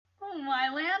Oh, my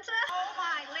Lanta. Oh,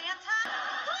 my Lanta.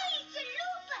 Holy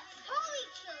chalupas. Holy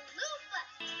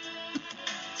chalupas.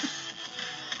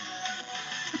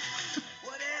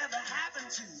 Whatever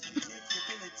happened to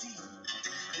predictability?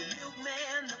 The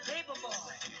milkman, the paper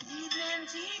boy, evening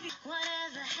TV.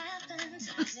 Whatever happened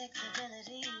to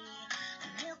predictability?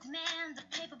 The milkman, the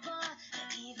paper boy,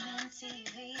 the evening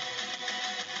TV.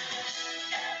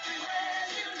 Everywhere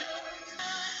you look.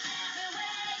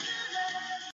 Everywhere you look.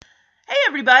 Hey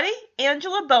everybody,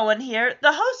 Angela Bowen here,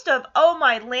 the host of Oh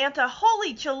My Lanta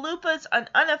Holy Chalupas, an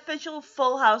unofficial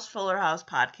Full House Fuller House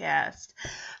podcast.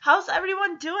 How's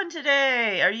everyone doing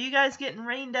today? Are you guys getting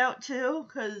rained out too?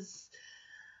 Because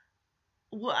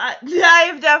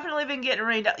I've definitely been getting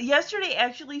rained out. Yesterday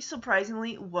actually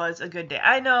surprisingly was a good day.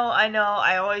 I know,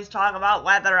 I always talk about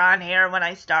weather on here when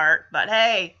I start, but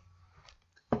hey,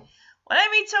 when I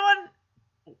meet someone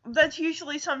that's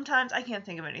usually sometimes, I can't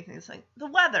think of anything. It's like the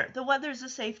weather. The weather's a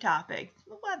safe topic.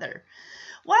 The weather.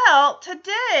 Well,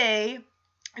 today,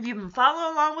 if you've been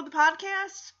following along with the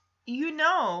podcast, you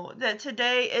know that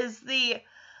today is the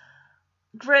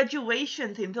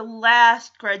graduation theme, the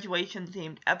last graduation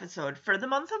themed episode for the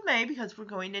month of May, because we're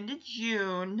going into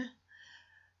June,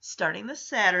 starting this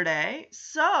Saturday.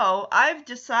 So I've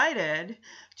decided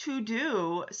to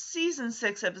do season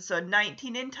 6 episode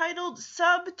 19 entitled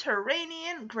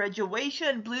Subterranean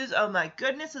Graduation Blues. Oh my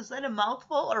goodness, is that a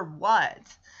mouthful or what?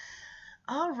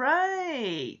 All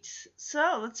right,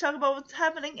 so let's talk about what's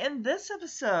happening in this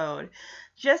episode.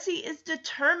 Jesse is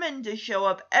determined to show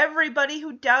up everybody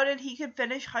who doubted he could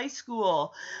finish high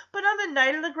school. But on the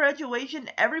night of the graduation,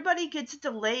 everybody gets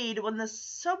delayed when the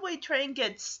subway train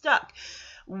gets stuck.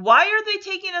 Why are they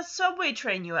taking a subway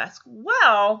train, you ask?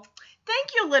 Well, thank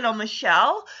you, little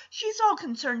Michelle. She's all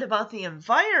concerned about the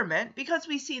environment because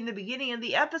we see in the beginning of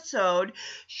the episode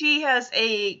she has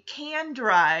a can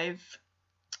drive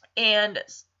and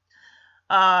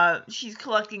she's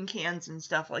collecting cans and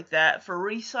stuff like that for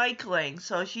recycling.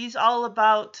 So she's all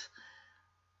about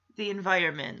the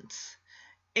environment.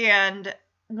 And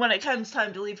when it comes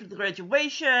time to leave for the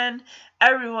graduation,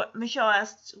 Michelle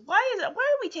asks, why are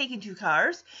we taking 2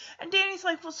 cars? And Danny's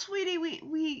like, well, sweetie,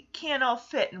 we can't all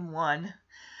fit in one.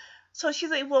 So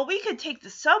she's like, well, we could take the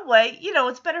subway. You know,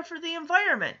 it's better for the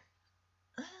environment.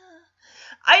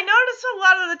 I notice a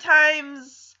lot of the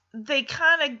times they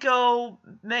kind of go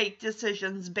make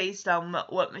decisions based on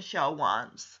what Michelle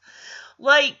wants.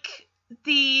 Like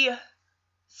the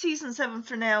season 7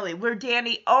 finale where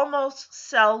Danny almost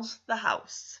sells the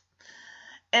house.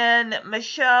 And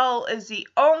Michelle is the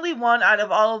only one out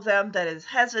of all of them that is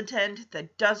hesitant,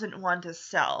 that doesn't want to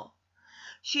sell.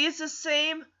 She is the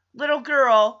same little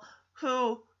girl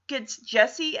who gets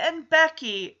Jesse and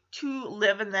Becky to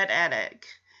live in that attic.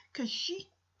 Because she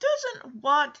doesn't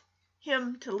want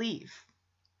him to leave.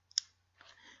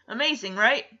 Amazing,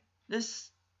 right?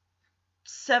 This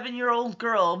 7-year-old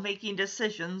girl making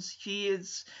decisions. She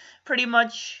is pretty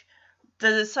much the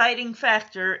deciding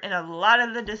factor in a lot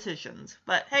of the decisions.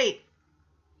 But hey,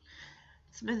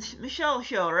 it's Michelle's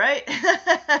show, right?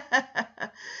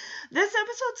 This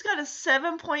episode's got a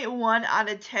 7.1 out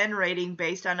of 10 rating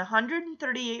based on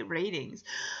 138 ratings.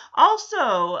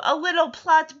 Also, a little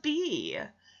plot B.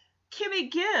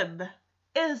 Kimmy Gibb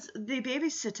is the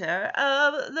babysitter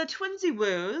of the Twinsy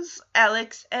Woos,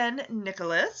 Alexander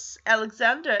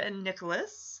and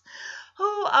Nicholas,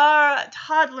 who are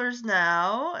toddlers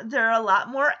now. They're a lot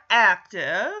more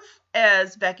active.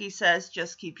 As Becky says,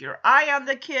 just keep your eye on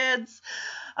the kids.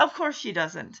 Of course she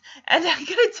doesn't. And I'm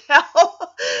going to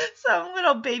tell some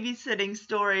little babysitting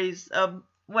stories of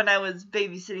when I was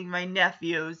babysitting my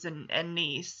nephews and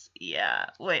niece. Yeah,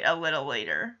 wait, a little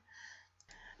later.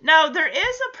 Now, there is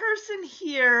a person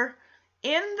here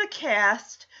in the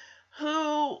cast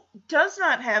who does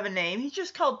not have a name. He's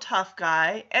just called Tough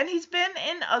Guy, and he's been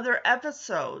in other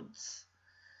episodes.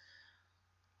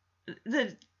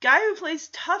 The guy who plays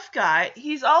Tough Guy,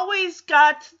 he's always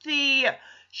got the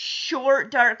short,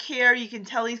 dark hair. You can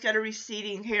tell he's got a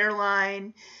receding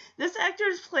hairline. This actor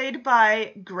is played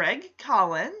by Greg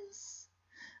Collins.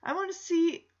 I want to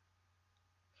see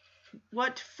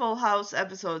what Full House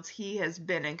episodes he has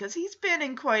been in, because he's been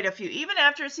in quite a few. Even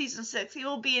after season 6, he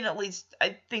will be in at least,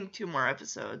 I think, 2 more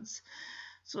episodes.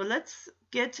 So let's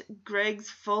get Greg's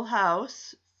Full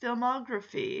House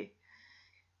filmography.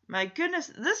 My goodness,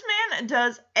 this man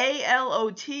does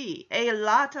A-L-O-T, a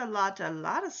lot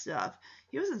of stuff.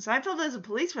 He was in Seinfeld as a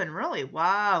policeman, really.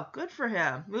 Wow, good for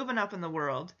him. Moving up in the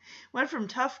world. Went from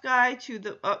Tough Guy to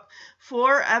the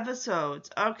 4 episodes.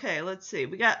 Okay, let's see.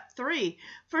 We got 3.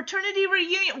 Fraternity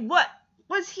Reunion. What?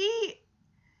 Was he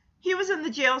He was in the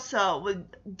jail cell with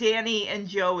Danny and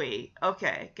Joey.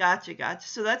 Okay, gotcha.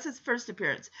 So that's his first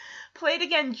appearance. Played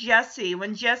again Jesse,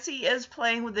 when Jesse is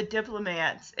playing with the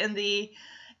diplomats in the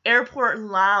airport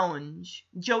lounge.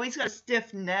 Joey's got a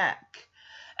stiff neck,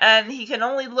 and he can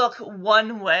only look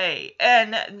one way.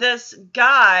 And this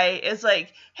guy is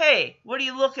like, hey, what are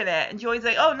you looking at? And Joey's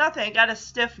like, oh, nothing, I got a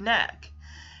stiff neck.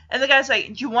 And the guy's like,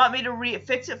 do you want me to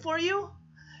fix it for you?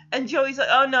 And Joey's like,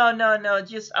 oh, no,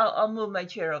 just, I'll move my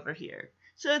chair over here.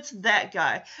 So it's that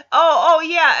guy. Oh,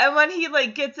 yeah, and when he,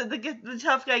 like, the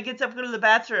tough guy gets up to go to the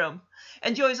bathroom,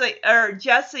 and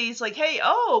Jesse's like, hey,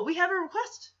 we have a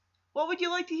request. What would you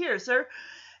like to hear, sir?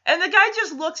 And the guy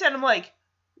just looks at him like,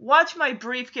 watch my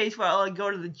briefcase while I go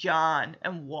to the John,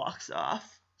 and walks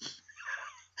off.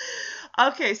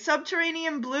 Okay,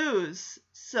 Subterranean Blues.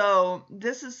 So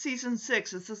this is season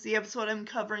 6. This is the episode I'm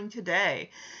covering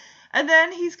today. And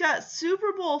then he's got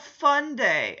Super Bowl Fun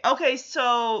Day. Okay,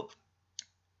 so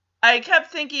I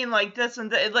kept thinking like this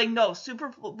and that. Like, no, Super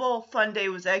Bowl Fun Day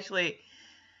was actually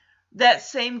that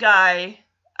same guy.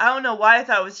 I don't know why I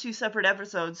thought it was 2 separate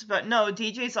episodes, but no,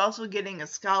 DJ's also getting a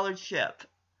scholarship.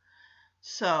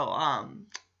 So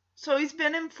he's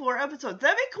been in 4 episodes.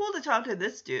 That'd be cool to talk to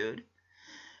this dude.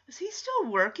 Is he still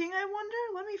working, I wonder?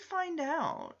 Let me find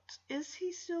out. Is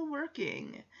he still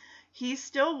working? He's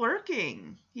still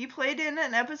working. He played in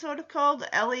an episode called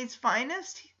LA's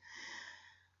Finest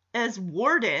as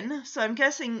Warden. So I'm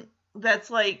guessing that's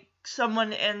like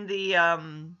someone in the,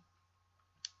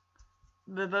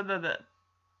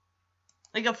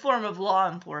 like a form of law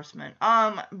enforcement.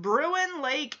 Bruin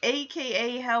Lake,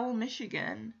 a.k.a. Hell,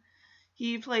 Michigan.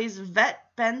 He plays Vet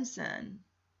Benson.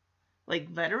 Like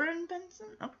Veteran Benson?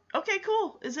 Okay,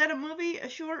 cool. Is that a movie? A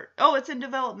short? Oh, it's in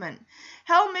development.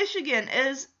 Hell, Michigan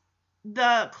is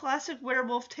the classic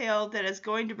werewolf tale that is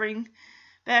going to bring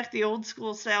back the old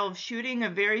school style of shooting, a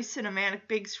very cinematic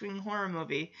big screen horror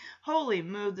movie. Holy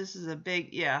moo, this is a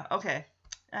big, yeah, okay.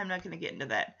 I'm not going to get into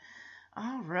that.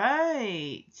 All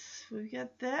right. We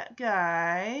got that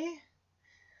guy.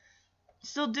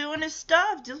 Still doing his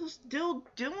stuff. Still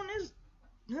doing his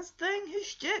thing, his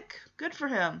shtick. Good for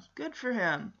him.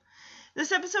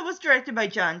 This episode was directed by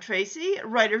John Tracy,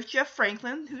 writers Jeff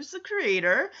Franklin, who's the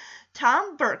creator,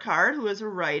 Tom Burkhardt, who is a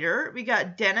writer. We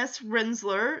got Dennis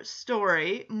Rinsler,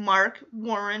 story, Mark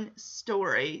Warren,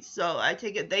 story. So I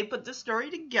take it they put the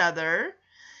story together.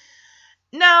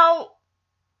 Now,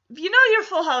 you know your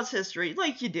Full House history,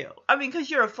 like you do. I mean, because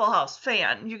you're a Full House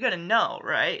fan, you're going to know,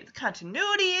 right? The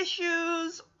continuity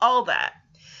issues, all that.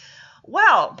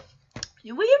 Well, we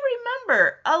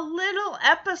remember a little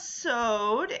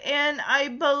episode, and I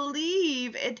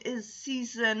believe it is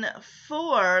season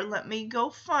 4. Let me go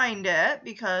find it,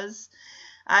 because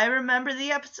I remember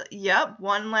the episode. Yep,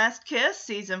 One Last Kiss,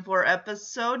 season 4,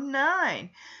 episode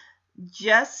 9.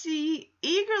 Jesse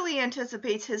eagerly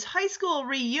anticipates his high school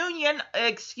reunion.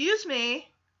 Excuse me?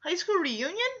 High school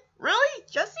reunion? Really?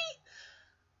 Jesse?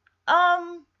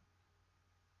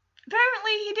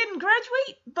 Apparently he didn't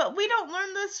graduate, but we don't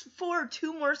learn this for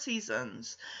 2 more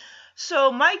seasons.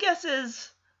 So my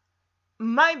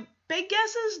big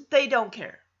guess is they don't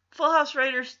care. Full House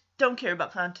writers don't care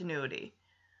about continuity.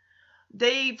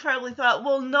 They probably thought,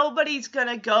 well, nobody's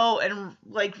gonna go and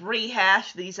like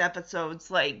rehash these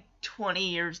episodes like 20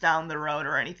 years down the road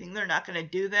or anything. They're not gonna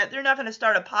do that. They're not gonna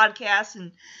start a podcast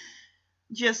and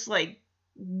just like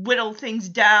whittle things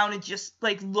down and just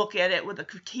like look at it with a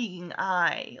critiquing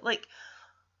eye. Like,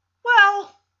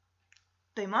 well,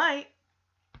 they might.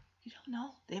 You don't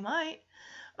know. They might.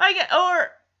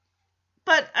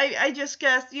 But I just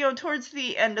guess, towards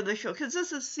the end of the show, because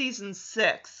this is season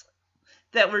 6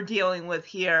 that we're dealing with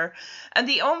here. And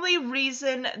the only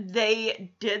reason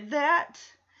they did that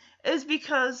is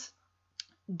because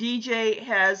DJ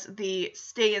has the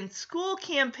Stay in School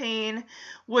campaign,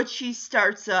 which he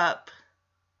starts up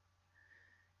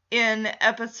in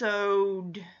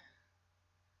episode...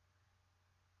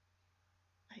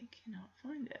 I cannot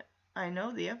find it. I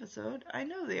know the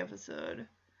episode.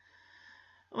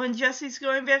 When Jesse's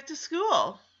going back to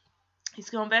school. He's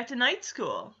going back to night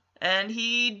school. And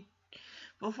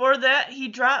before that, he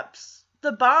drops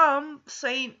the bomb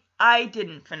saying, I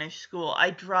didn't finish school. I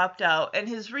dropped out. And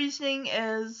his reasoning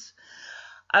is,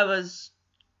 I was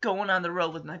going on the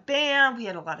road with my band. We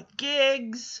had a lot of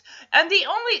gigs. And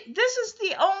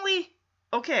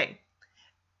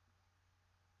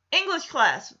English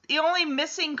class. The only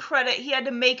missing credit, he had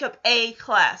to make up A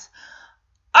class.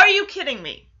 Are you kidding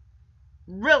me?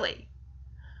 Really?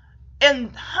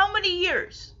 In how many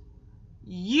years?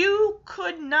 You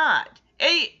could not.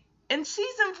 In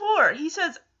season 4, he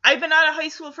says, I've been out of high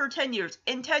school for 10 years.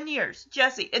 In 10 years,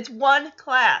 Jesse, it's one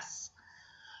class.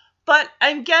 But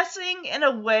I'm guessing, in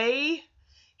a way,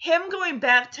 him going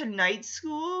back to night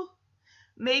school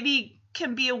maybe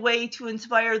can be a way to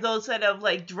inspire those that have,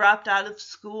 like, dropped out of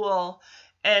school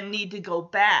and need to go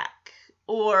back.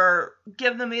 Or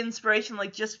give them inspiration,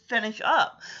 like, just finish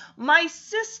up. My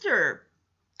sister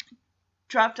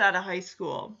dropped out of high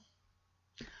school.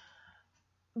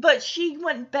 But she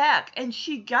went back and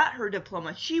she got her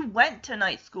diploma. She went to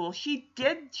night school. She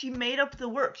made up the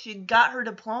work. She got her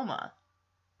diploma.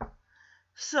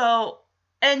 So,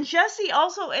 and Jesse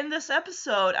also in this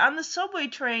episode on the subway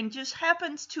train just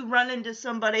happens to run into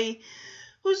somebody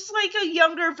who's like a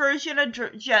younger version of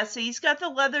Jesse. He's got the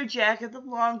leather jacket, the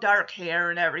long dark hair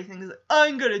and everything. He's like,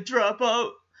 I'm gonna drop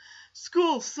out.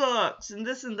 School sucks and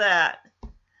this and that.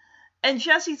 And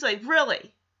Jesse's like,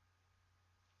 really?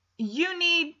 You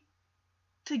need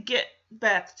to get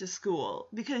back to school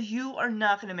because you are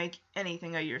not going to make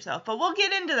anything of yourself. But we'll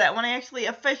get into that when I actually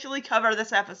officially cover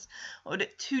this episode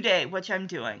today, which I'm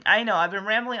doing. I know, I've been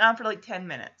rambling on for like 10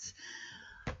 minutes.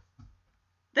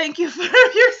 Thank you for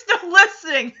you're still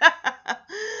listening.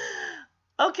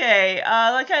 Okay,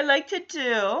 like I like to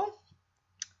do,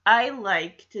 I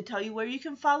like to tell you where you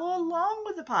can follow along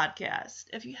with the podcast.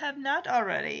 If you have not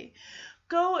already,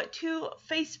 go to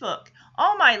Facebook.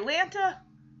 All my Lanta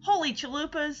Holy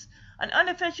Chalupas, an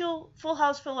unofficial Full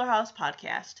House Filler House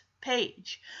podcast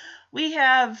page. We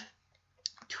have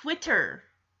Twitter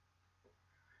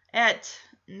at,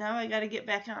 now I gotta get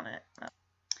back on it,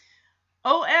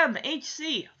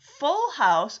 OMHC Full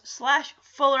House /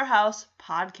 Fuller House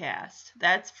podcast.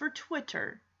 That's for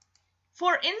Twitter.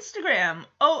 For Instagram,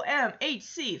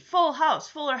 OMHC Full House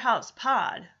Fuller House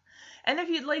pod. And if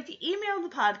you'd like to email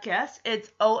the podcast, it's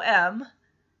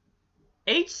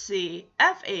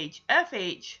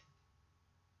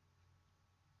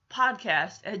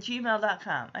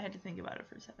omhcfhfhpodcast@gmail.com. I had to think about it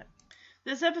for a second.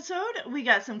 This episode, we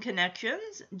got some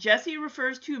connections. Jesse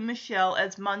refers to Michelle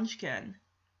as Munchkin.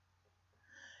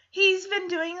 He's been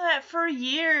doing that for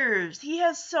years. He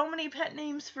has so many pet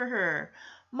names for her.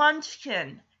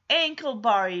 Munchkin, Ankle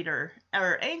Biter,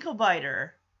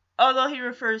 although he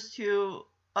refers to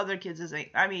other kids as,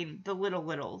 the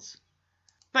littles.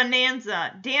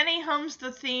 Bonanza. Danny hums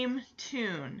the theme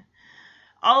tune.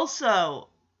 Also,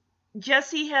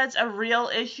 Jesse has a real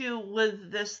issue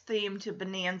with this theme to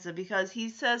Bonanza because he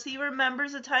says he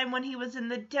remembers a time when he was in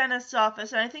the dentist's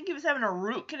office and I think he was having a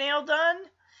root canal done.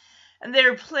 And they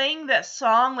were playing that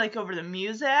song like over the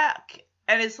music.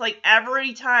 And it's like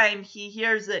every time he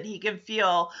hears it, he can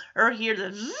feel or hear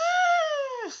the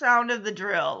sound of the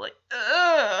drill. Like,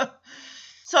 ugh.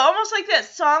 So almost like that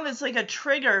song is like a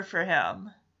trigger for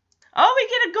him. Oh, we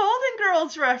get a Golden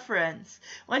Girls reference.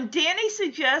 When Danny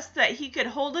suggests that he could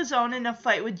hold his own in a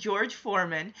fight with George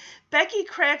Foreman, Becky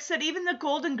cracks that even the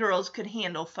Golden Girls could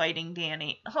handle fighting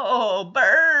Danny. Oh,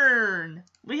 burn!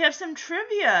 We have some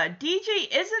trivia.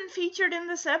 DJ isn't featured in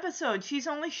this episode. She's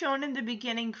only shown in the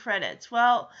beginning credits.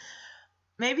 Well,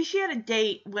 maybe she had a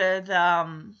date with,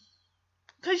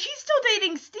 because she's still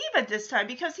dating Steve at this time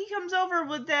because he comes over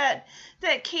with that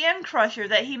can crusher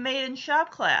that he made in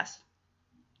shop class.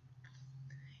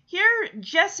 Here,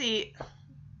 Jesse,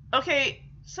 okay,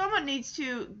 someone needs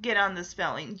to get on the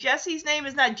spelling. Jesse's name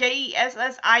is not Jessie,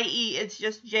 it's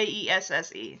just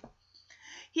Jesse.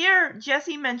 Here,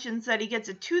 Jesse mentions that he gets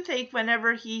a toothache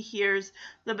whenever he hears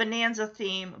the Bonanza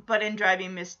theme, but in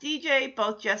Driving Miss DJ,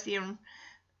 both Jesse and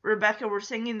Rebecca were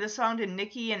singing the song to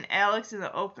Nikki and Alex in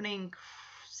the opening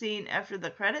scene after the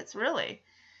credits. Really?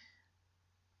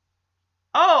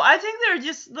 Oh, I think they're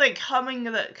just like humming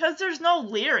because there's no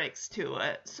lyrics to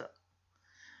it. So.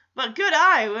 But good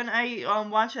eye. When I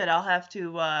watch it, I'll have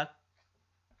to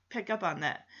pick up on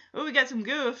that. Oh, we got some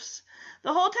goofs.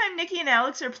 The whole time Nikki and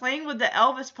Alex are playing with the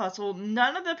Elvis puzzle,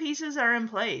 none of the pieces are in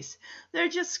place. They're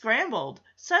just scrambled.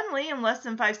 Suddenly, in less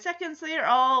than 5 seconds, they are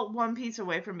all one piece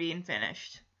away from being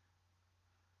finished.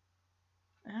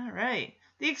 All right.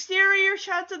 The exterior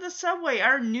shots of the subway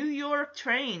are New York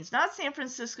trains, not San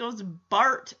Francisco's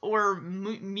BART or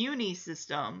Muni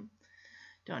system.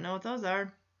 Don't know what those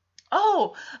are.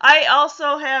 Oh, I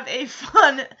also have a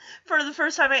fun, for the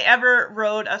first time I ever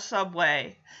rode a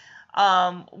subway,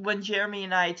 when Jeremy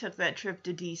and I took that trip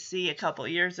to DC a couple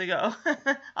years ago.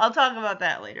 I'll talk about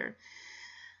that later.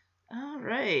 All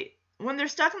right. When they're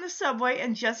stuck in the subway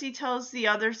and Jesse tells the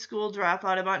other school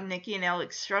dropout about Nikki and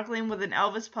Alex struggling with an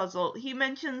Elvis puzzle, he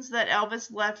mentions that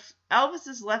Elvis's left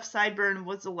sideburn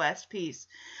was the last piece.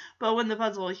 But when the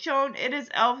puzzle is shown, it is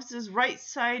Elvis's right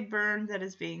sideburn that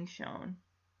is being shown.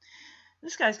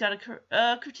 This guy's got a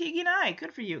critiquing eye.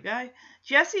 Good for you, guy.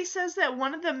 Jesse says that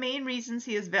one of the main reasons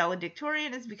he is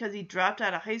valedictorian is because he dropped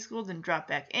out of high school, then dropped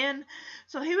back in.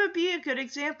 So he would be a good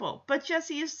example. But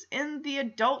Jesse is in the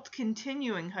adult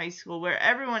continuing high school, where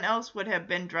everyone else would have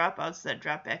been dropouts that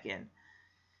dropped back in.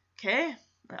 Okay?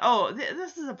 Oh,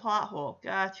 this is a plot hole.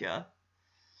 Gotcha.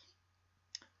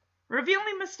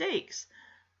 Revealing mistakes.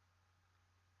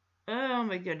 Oh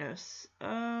my goodness.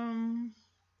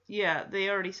 Yeah,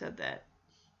 they already said that.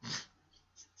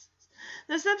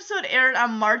 This episode aired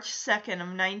on March 2nd of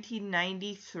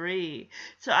 1993.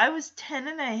 So I was 10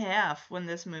 and a half when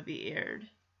this movie aired.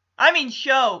 I mean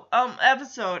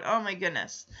episode. Oh my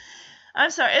goodness.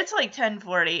 I'm sorry, it's like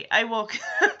 10:40. I woke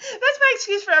that's my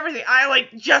excuse for everything. I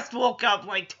just woke up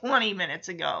 20 minutes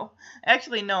ago.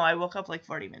 Actually, no, I woke up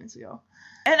 40 minutes ago.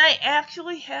 And I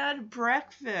actually had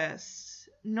breakfast.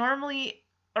 Normally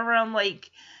around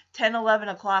 10, 11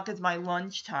 o'clock is my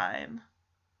lunch time.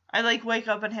 I wake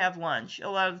up and have lunch. A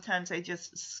lot of the times I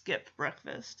just skip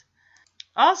breakfast.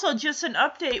 Also, just an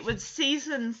update with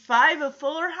season 5 of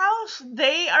Fuller House.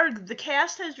 The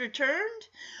cast has returned.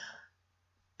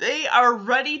 They are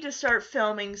ready to start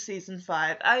filming season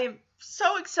 5. I am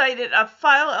so excited.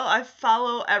 I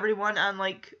follow everyone on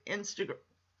Instagram.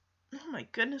 Oh my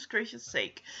goodness gracious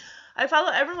sake. I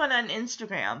follow everyone on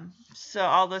Instagram. So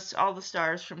all the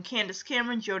stars from Candace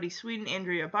Cameron, Jodie Sweetin,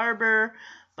 Andrea Barber,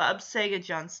 Bob Saget,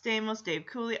 John Stamos, Dave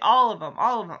Cooley, all of them.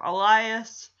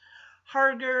 Elias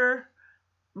Harger,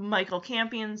 Michael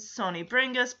Campion, Sony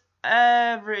Bringus,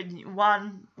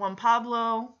 Juan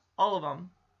Pablo, all of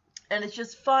them. And it's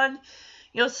just fun,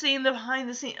 seeing the behind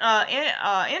the scenes.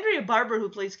 Andrea Barber, who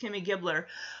plays Kimmy Gibbler.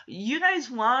 You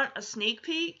guys want a sneak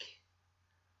peek?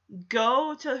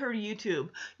 Go to her YouTube.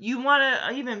 You want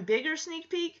an even bigger sneak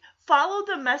peek? Follow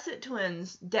the Messett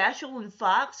twins, Dashiell and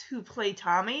Fox, who play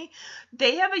Tommy.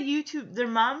 They have a YouTube. Their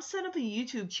mom set up a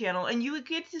YouTube channel, and you would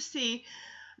get to see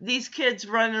these kids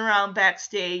running around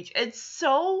backstage. It's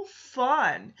so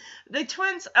fun. The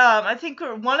twins, I think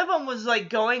one of them was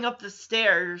going up the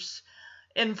stairs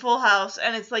in Full House,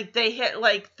 and it's they hit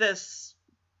this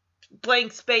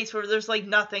blank space where there's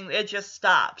nothing. It just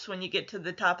stops when you get to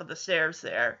the top of the stairs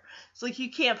there. It's you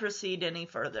can't proceed any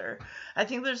further. I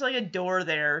think there's a door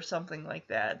there or something like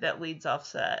that leads off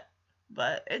set.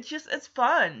 But it's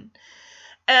fun.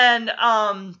 And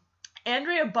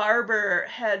Andrea Barber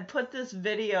had put this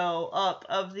video up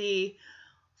of the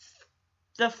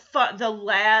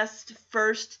last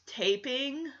first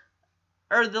taping,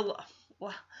 or God,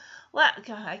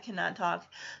 I cannot talk.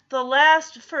 The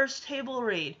last first table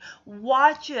read.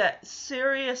 Watch it.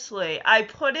 Seriously. I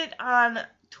put it on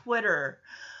Twitter.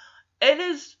 It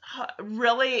is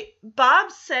really...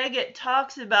 Bob Saget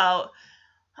talks about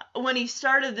when he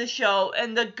started the show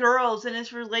and the girls and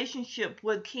his relationship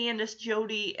with Candace,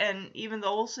 Jodie, and even the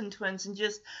Olsen twins, and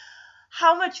just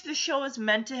how much the show has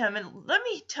meant to him. And let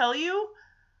me tell you,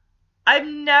 I've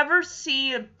never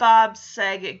seen Bob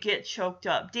Saget get choked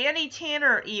up. Danny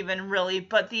Tanner even, really.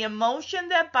 But the emotion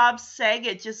that Bob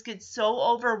Saget just gets so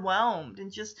overwhelmed.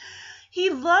 And just,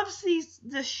 he loves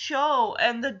this show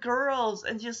and the girls.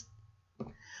 And just,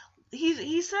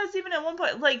 he says even at one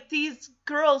point, these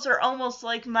girls are almost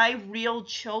like my real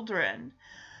children.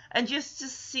 And just to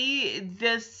see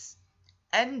this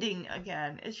ending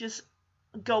again, it's just,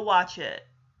 go watch it.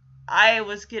 I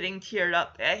was getting teared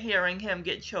up at hearing him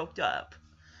get choked up.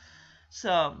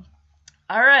 So,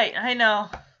 alright, I know.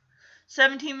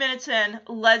 17 minutes in,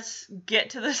 let's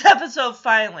get to this episode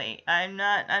finally. I'm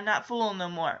not fooling no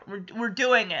more. We're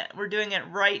doing it. We're doing it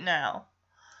right now.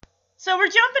 So we're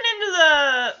jumping into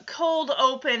the cold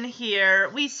open here.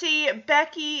 We see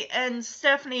Becky and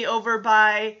Stephanie over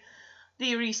by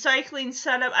the recycling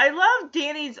setup. I love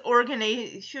Danny's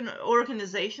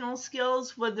organizational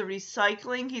skills with the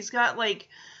recycling. He's got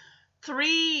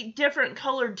 3 different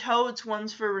colored totes.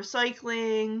 One's for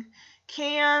recycling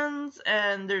cans,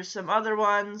 and there's some other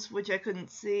ones which I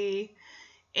couldn't see.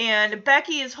 And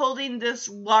Becky is holding this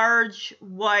large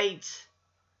white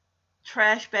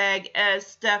trash bag as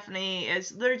Stephanie is.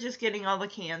 They're just getting all the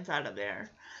cans out of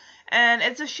there. And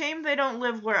it's a shame they don't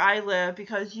live where I live,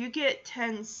 because you get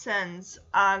 10 cents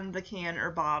on the can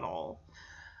or bottle.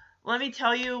 Let me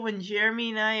tell you, when Jeremy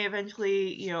and I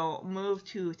eventually, move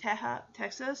to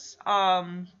Texas,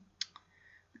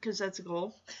 because that's a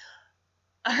goal.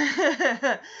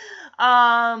 Wow,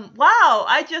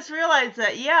 I just realized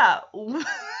that, yeah, those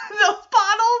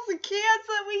bottles and cans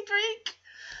that we drink,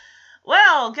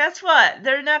 well, guess what?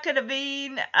 They're not going to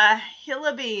be a hill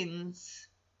of beans.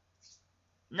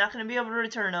 Not going to be able to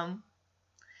return them.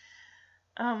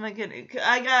 Oh my goodness.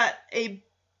 I got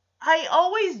I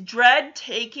always dread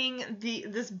taking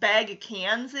this bag of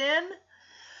cans in,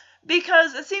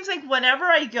 because it seems like whenever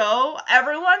I go,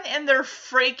 everyone and their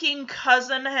freaking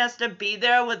cousin has to be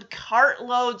there with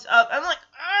cartloads of. I'm like,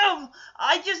 oh,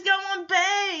 I just got one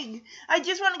bag. I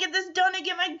just want to get this done and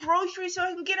get my groceries so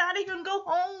I can get out of here and go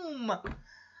home.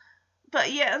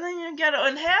 But yeah, and then you gotta,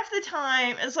 and half the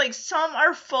time, it's like some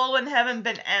are full and haven't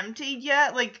been emptied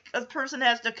yet. Like, a person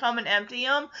has to come and empty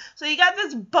them. So you got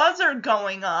this buzzer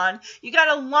going on. You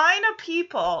got a line of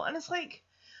people, and it's like,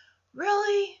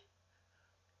 really?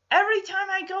 Every time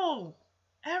I go.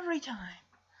 Every time.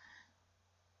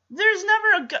 There's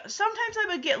never sometimes I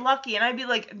would get lucky and I'd be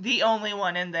like the only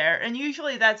one in there. And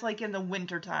usually that's like in the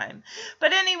winter time.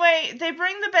 But anyway, they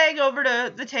bring the bag over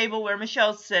to the table where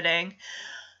Michelle's sitting.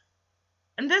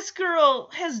 And this girl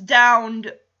has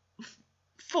downed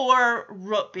 4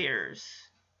 root beers.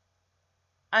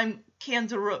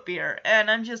 Cans of root beer.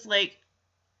 And I'm just like,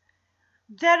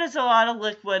 that is a lot of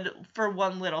liquid for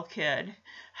one little kid.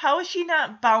 How is she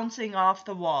not bouncing off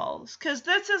the walls? Because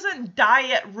this isn't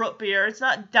Diet root beer. It's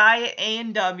not Diet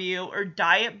A&W or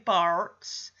Diet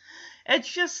Barks.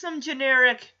 It's just some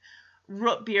generic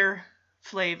root beer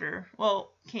flavor.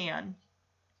 Well, can.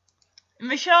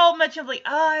 Michelle mentioned, like,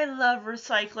 oh, I love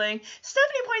recycling.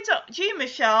 Stephanie points out, gee,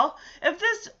 Michelle, if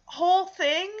this whole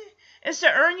thing is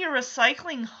to earn your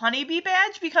recycling honeybee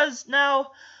badge, because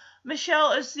now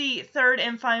Michelle is the 3rd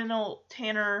and final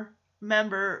Tanner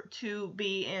member to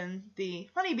be in the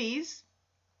honeybees,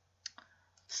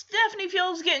 Stephanie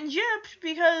feels getting gypped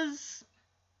because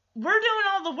we're doing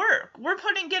all the work. We're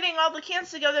getting all the cans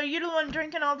together. You're the one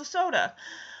drinking all the soda.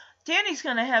 Danny's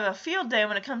going to have a field day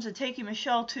when it comes to taking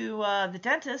Michelle to the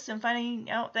dentist and finding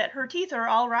out that her teeth are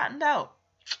all rotted out.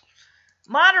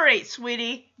 Moderate,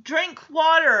 sweetie. Drink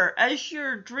water as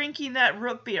you're drinking that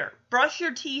root beer. Brush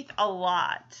your teeth a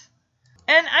lot.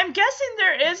 And I'm guessing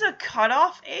there is a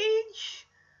cutoff age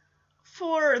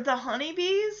for the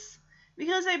honeybees,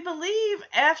 because I believe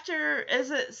after, is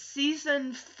it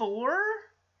season 4?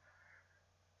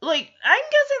 Like, I'm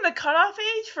guessing the cutoff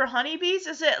age for honeybees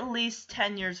is at least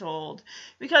 10 years old.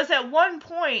 Because at one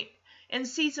point in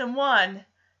season 1,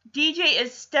 DJ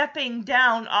is stepping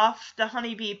down off the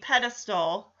honeybee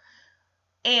pedestal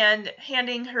and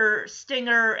handing her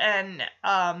stinger and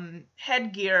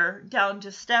headgear down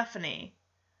to Stephanie.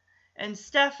 And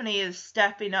Stephanie is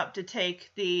stepping up to take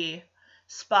the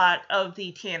spot of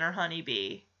the Tanner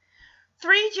honeybee.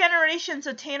 3 generations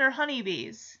of Tanner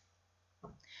honeybees.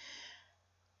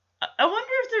 I wonder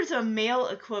if there's a male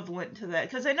equivalent to that,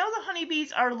 because I know the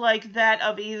honeybees are like that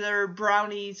of either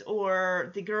brownies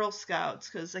or the Girl Scouts,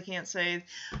 because I can't say.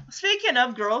 Speaking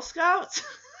of Girl Scouts,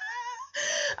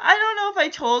 I don't know if I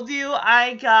told you,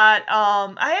 I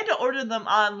had to order them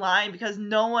online because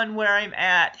no one where I'm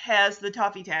at has the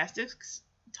Toffee-tastic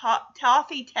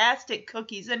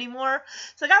cookies anymore.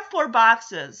 So I got 4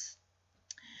 boxes.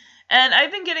 And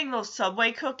I've been getting those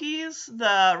Subway cookies,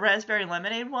 the raspberry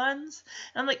lemonade ones.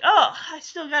 And I'm like, oh, I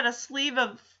still got a sleeve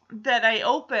that I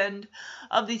opened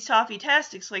of these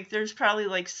Toffee-tastics. Like, there's probably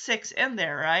like 6 in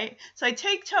there, right? So I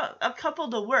take a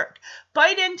couple to work,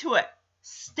 bite into it.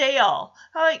 Stale.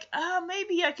 I'm like,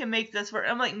 maybe I can make this work.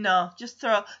 I'm like, no, just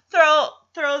throw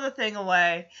the thing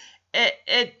away.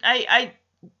 I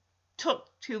took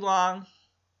too long.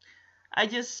 I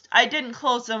didn't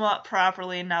close them up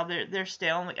properly, and now they're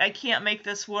stale. I'm like, I can't make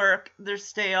this work. They're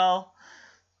stale.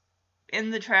 In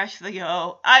the trash they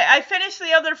go. I finished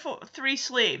the other 3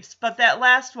 sleeves, but that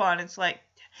last one, it's like, I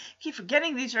keep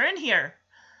forgetting these are in here.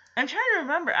 I'm trying to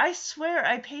remember. I swear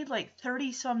I paid like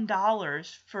 $30-some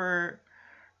for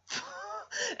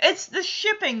it's the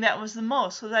shipping that was the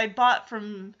most, because I bought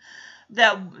from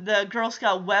the Girl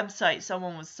Scout website.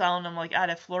 Someone was selling them like out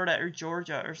of Florida or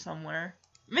Georgia or somewhere.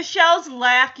 Michelle's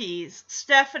lackeys,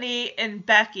 Stephanie and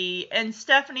Becky, and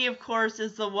Stephanie, of course,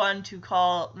 is the one to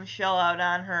call Michelle out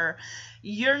on her.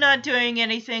 You're not doing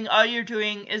anything. All you're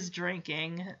doing is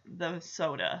drinking the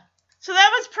soda. So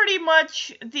that was pretty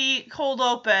much the cold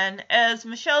open, as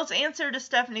Michelle's answer to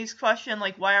Stephanie's question,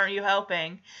 like, why aren't you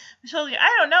helping? Michelle's like,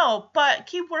 I don't know, but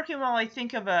keep working while I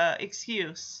think of a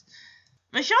excuse.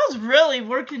 Michelle's really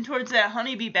working towards that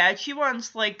honeybee badge. She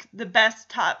wants, like, the best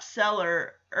top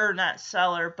seller, or not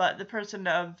seller, but the person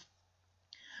of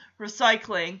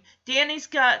recycling. Danny's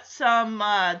got some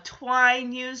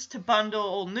twine used to bundle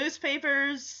old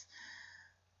newspapers.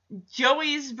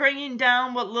 Joey's bringing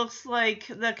down what looks like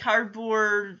the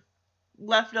cardboard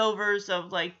leftovers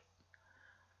of, like,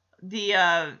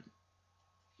 the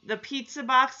pizza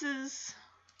boxes.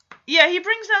 Yeah, he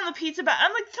brings down the pizza box.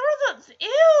 I'm like, throw those.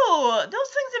 Ew! Those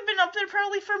things have been up there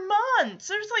probably for months.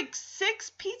 There's like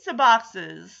 6 pizza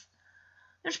boxes.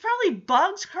 There's probably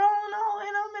bugs crawling all in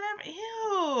them and everything.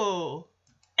 Ew.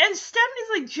 And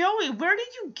Stephanie's like, Joey, where did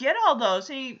you get all those?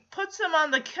 And he puts them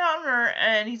on the counter,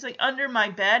 and he's like, under my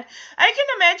bed. I can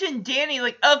imagine Danny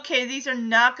like, okay, these are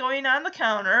not going on the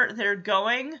counter. They're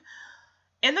going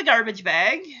in the garbage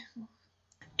bag.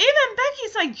 Even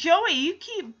Becky's like, Joey, you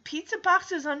keep pizza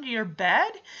boxes under your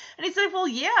bed? And he's like, well,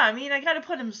 yeah, I mean, I gotta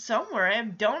put them somewhere. I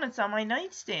have donuts on my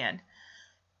nightstand.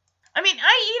 I mean,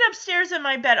 I eat upstairs in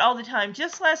my bed all the time.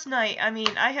 Just last night, I mean,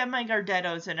 I have my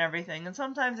Gardettos and everything, and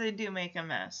sometimes I do make a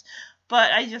mess.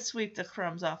 But I just sweep the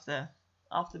crumbs off the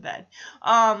bed.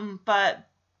 But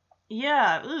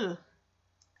yeah, ugh.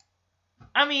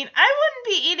 I mean, I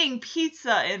wouldn't be eating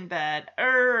pizza in bed.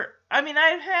 I mean,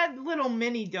 I've had little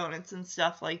mini donuts and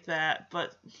stuff like that,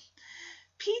 but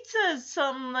pizza is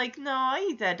something like, no, I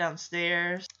eat that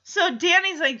downstairs. So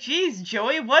Danny's like, geez,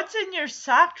 Joey, what's in your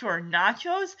sock drawer?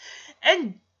 Nachos?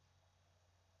 And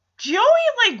Joey,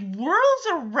 like, whirls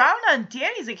around on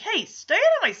Danny. He's like, hey, stay out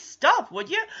of my stuff, would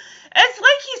you? It's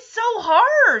like he's so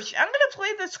harsh. I'm going to play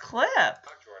this clip.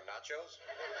 Sock drawer nachos?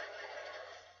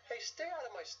 Hey, stay out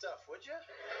of my stuff, would you?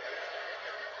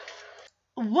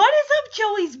 What is up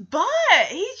Joey's butt?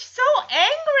 He's so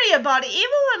angry about it. Even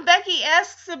when Becky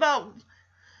asks about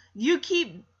you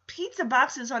keep pizza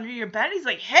boxes under your bed, he's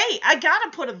like, hey, I gotta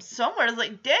put them somewhere. It's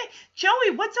like, dang,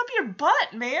 Joey, what's up your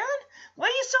butt, man? Why are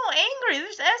you so angry? They're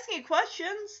just asking you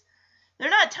questions. They're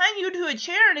not tying you to a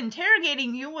chair and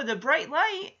interrogating you with a bright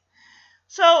light.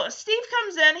 So Steve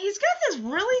comes in. He's got this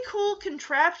really cool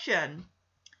contraption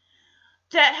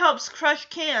that helps crush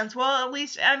cans. Well, at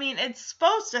least, I mean, it's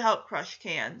supposed to help crush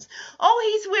cans. Oh,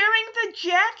 he's wearing the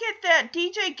jacket that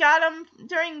DJ got him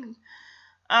during,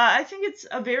 I think it's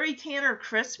A Very Tanner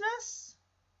Christmas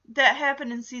that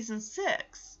happened in season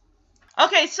 6.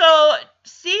 Okay, so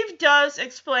Steve does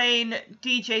explain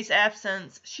DJ's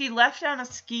absence. She left on a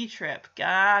ski trip.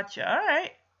 Gotcha. All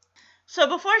right. So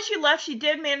before she left, she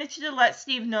did manage to let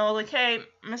Steve know, like, hey,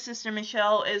 my sister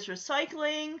Michelle is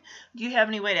recycling. Do you have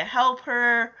any way to help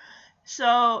her?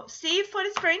 So Steve put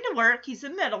his brain to work. He's a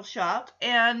metal shop,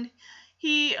 and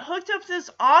he hooked up this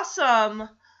awesome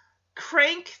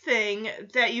crank thing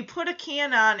that you put a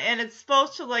can on, and it's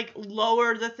supposed to, like,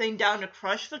 lower the thing down to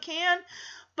crush the can.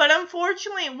 But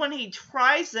unfortunately, when he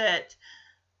tries it,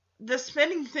 the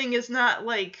spinning thing is not,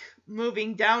 like,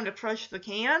 moving down to crush the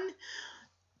can.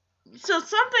 So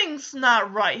something's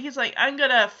not right. He's like, I'm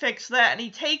gonna fix that. And he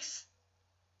takes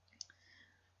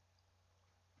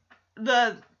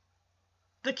the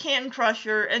can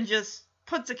crusher and just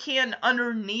puts a can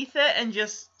underneath it and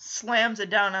just slams it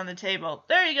down on the table.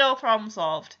 There you go, problem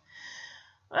solved.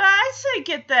 Well, I say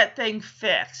get that thing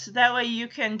fixed. That way you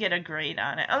can get a grade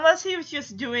on it. Unless he was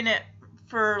just doing it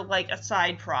for, like, a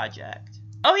side project.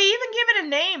 Oh, he even gave it a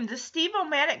name. The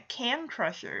Steve-O-Matic Can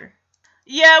Crusher.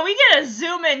 Yeah, we get a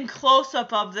zoom-in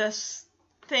close-up of this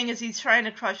thing as he's trying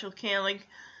to crush a can. Like,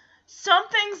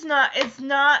 something's not, it's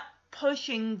not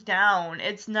pushing down.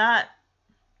 It's not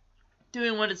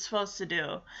doing what it's supposed to do.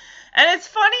 And it's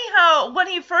funny how when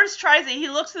he first tries it, he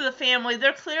looks at the family.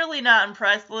 They're clearly not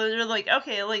impressed. They're like,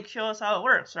 okay, like, show us how it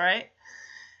works, right?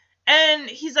 And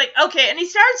he's like, okay. And he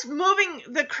starts moving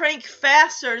the crank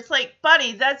faster. It's like,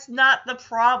 buddy, that's not the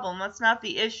problem. That's not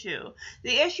the issue.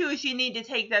 The issue is you need to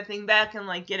take that thing back and,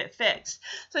 like, get it fixed.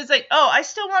 So he's like, oh, I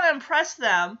still want to impress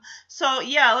them. So,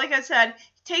 yeah, like I said,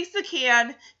 he takes the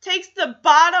can, takes the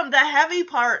bottom, the heavy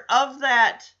part of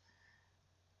that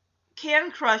can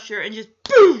crusher, and just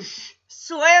boosh,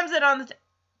 slams it on the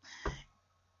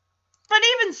But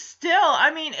even still,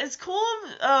 I mean, as cool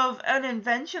of an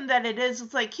invention that it is,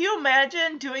 it's like, can you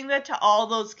imagine doing that to all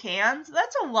those cans?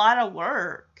 That's a lot of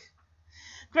work.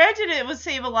 Granted, it would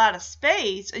save a lot of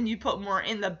space, and you put more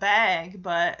in the bag,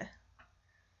 but...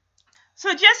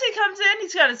 So Jesse comes in,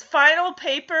 he's got his final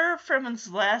paper from his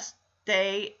last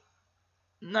day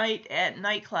night at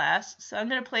night class. So I'm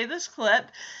going to play this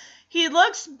clip. He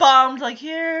looks bummed, like,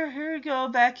 here you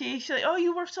go, Becky. She's like, oh,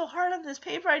 you worked so hard on this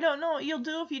paper, I don't know what you'll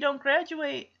do if you don't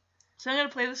graduate. So I'm going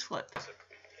to play this clip.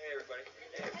 Hey, everybody.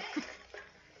 Hey.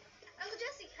 Uncle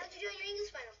Jesse, how'd you do on your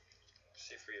English final?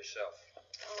 See for yourself.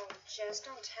 Oh, Jess,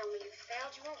 don't tell me you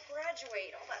failed. You won't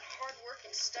graduate. All that hard work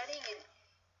and studying, and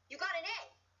you got an A.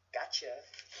 Gotcha.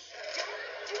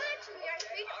 Do that to me,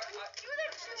 Archie. Do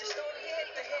that to me. Just don't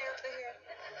hit the hair.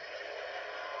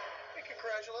 Hey,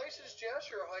 congratulations, Jess.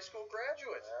 You're a high school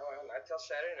graduate. Well, not till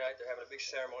Saturday night. They're having a big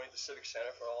ceremony at the Civic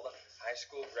Center for all the high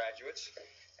school graduates.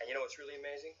 And you know what's really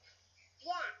amazing?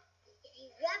 Yeah, if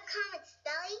you rub Comet's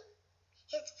belly,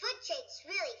 his foot shakes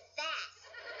really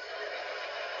fast.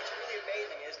 What's really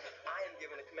amazing is I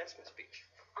giving a commencement speech.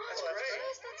 Oh, That's great.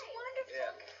 Jess, that's wonderful.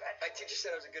 Yeah. My teacher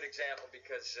said it was a good example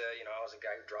because, I was a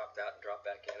guy who dropped out and dropped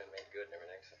back in and made good and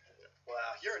everything. So.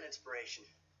 Wow, you're an inspiration.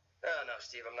 Oh, no,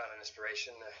 Steve, I'm not an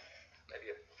inspiration.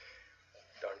 Maybe a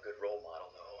darn good role model,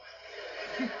 though.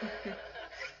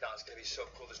 No, it's going to be so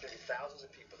cool. There's going to be thousands of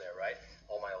people there, right?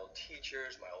 All my old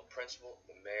teachers, my old principal,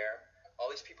 the mayor, all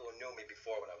these people who knew me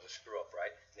before when I was a screw-up, right?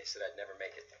 And they said I'd never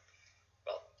make it.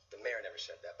 Well, the mayor never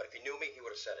said that, but if he knew me, he would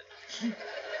have said it. Wait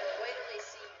till they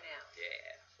see you now.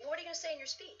 Yeah. What are you going to say in your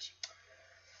speech?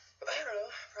 I don't know.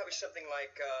 Probably something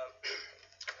like,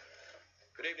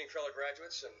 good evening, fellow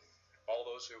graduates, and all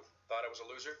those who thought I was a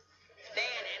loser.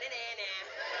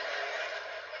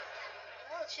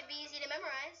 Well, it should be easy to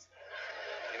memorize.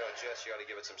 You know, Jess, you ought to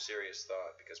give it some serious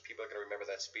thought because people are going to remember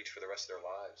that speech for the rest of their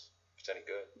lives. If it's any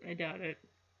good. I doubt it.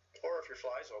 Or if your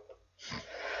fly's open.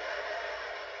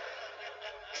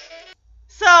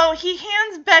 So he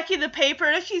hands Becky the paper,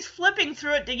 and as she's flipping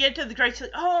through it to get to the grade, she's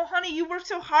like, oh, honey, you worked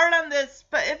so hard on this,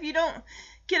 but if you don't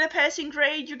get a passing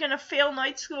grade, you're going to fail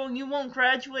night school and you won't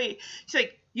graduate. She's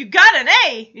like, you got an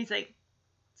A. He's like,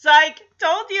 psych,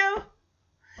 told you.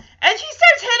 And she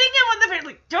starts hitting him with the paper,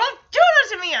 like, don't do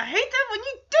this to me. I hate that when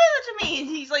you do that to me. And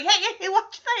he's like, hey,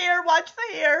 watch the hair, watch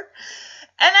the hair.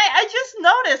 And I just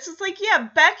noticed, it's like, yeah,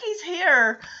 Becky's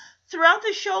hair throughout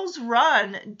the show's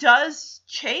run does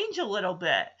change a little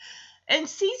bit. In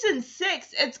season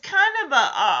 6, it's kind of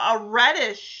a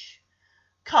reddish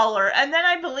color. And then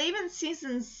I believe in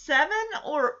season 7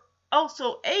 or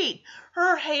also 8,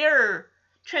 her hair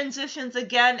transitions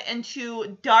again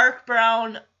into dark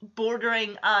brown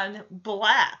bordering on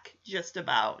black, just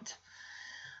about.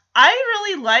 I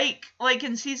really like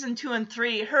in season 2 and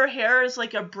 3, her hair is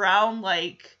like a brown,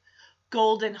 like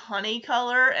golden honey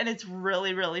color, and it's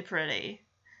really, really pretty.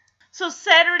 So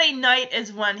Saturday night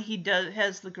is when he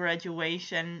has the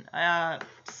graduation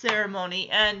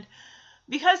ceremony, and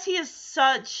because he is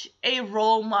such a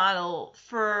role model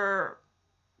for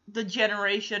the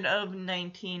generation of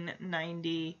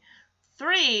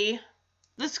 1993,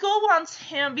 the school wants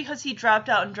him, because he dropped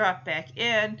out and dropped back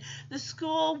in, the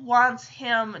school wants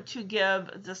him to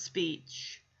give the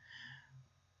speech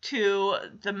to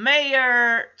the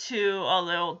mayor, to all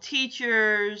the old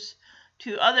teachers,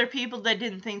 to other people that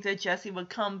didn't think that Jesse would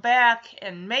come back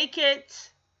and make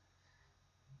it.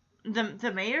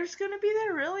 The mayor's gonna be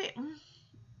there, really?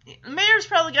 The mayor's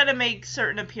probably got to make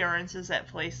certain appearances at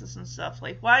places and stuff.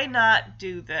 Like, why not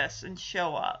do this and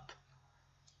show up?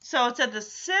 So it's at the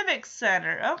Civic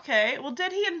Center. Okay, well,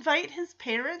 did he invite his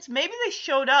parents? Maybe they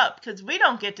showed up, because we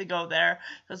don't get to go there,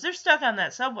 because they're stuck on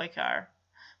that subway car.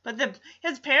 But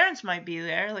his parents might be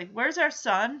there. Like, where's our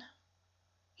son?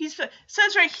 It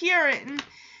says right here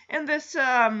in this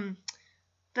the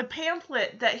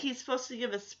pamphlet that he's supposed to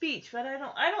give a speech, but I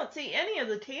don't see any of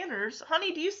the Tanners.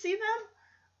 Honey, do you see them?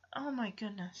 Oh my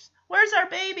goodness. Where's our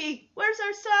baby? Where's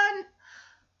our son?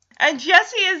 And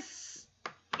Jesse is,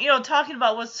 talking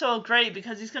about what's so great,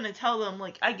 because he's going to tell them,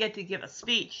 like, I get to give a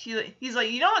speech. He's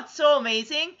like, you know what's so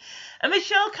amazing? And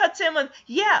Michelle cuts in with,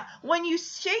 yeah, when you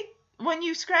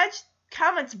scratch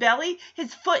Comet's belly,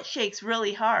 his foot shakes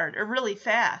really hard or really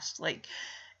fast. Like,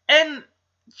 and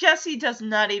Jesse does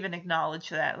not even acknowledge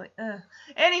that. Like,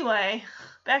 Anyway,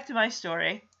 back to my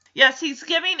story. Yes, he's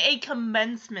giving a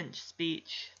commencement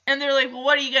speech. And they're like, well,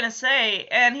 what are you going to say?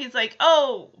 And he's like,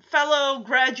 oh, fellow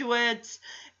graduates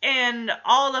and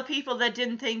all the people that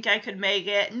didn't think I could make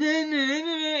it.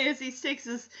 As he sticks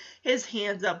his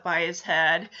hands up by his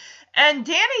head. And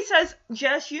Danny says,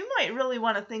 Jess, you might really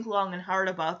want to think long and hard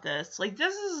about this. Like,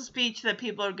 this is a speech that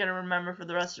people are going to remember for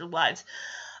the rest of their lives.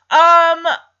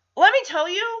 Let me tell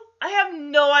you, I have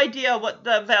no idea what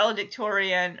the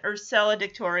valedictorian or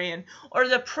salutatorian or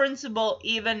the principal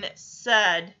even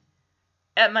said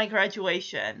at my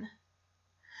graduation.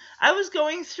 I was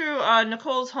going through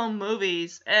Nicole's home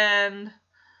movies, and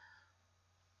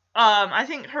I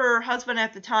think her husband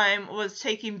at the time was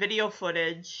taking video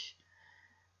footage,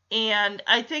 and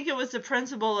I think it was the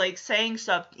principal, like, saying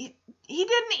stuff. He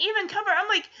didn't even cover. I'm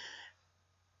like,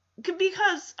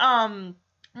 because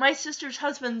my sister's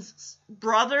husband's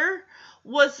brother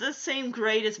was the same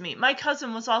grade as me. My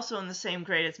cousin was also in the same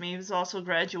grade as me. He was also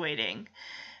graduating.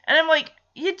 And I'm like,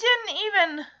 you didn't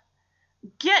even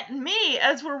get me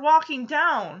as we're walking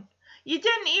down. You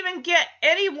didn't even get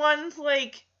anyone's,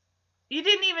 like, you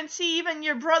didn't even see even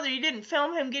your brother. You didn't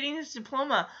film him getting his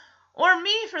diploma. Or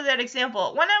me, for that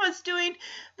example. When I was doing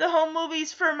the home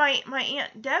movies for my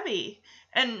Aunt Debbie.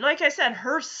 And like I said,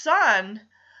 her son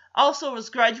also was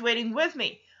graduating with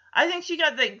me. I think she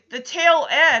got the tail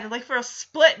end, like for a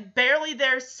split, barely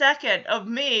there second of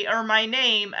me or my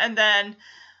name, and then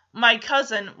my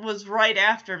cousin was right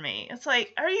after me. It's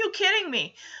like, are you kidding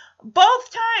me?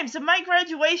 Both times of my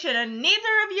graduation, and neither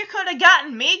of you could have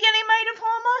gotten me getting my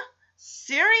diploma?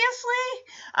 Seriously?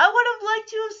 I would have liked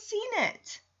to have seen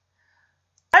it.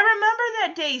 I remember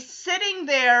that day sitting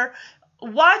there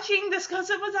watching this,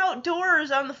 because it was outdoors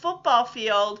on the football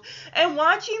field, and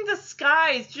watching the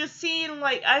skies, just seeing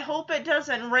like, I hope it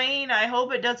doesn't rain, I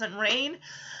hope it doesn't rain.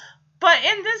 But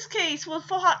in this case, with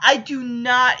Full House, I do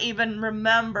not even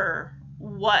remember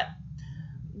what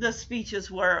the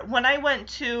speeches were. When I went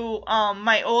to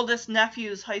my oldest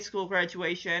nephew's high school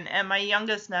graduation, and my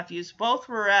youngest nephew's, both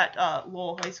were at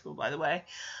Lowell High School, by the way,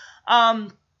 I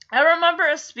remember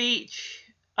a speech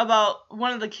about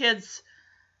one of the kids.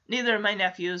 Neither of my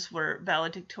nephews were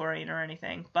valedictorian or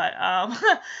anything, but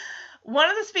one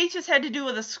of the speeches had to do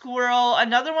with a squirrel.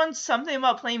 Another one, something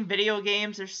about playing video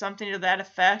games or something to that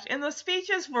effect. And the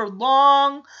speeches were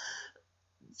long.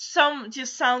 Some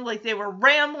just sound like they were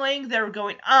rambling. They were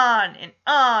going on and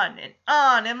on and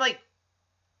on. I'm like,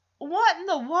 what in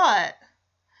the what?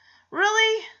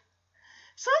 Really?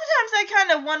 Sometimes I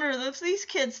kind of wonder if these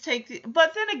kids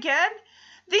but then again,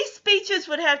 these speeches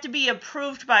would have to be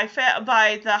approved by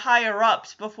the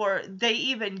higher-ups before they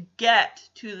even get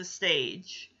to the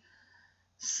stage.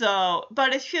 So,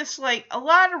 but it's just like a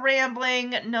lot of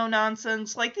rambling, no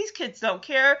nonsense. Like, these kids don't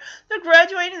care. They're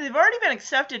graduating. They've already been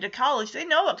accepted to college. They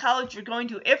know what college they're going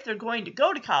to if they're going to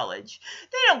go to college.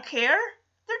 They don't care.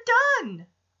 They're done.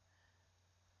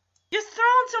 Just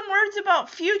throwing some words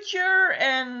about future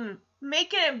and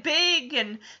making it big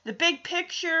and the big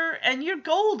picture, and you're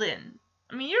golden.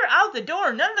 I mean, you're out the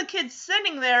door. None of the kids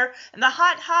sitting there in the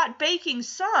hot, hot baking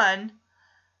sun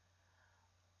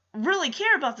really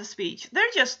care about the speech. They're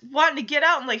just wanting to get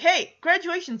out and like, hey,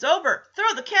 graduation's over.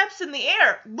 Throw the caps in the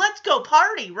air. Let's go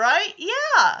party, right?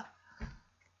 Yeah.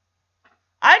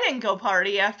 I didn't go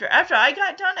party after I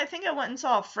got done. I think I went and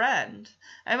saw a friend.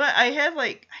 I had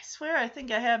like, I swear, I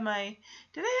think I had my,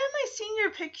 did I have my senior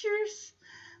pictures?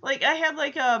 Like, I had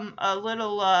like a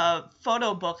little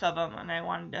photo book of them, and I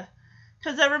wanted to,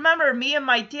 because I remember me and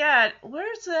my dad,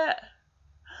 where's that?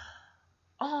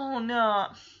 Oh, no.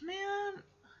 Man.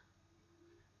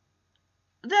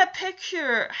 That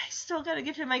picture, I still got to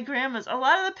get to my grandma's. A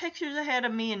lot of the pictures I had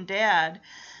of me and Dad,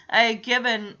 I had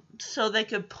given so they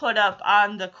could put up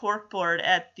on the corkboard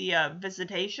at the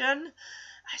visitation.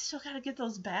 I still got to get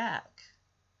those back.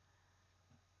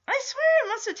 I swear I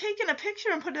must have taken a picture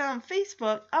and put it on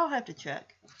Facebook. I'll have to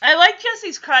check. I like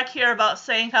Jesse's crack here about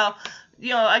saying how, you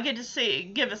know, I get to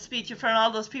give a speech in front of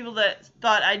all those people that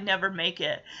thought I'd never make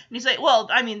it. And he's like, well,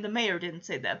 I mean, the mayor didn't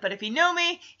say that, but if he knew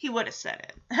me, he would have said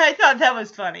it. I thought that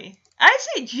was funny. I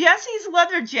say Jesse's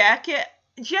leather jacket.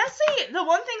 Jesse, the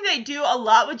one thing they do a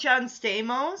lot with John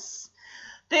Stamos,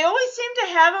 they always seem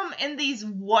to have him in these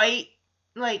white,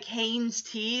 like, Hanes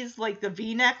tees, like the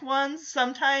V-neck ones.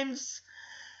 Sometimes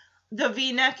the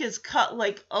V-neck is cut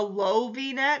like a low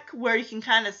V-neck where you can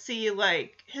kind of see,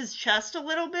 like, his chest a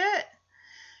little bit.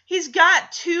 He's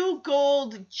got 2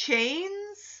 gold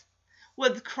chains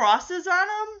with crosses on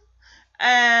them,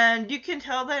 and you can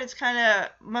tell that it's kind of,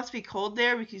 must be cold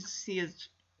there because you see his,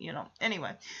 you know,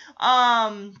 anyway.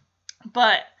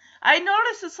 But I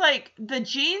noticed it's like the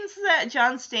jeans that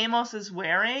John Stamos is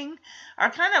wearing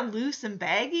are kind of loose and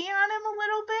baggy on him a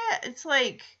little bit. It's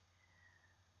like,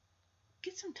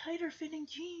 get some tighter fitting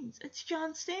jeans. It's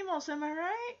John Stamos, am I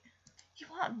right? You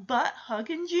want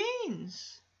butt-hugging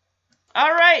jeans.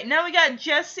 All right, now we got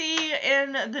Jesse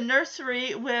in the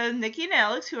nursery with Nikki and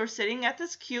Alex, who are sitting at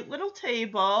this cute little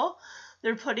table.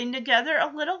 They're putting together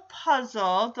a little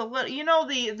puzzle. You know,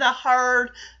 the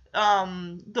hard,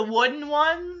 the wooden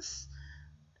ones?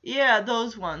 Yeah,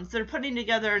 those ones. They're putting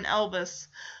together an Elvis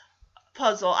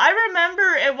puzzle. I remember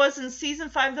it was in season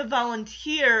 5 The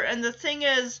Volunteer, and the thing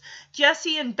is,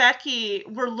 Jesse and Becky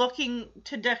were looking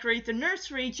to decorate the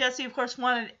nursery. Jesse, of course,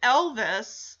 wanted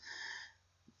Elvis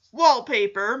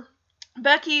wallpaper.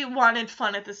 Becky wanted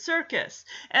Fun at the Circus,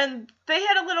 and they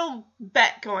had a little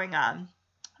bet going on.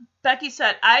 Becky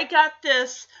said, I got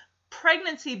this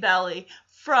pregnancy belly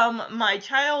from my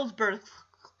childbirth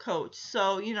coach,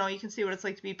 so, you know, you can see what it's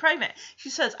like to be pregnant. She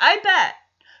says, I bet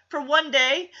for one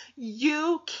day,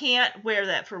 you can't wear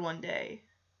that for one day.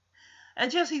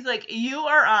 And Jesse's like, you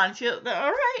are on. She's like,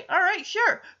 all right,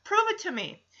 sure. Prove it to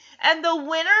me. And the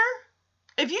winner,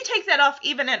 if you take that off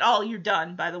even at all, you're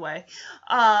done, by the way.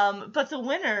 But the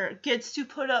winner gets to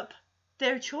put up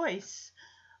their choice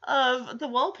of the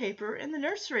wallpaper in the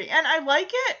nursery. And I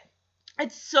like it.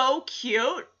 It's so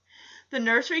cute, the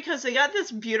nursery, because they got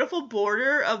this beautiful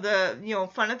border of the, you know,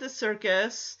 Fun at the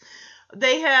Circus.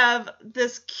 They have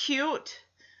this cute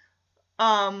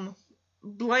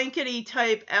blankety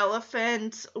type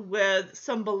elephant with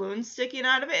some balloons sticking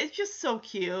out of it. It's just so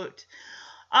cute.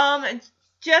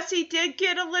 Jesse did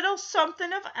get a little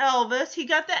something of Elvis. He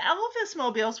got the Elvis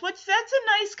mobiles, which that's a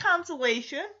nice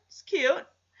consolation. It's cute.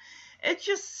 It's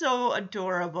just so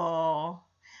adorable.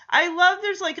 I love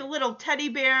there's like a little teddy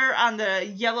bear on the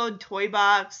yellowed toy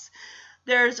box.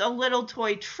 There's a little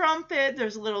toy trumpet.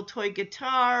 There's a little toy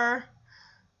guitar.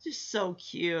 Just so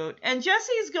cute. And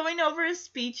Jesse's going over his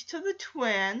speech to the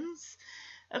twins.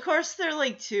 Of course, they're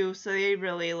like 2, so they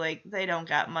really they don't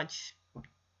got much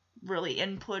really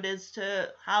input as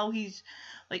to how he's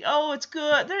like, oh, it's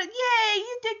good. They're like, yay,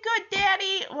 you did good,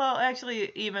 Daddy. Well,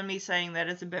 actually, even me saying that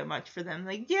is a bit much for them.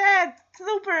 Like, yeah,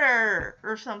 super,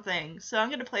 or something. So I'm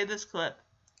going to play this clip.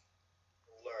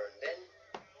 Learn. Then,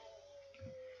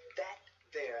 that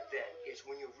there then is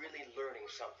when you're really learning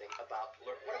something about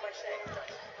what am I saying?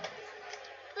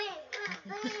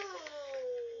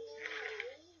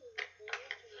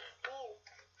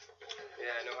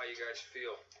 Yeah, I know how you guys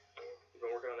feel. You've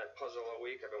been working on that puzzle all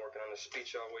week. I've been working on the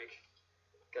speech all week.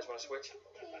 You guys want to switch?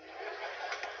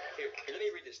 Here, let me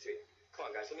read this to you. Come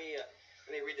on, guys. Let me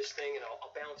read this thing, and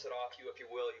I'll bounce it off you, if you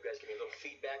will. You guys give me a little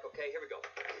feedback, okay? Here we go.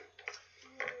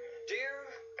 Dear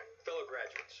fellow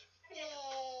graduates.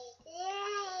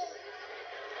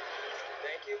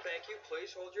 Thank you.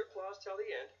 Please hold your applause till the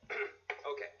end.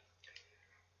 Okay.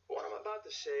 What I'm about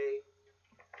to say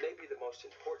may be the most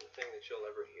important thing that you'll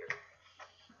ever hear.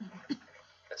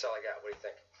 That's all I got. What do you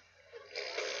think?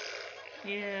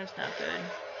 Yeah, it's not good.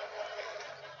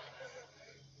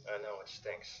 I know, it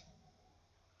stinks.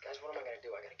 Guys, what am I going to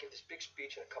do? I got to give this big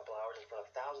speech in a couple hours in front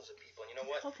of thousands of people. And you know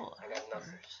what? I got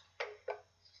nothing.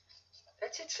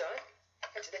 That's it, son.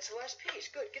 That's the last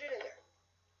piece. Good. Get it in there.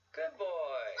 Good boy.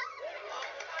 All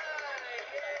right.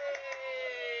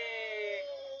 Yay.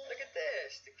 Look at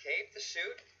this. The cape, the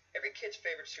suit. Every kid's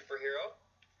favorite superhero.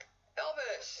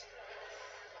 Elvis.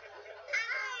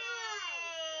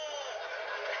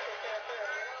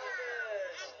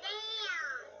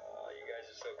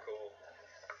 So cool.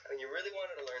 When you really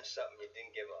wanted to learn something, you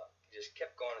didn't give up. You just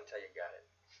kept going until you got it.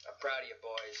 I'm proud of you,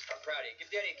 boys. I'm proud of you. Give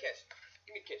Daddy a kiss.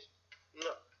 Give me a kiss.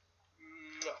 Mwah.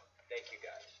 Mwah. Thank you,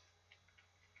 guys.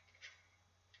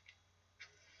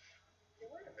 Hey,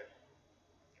 wait a minute.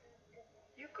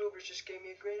 You goobers just gave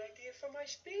me a great idea for my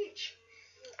speech.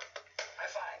 High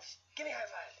fives. Give me high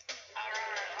fives. All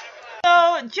right, high fives.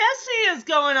 So Jesse is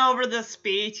going over the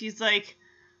speech. He's like,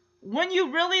 when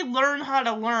you really learn how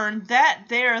to learn, that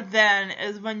there then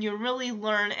is when you really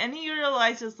learn, and he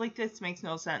realizes, like, this makes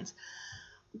no sense.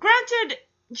 Granted,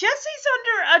 Jesse's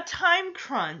under a time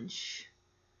crunch.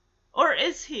 Or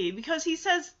is he? Because he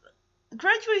says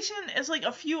graduation is like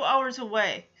a few hours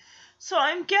away. So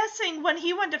I'm guessing when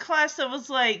he went to class, it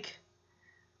was like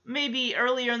maybe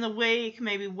earlier in the week,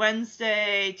 maybe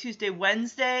Tuesday,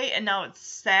 Wednesday, and now it's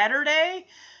Saturday.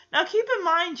 Now, keep in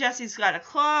mind, Jesse's got a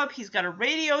club, he's got a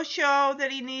radio show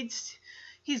that he needs,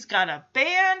 he's got a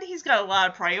band, he's got a lot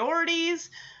of priorities.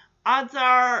 Odds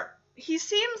are, he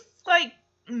seems like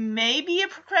maybe a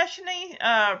procrastinating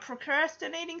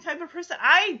type of person.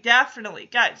 I definitely,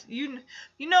 guys, you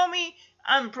know me,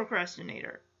 I'm a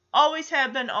procrastinator. Always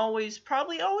have been, always,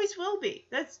 probably always will be.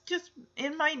 That's just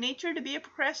in my nature to be a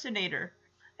procrastinator.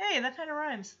 Hey, that kind of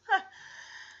rhymes. Huh.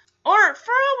 Or,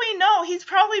 for all we know, he's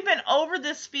probably been over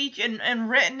this speech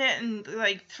and written it and,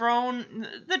 like, thrown...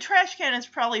 The trash can is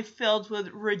probably filled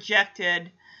with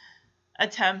rejected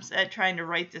attempts at trying to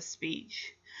write this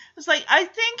speech. It's like, I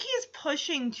think he's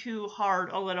pushing too hard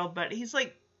a little bit. He's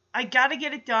like, I gotta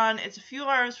get it done. It's a few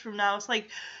hours from now. It's like,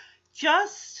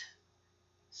 just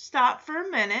stop for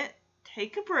a minute,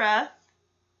 take a breath,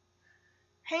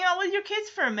 hang out with your kids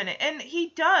for a minute. And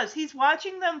he does. He's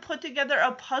watching them put together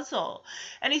a puzzle.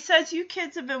 And he says, you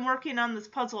kids have been working on this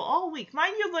puzzle all week.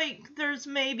 Mind you, like, there's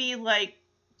maybe, like,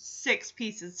 6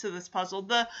 pieces to this puzzle.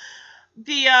 The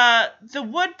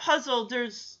wood puzzle,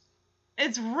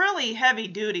 it's really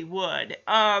heavy-duty wood.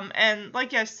 And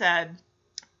like I said,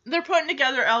 they're putting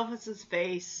together Elvis's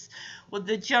face with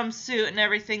the jumpsuit and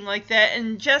everything like that.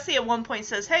 And Jesse at one point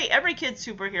says, hey, every kid's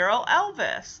superhero,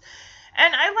 Elvis.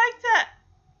 And I like that.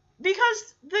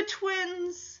 Because the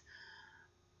twins,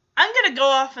 I'm going to go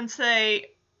off and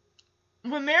say,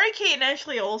 when Mary-Kate and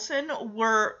Ashley Olsen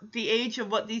were the age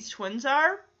of what these twins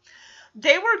are,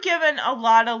 they were given a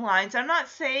lot of lines. I'm not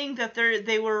saying that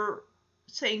they were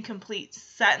saying complete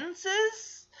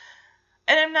sentences,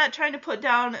 and I'm not trying to put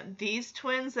down these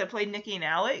twins that played Nikki and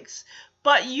Alex,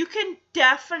 but you can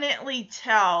definitely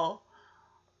tell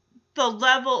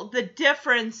the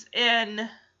difference in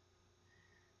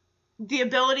the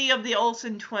ability of the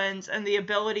Olsen twins and the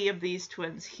ability of these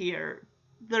twins here,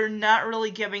 they're not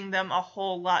really giving them a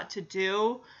whole lot to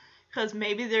do, because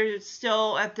maybe they're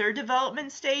still at their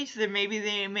development stage. Maybe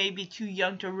they may be too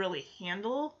young to really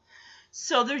handle.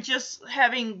 So they're just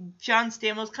having John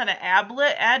Stamos kind of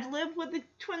ad-lib with the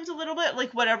twins a little bit.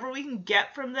 Like, whatever we can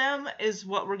get from them is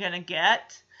what we're going to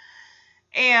get.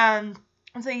 And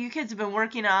so you kids have been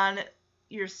working on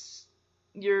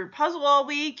your puzzle all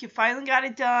week. You finally got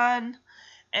it done.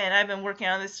 And I've been working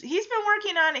on this. He's been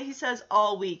working on it, he says,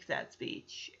 all week, that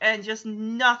speech. And just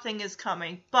nothing is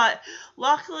coming. But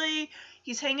luckily,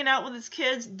 he's hanging out with his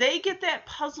kids. They get that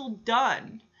puzzle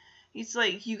done. He's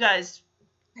like, you guys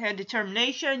had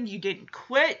determination. You didn't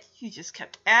quit. You just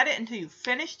kept at it until you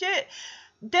finished it.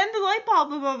 Then the light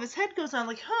bulb above his head goes on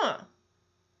like,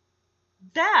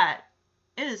 that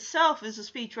in itself is a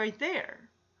speech right there.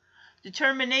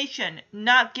 Determination,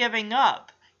 not giving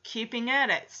up, keeping at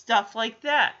it, stuff like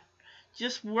that.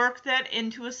 Just work that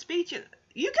into a speech.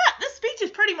 This speech is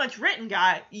pretty much written,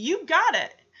 guy. You got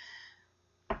it.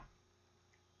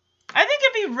 I think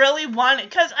if he really wanted,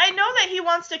 because I know that he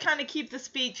wants to kind of keep the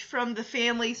speech from the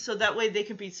family so that way they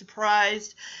can be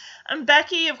surprised. And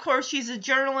Becky, of course, she's a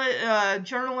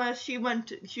journalist.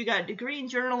 She got a degree in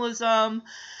journalism.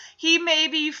 He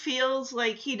maybe feels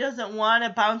like he doesn't want to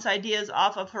bounce ideas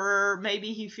off of her.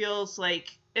 Maybe he feels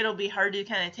like it'll be hard to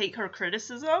kind of take her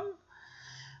criticism.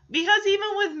 Because even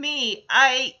with me,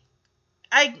 I'm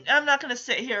not going to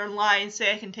sit here and lie and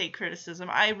say I can take criticism.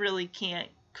 I really can't.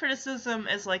 Criticism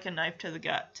is like a knife to the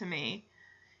gut to me.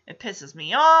 It pisses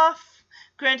me off.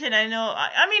 Granted, I know,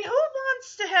 I mean, who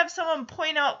wants to have someone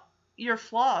point out your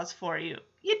flaws for you?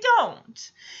 You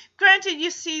don't. Granted,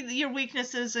 you see your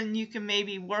weaknesses and you can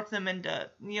maybe work them into,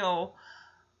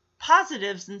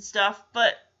 positives and stuff,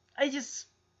 but I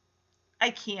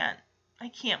can't. I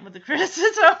can't with the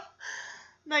criticism.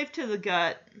 Knife to the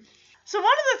gut. So one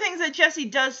of the things that Jesse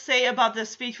does say about this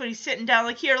speech when he's sitting down,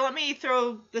 like, here, let me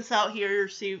throw this out here,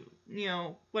 see,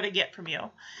 what I get from you.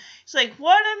 It's like,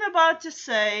 what I'm about to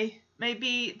say may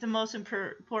be the most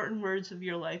important words of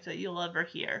your life that you'll ever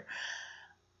hear.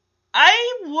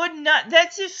 I would not,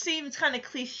 that just seems kind of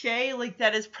cliche, like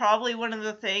that is probably one of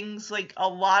the things, like a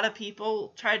lot of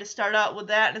people try to start out with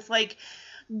that, and it's like,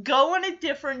 go in a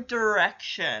different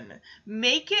direction.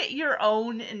 Make it your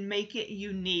own and make it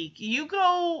unique. You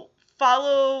go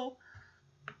follow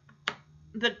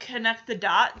the connect the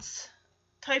dots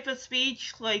type of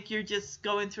speech, like you're just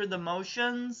going through the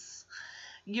motions.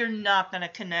 You're not going to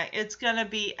connect. It's going to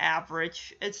be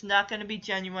average. It's not going to be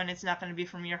genuine. It's not going to be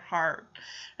from your heart.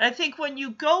 And I think when you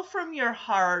go from your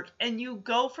heart and you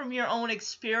go from your own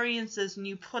experiences and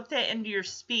you put that into your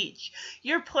speech,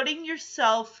 you're putting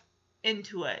yourself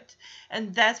into it.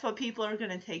 And that's what people are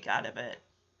going to take out of it,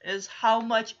 is how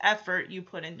much effort you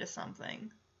put into something.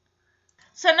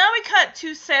 So now we cut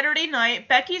to Saturday night.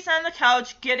 Becky's on the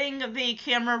couch getting the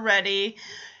camera ready.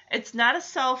 It's not a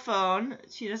cell phone.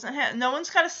 No one's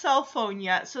got a cell phone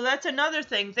yet. So that's another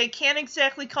thing. They can't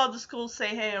exactly call the school, say,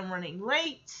 hey, I'm running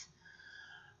late.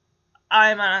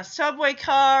 I'm on a subway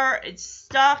car. It's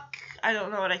stuck. I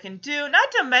don't know what I can do.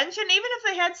 Not to mention, even if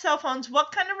they had cell phones,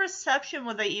 what kind of reception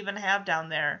would they even have down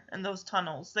there in those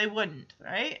tunnels? They wouldn't,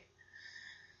 right?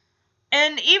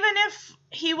 And even if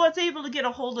he was able to get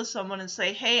a hold of someone and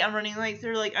say, hey, I'm running late,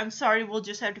 they're like, I'm sorry, we'll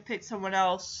just have to pick someone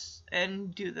else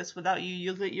and do this without you.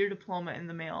 You'll get your diploma in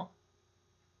the mail.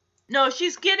 No,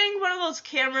 she's getting one of those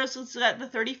cameras. It's got the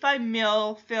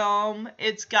 35mm film.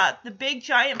 It's got the big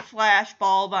giant flash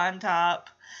bulb on top.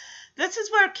 This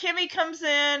is where Kimmy comes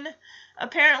in.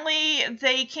 Apparently,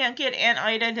 they can't get Aunt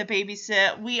Ida to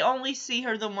babysit. We only see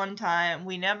her the one time.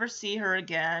 We never see her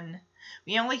again.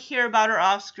 We only hear about her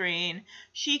off screen.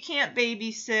 She can't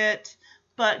babysit.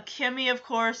 But Kimmy, of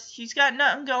course, she's got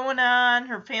nothing going on.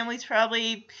 Her family's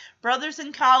probably brothers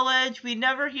in college. We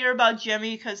never hear about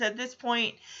Jimmy because at this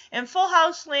point in Full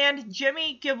House land,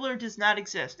 Jimmy Gibbler does not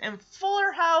exist. In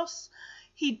Fuller House,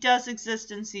 he does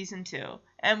exist in season 2.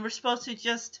 And we're supposed to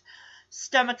just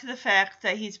stomach the fact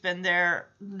that he's been there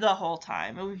the whole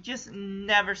time. And we've just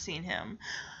never seen him.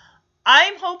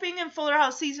 I'm hoping in Fuller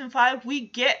House season 5 we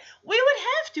would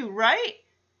have to, right?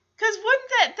 Because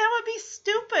wouldn't that would be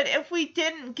stupid if we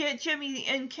didn't get Jimmy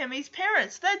and Kimmy's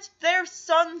parents. That's their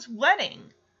son's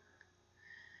wedding.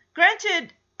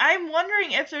 Granted, I'm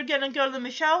wondering if they're going to go the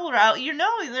Michelle route.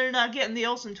 They're not getting the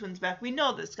Olsen twins back. We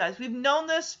know this, guys. We've known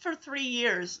this for 3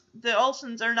 years. The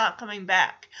Olsens are not coming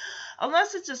back.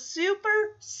 Unless it's a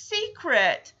super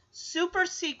secret,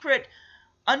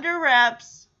 under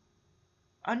wraps,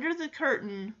 under the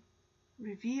curtain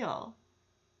reveal.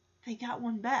 They got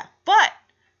one back. But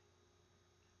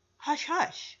hush,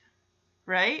 hush,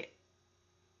 right?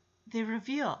 They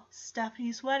reveal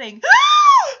Stephanie's wedding.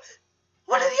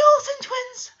 One of the Olsen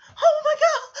twins! Oh my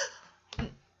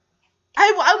god!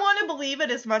 I want to believe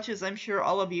it as much as I'm sure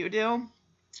all of you do.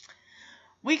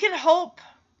 We can hope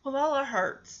with all our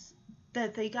hearts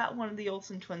that they got one of the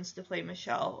Olsen twins to play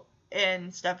Michelle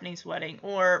in Stephanie's wedding,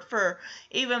 or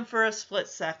even for a split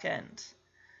second.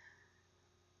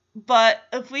 But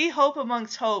if we hope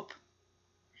amongst hope,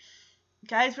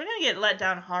 guys, we're going to get let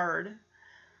down hard.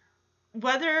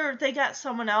 Whether they got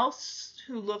someone else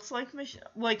who looks like Michelle,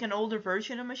 like an older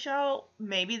version of Michelle,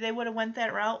 maybe they would have went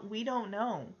that route. We don't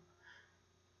know.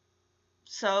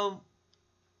 So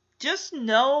just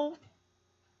know,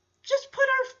 just put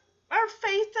our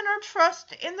faith and our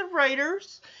trust in the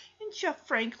writers, in Jeff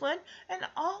Franklin, and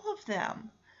all of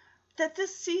them, that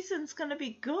this season's going to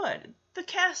be good. The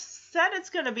cast said it's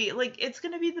going to be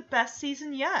the best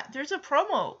season yet. There's a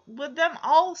promo with them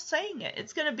all saying it.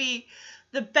 It's going to be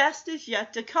the best is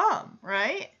yet to come,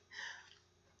 right?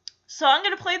 So I'm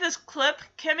going to play this clip.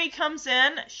 Kimmy comes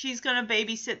in. She's going to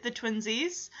babysit the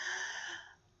twinsies.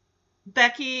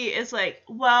 Becky is like,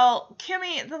 well,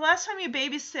 Kimmy, the last time you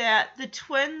babysat, the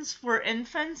twins were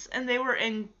infants and they were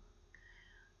in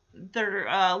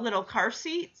their little car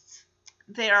seats.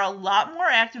 They are a lot more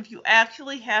active. You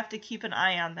actually have to keep an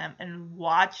eye on them and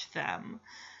watch them.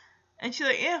 And she's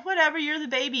like, yeah, whatever, you're the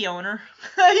baby owner.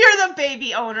 You're the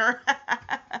baby owner. Because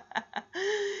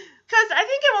I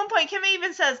think at one point Kimmy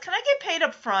even says, can I get paid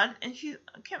up front? And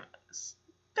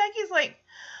Becky's like,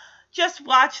 just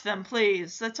watch them,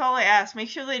 please. That's all I ask. Make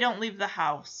sure they don't leave the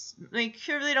house. Make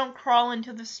sure they don't crawl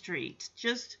into the street.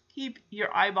 Just keep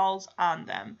your eyeballs on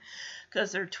them.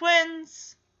 Because they're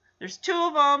twins. There's two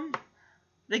of them.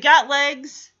 They got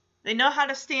legs. They know how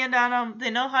to stand on them. They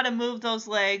know how to move those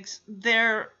legs.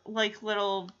 They're like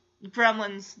little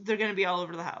gremlins. They're going to be all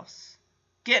over the house.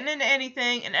 Getting into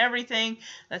anything and everything.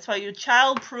 That's why you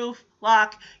child-proof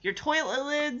lock your toilet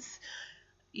lids.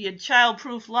 You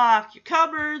child-proof lock your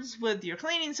cupboards with your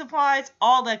cleaning supplies.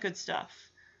 All that good stuff.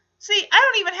 See, I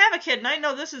don't even have a kid, and I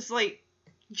know this is like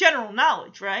general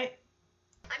knowledge, right?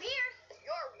 I'm here,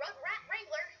 your Rugrat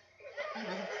Wrangler.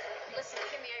 Listen,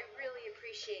 Kimmy, I really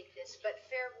appreciate this, but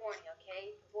fair warning,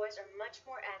 okay? Boys are much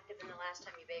more active than the last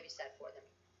time you babysat for them.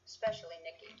 Especially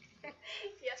Nicky.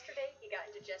 Yesterday, he got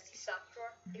into Jesse's sock drawer.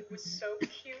 It was so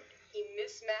cute. He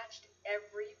mismatched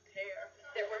every pair.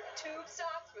 There were tube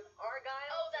socks with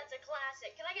Argyle. Oh, that's a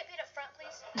classic. Can I get paid up front,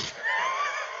 please?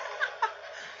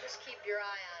 Just keep your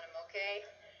eye on him, okay?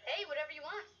 Hey, whatever you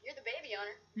want. You're the baby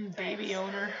owner. Baby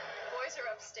owner. Boys are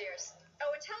upstairs.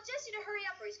 Oh, and tell Jesse to hurry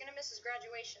up or he's going to miss his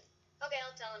graduation. Okay,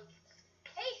 I'll tell him.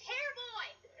 Hey, hair boy!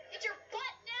 Get your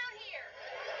butt down here!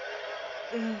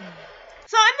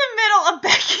 So in the middle of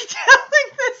Becky telling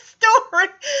this story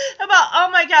about, oh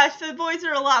my gosh, the boys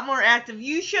are a lot more active.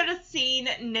 You should have seen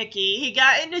Nicky. He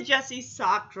got into Jesse's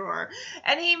sock drawer,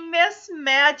 and he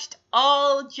mismatched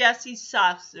all Jesse's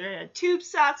socks. There had tube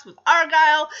socks with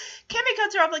Argyle. Kimmy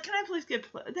cuts her off like, can I please get,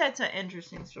 that's an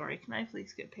interesting story. Can I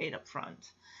please get paid up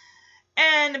front?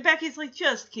 And Becky's like,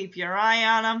 just keep your eye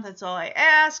on him. That's all I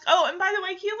ask. Oh, and by the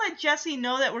way, can you let Jesse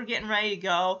know that we're getting ready to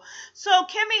go? So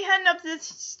Kimmy heading up the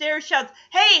stairs shouts,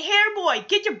 hey, hair boy,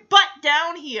 get your butt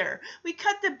down here. We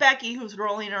cut to Becky, who's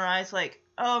rolling her eyes like,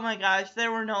 oh my gosh,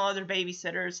 there were no other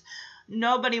babysitters.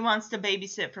 Nobody wants to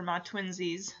babysit for my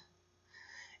twinsies.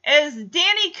 As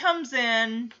Danny comes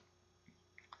in,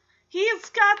 he's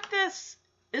got this,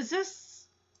 is this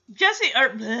Jesse, or,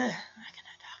 bleh,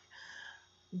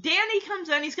 Danny comes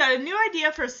in, he's got a new idea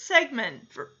for a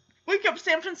segment for Wake Up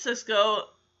San Francisco,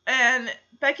 and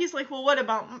Becky's like, well, what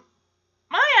about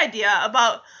my idea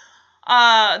about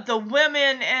the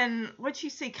women and, what'd she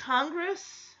say, Congress?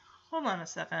 Hold on a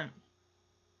second.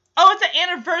 Oh, it's an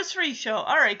anniversary show.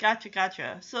 All right,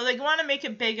 gotcha. So they want to make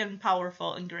it big and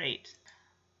powerful and great.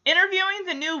 Interviewing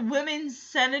the new women's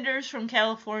senators from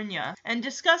California and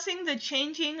discussing the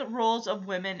changing roles of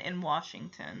women in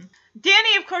Washington.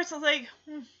 Danny, of course, is like,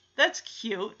 that's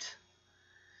cute.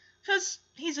 Because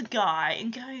he's a guy,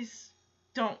 and guys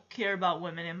don't care about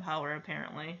women in power,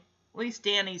 apparently. At least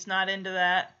Danny's not into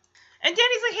that. And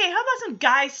Danny's like, hey, how about some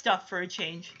guy stuff for a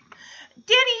change?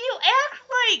 Danny, you act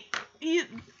like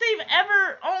they've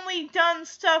ever only done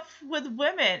stuff with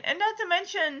women. And not to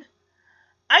mention,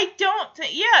 I don't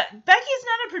think, Becky's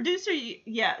not a producer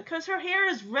yet, because her hair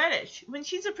is reddish. When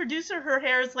she's a producer, her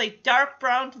hair is like dark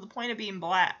brown to the point of being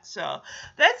black. So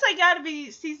that's like gotta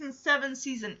be season 7,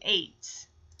 season 8.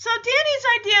 So Danny's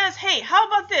idea is, hey, how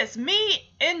about this?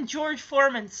 Me and George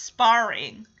Foreman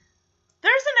sparring.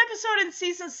 There's an episode in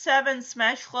season 7,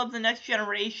 Smash Club The Next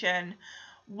Generation,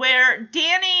 where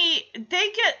they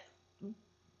get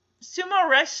sumo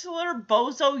wrestler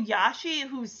Bozo Yashi,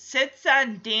 who sits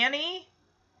on Danny,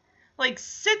 like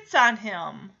sits on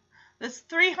him. This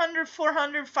 300,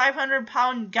 400, 500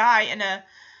 pound guy in a,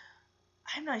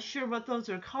 I'm not sure what those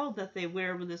are called that they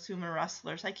wear with the sumo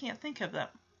wrestlers. I can't think of them.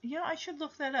 You know, I should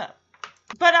look that up.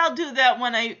 But I'll do that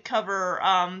when I cover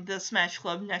the Smash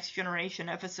Club Next Generation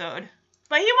episode.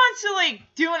 But he wants to, like,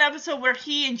 do an episode where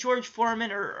he and George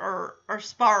Foreman are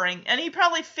sparring. And he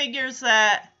probably figures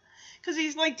that, because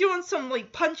he's, like, doing some,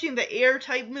 like, punching the air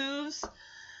type moves.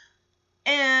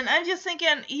 And I'm just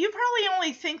thinking, you probably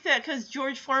only think that because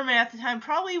George Foreman at the time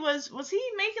probably was he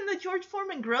making the George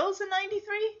Foreman grills in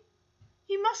 93?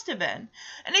 He must have been.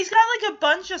 And he's got like a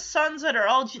bunch of sons that are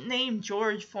all named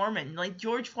George Foreman. Like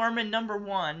George Foreman number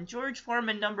 1, George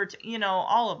Foreman number 2, you know,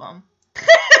 all of them.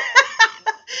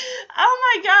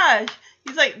 Oh my gosh.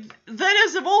 He's like, that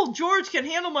is if old George can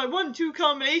handle my 1-2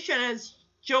 combination as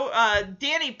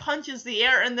Danny punches the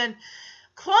air and then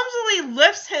clumsily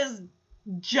lifts his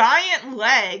giant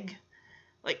leg.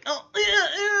 Like,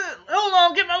 hold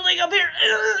on, get my leg up here.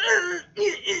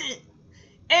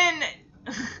 And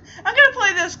I'm gonna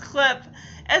play this clip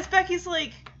as Becky's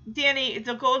like, Danny,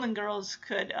 the Golden Girls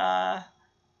could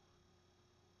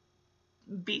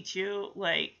beat you.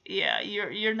 Like, yeah,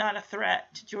 you're not a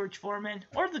threat to George Foreman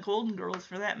or the Golden Girls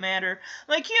for that matter.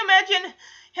 Like, can you imagine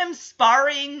him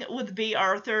sparring with B.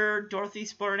 Arthur, Dorothy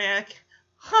Spornak?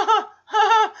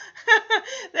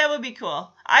 That would be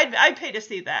cool. I'd pay to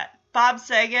see that. Bob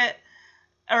Saget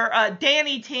or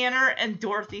Danny Tanner and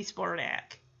Dorothy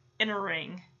Spornak in a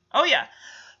ring. Oh yeah,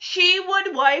 she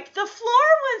would wipe the floor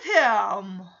with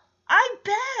him. I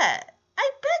bet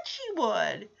she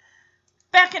would.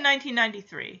 Back in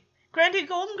 1993.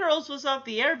 Granted, Golden Girls was off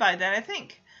the air by then. I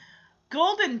think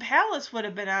Golden Palace would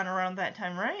have been on around that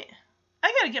time, right?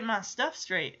 I gotta get my stuff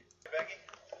straight. Becky,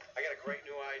 I got a great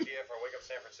new idea for our Wake Up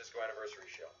San Francisco anniversary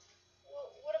show.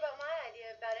 Well, what about my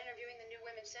idea about interviewing the new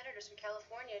women senators from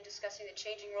California and discussing the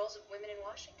changing roles of women in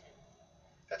Washington?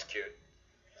 That's cute.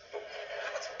 How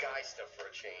about some guy stuff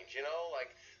for a change, you know?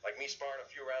 Like me sparring a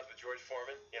few rounds with George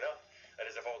Foreman, you know?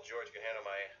 That is if old George can handle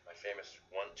my famous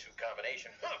 1-2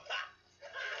 combination.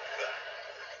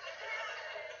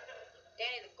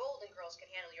 Danny, the Golden Girls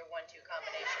can handle your 1-2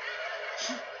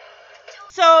 combination.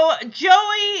 So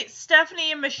Joey,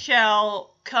 Stephanie, and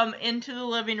Michelle come into the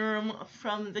living room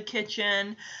from the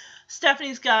kitchen.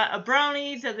 Stephanie's got a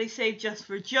brownie that they saved just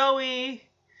for Joey.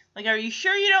 Like, are you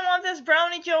sure you don't want this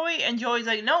brownie, Joey? And Joey's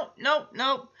like, nope.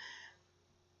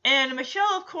 And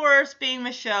Michelle, of course, being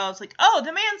Michelle, is like, oh,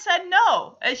 the man said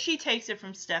no, as she takes it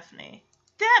from Stephanie.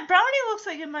 That brownie looks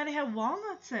like it might have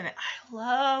walnuts in it. I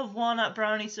love walnut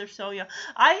brownies. They're so yum.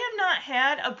 I have not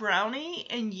had a brownie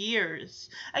in years.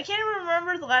 I can't even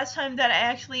remember the last time that I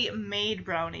actually made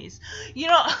brownies. You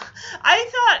know, I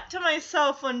thought to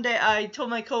myself one day, I told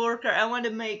my coworker I wanted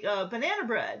to make banana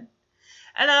bread.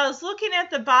 And I was looking at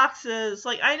the boxes,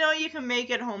 like, I know you can make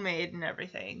it homemade and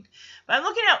everything. But I'm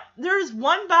looking at, there's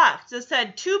one box that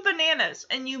said 2 bananas,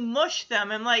 and you mush them.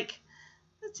 I'm like,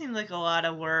 that seems like a lot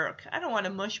of work. I don't want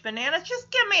to mush bananas. Just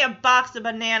give me a box of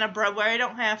banana bread where I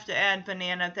don't have to add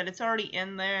banana, that it's already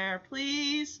in there,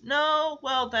 please. No?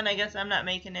 Well, then I guess I'm not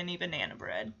making any banana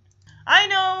bread. I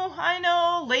know,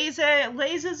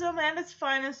 lazyism at its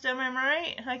finest, am I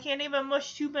right? I can't even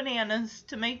mush 2 bananas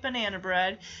to make banana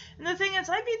bread. And the thing is,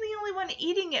 I'd be the only one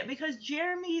eating it because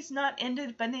Jeremy's not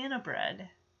into banana bread.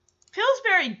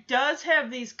 Pillsbury does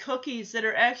have these cookies that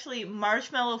are actually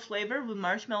marshmallow flavored with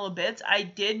marshmallow bits. I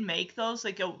did make those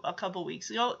like a couple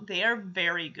weeks ago. They are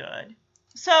very good.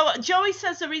 So Joey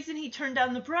says the reason he turned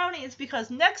down the brownie is because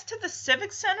next to the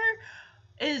Civic Center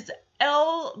is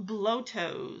El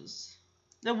Blotos,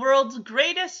 the world's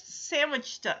greatest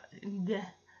sandwich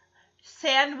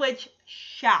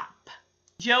shop.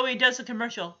 Joey does a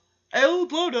commercial. El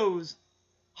Blotos,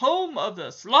 home of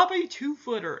the sloppy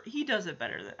 2-footer. He does it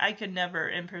better than I could never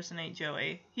impersonate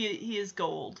Joey. He is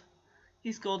gold.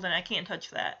 He's golden. I can't touch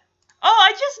that. Oh,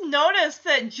 I just noticed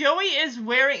that Joey is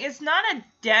wearing, it's not a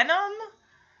denim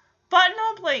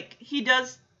button-up. Like, he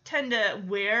does tend to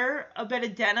wear a bit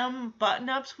of denim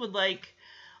button-ups with, like,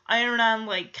 iron-on,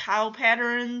 like, cow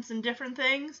patterns and different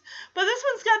things. But this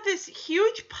one's got this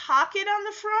huge pocket on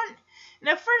the front. And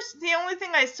at first, the only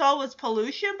thing I saw was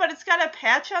pollution, but it's got a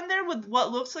patch on there with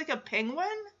what looks like a penguin.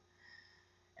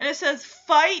 And it says,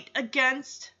 fight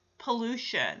against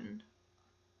pollution.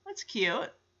 That's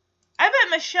cute. I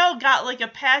bet Michelle got, like, a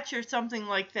patch or something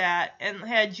like that and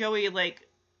had Joey, like,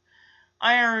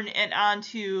 iron it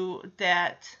onto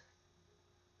that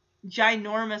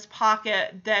ginormous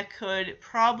pocket that could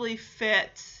probably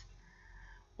fit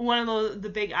one of the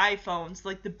big iPhones,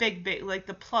 like the big, like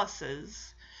the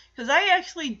pluses. Because I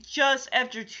actually just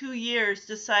after 2 years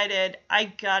decided I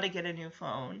gotta get a new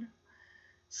phone.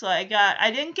 So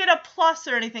I didn't get a plus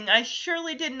or anything. I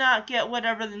surely did not get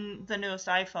whatever the newest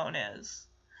iPhone is.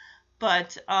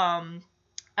 But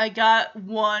I got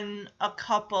one a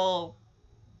couple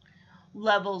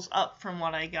levels up from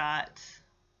what I got.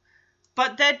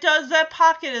 But that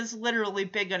pocket is literally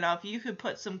big enough. You could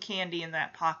put some candy in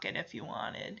that pocket if you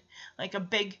wanted. Like a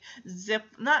big zip,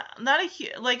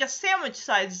 like a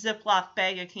sandwich-sized Ziploc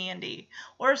bag of candy.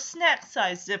 Or a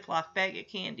snack-sized Ziploc bag of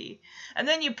candy. And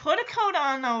then you put a coat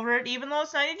on over it, even though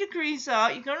it's 90 degrees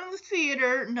out. You go to the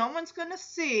theater, no one's going to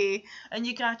see, and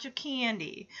you got your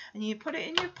candy. And you put it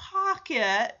in your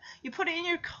pocket. You put it in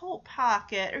your coat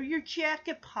pocket or your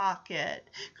jacket pocket.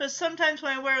 Because sometimes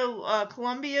when I wear a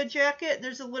Columbia jacket,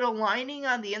 there's a little lining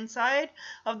on the inside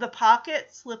of the pocket.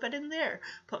 Slip it in there.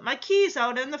 Put my keys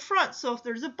out in the front, so if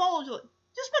there's a bulge,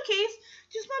 just my keys,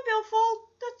 just my billfold,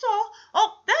 that's all.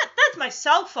 Oh, that's my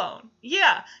cell phone.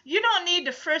 Yeah, you don't need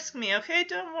to frisk me, okay?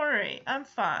 Don't worry, I'm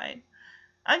fine.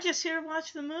 I'm just here to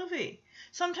watch the movie.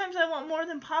 Sometimes I want more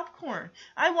than popcorn.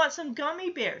 I want some gummy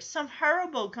bears, some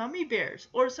Haribo gummy bears,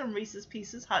 or some Reese's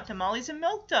Pieces, Hot Tamales, and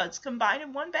Milk Duds combined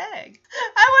in one bag.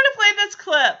 I want to play this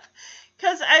clip.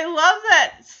 Because I love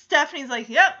that Stephanie's like,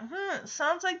 yep,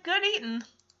 sounds like good eating.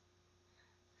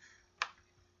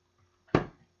 Are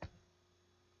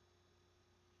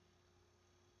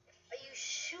you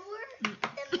sure?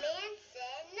 The man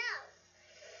said no.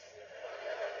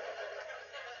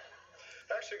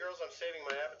 Actually, girls, I'm saving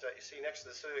my appetite. You see, next to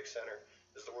the Civic Center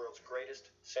is the world's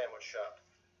greatest sandwich shop.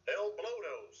 El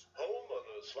Blodo's, home of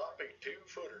the sloppy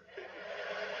two-footer.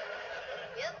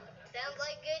 Yep, sounds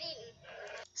like good eating.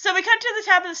 So we cut to the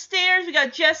top of the stairs. We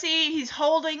got Jesse. He's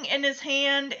holding in his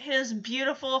hand his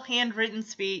beautiful handwritten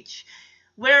speech,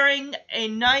 wearing a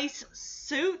nice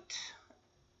suit.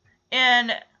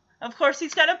 And, of course,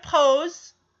 he's got a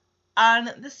pose on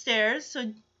the stairs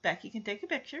so Becky can take a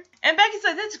picture. And Becky's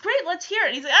like, that's great. Let's hear it.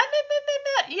 And he's like,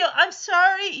 I'm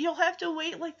sorry. You'll have to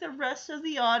wait like the rest of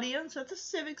the audience at the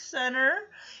Civic Center.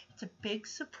 It's a big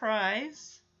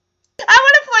surprise. I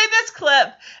want to play this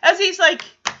clip as he's like,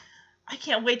 I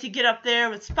can't wait to get up there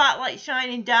with spotlight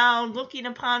shining down, looking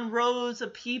upon rows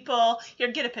of people.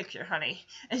 Here, get a picture, honey.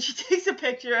 And she takes a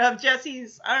picture of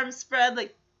Jesse's arms spread,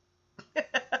 like,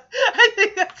 I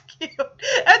think that's cute.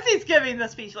 As he's giving the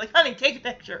speech, like, honey, take a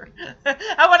picture.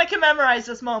 I want to commemorate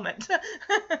this moment. Hey,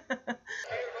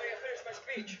 everybody, I finished my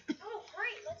speech. Oh,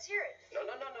 great. Let's hear it. No.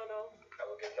 I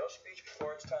will give no speech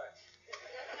before it's time.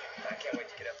 I can't wait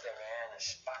to get up there, man. The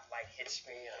spotlight hits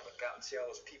me, and I look out and see all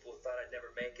those people who thought I'd never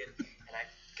make it, and I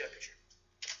get a picture.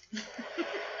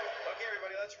 Okay,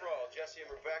 everybody, let's roll. Jesse and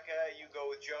Rebecca, you go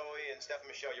with Joey, and Steph and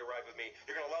Michelle, you ride with me.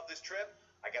 You're going to love this trip.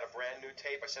 I got a brand new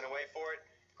tape I sent away for it.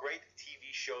 Great TV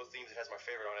show themes. It has my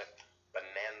favorite on it,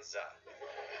 Bonanza.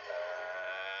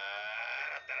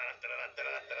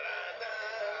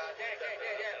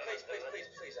 Dad,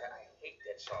 please. I hate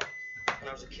that song. When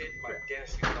I was a kid, my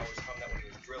dentist used to always hum that when he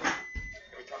was drilling.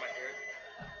 Every time I hear it,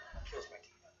 it kills my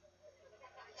teeth.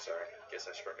 Sorry, guess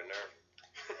I struck a nerve.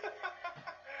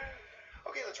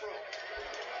 Okay, let's roll.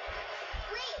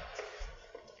 Wait,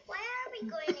 why are we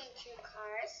going in two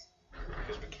cars?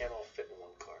 Because we can't all fit in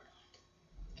one car.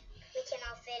 We can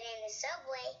all fit in the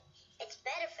subway. It's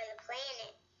better for the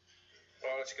planet.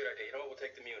 Well, that's a good idea. You know what? We'll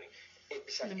take the Muni.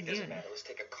 Besides, it doesn't matter. Let's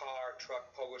take a car,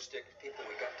 truck, pogo stick. People,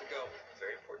 we got to go.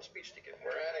 Very important speech to give.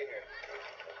 We're out of here.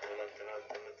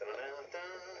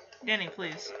 Danny,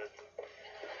 please.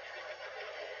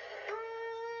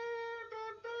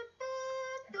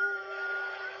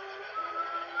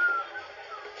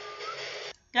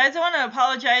 Guys, I want to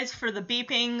apologize for the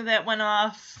beeping that went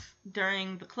off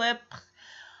during the clip.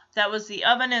 That was the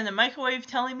oven and the microwave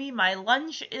telling me my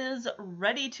lunch is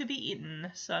ready to be eaten.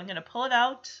 So I'm going to pull it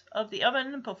out of the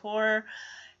oven before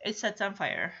it sets on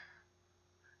fire.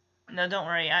 No, don't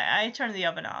worry. I turn the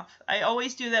oven off. I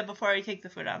always do that before I take the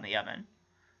food out of the oven.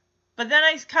 But then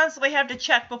I constantly have to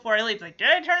check before I leave. Like, did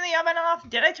I turn the oven off?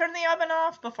 Did I turn the oven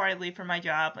off before I leave for my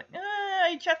job? Like,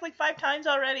 I checked like 5 times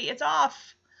already. It's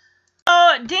off.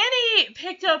 Danny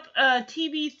picked up a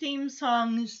TV theme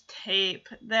songs tape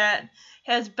that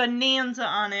has Bonanza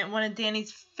on it, one of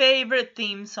Danny's favorite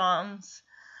theme songs.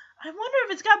 I wonder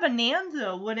if it's got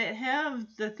Bonanza. Would it have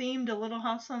the theme to Little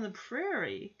House on the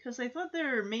Prairie? Because I thought they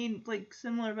were made like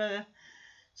similar by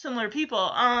similar people.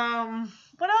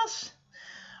 What else?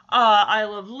 I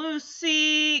Love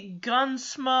Lucy,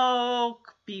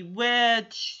 Gunsmoke,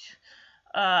 Bewitched.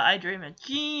 I Dream of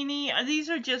Jeannie. These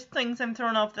are just things I'm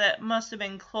throwing off that must have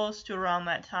been close to around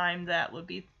that time that would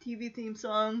be TV theme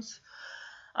songs.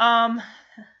 I'm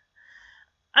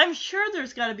sure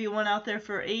there's got to be one out there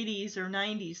for 80s or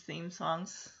 90s theme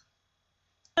songs.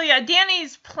 So yeah,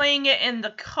 Danny's playing it in the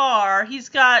car. He's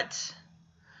got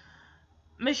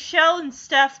Michelle and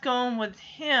Steph going with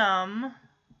him.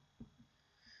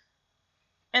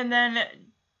 And then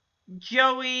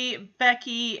Joey,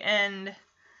 Becky, and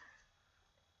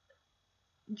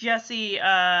Jesse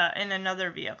in another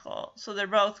vehicle. So they're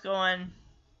both going.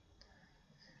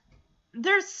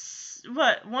 There's,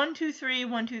 what, 1, 2, 3,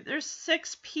 1, 2, there's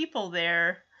 6 people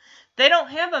there. They don't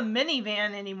have a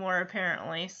minivan anymore,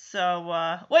 apparently.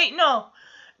 So, wait, no.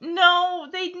 No,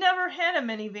 they never had a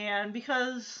minivan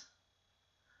because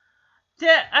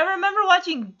I remember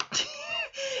watching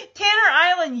Tanner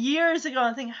Island years ago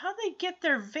and thinking, how'd they get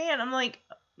their van? I'm like,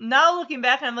 now looking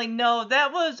back, I'm like, no,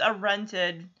 that was a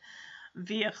rented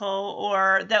vehicle,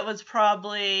 or that was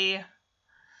probably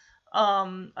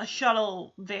a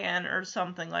shuttle van or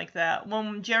something like that.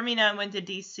 When Jeremy and I went to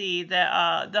DC,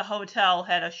 the hotel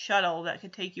had a shuttle that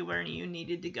could take you where you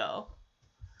needed to go.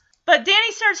 But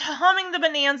Danny starts humming the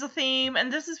Bonanza theme,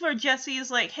 and this is where Jesse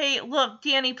is like, hey, look,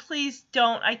 Danny, please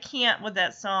don't. I can't with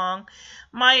that song.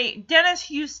 My dentist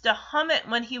used to hum it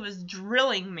when he was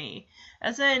drilling me.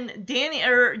 As in,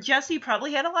 Jesse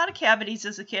probably had a lot of cavities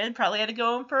as a kid, probably had to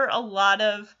go in for a lot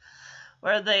of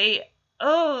where they,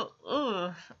 I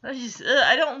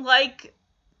don't like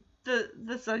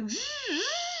this like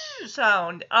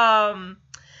sound.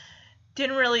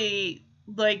 Didn't really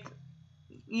like,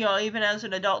 even as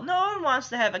an adult, no one wants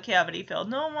to have a cavity filled.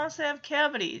 No one wants to have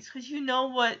cavities because you know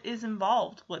what is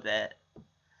involved with it.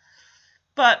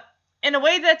 But in a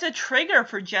way, that's a trigger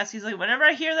for Jesse's. Like, whenever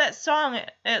I hear that song,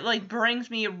 it like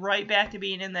brings me right back to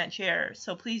being in that chair.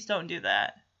 So please don't do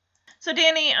that. So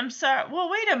Danny, I'm sorry. Well,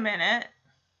 wait a minute.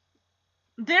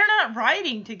 They're not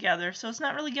riding together, so it's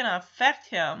not really going to affect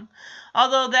him.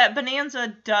 Although that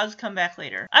Bonanza does come back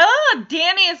later. I love how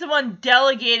Danny is the one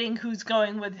delegating who's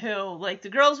going with who. Like, the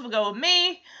girls will go with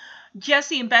me.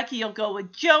 Jesse and Becky will go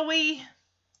with Joey.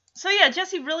 So yeah,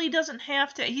 Jesse really doesn't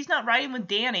have to. He's not riding with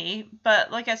Danny.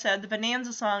 But like I said, the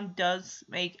Bonanza song does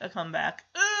make a comeback.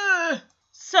 Ugh.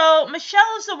 So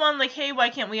Michelle is the one like, hey, why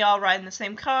can't we all ride in the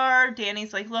same car?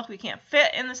 Danny's like, look, we can't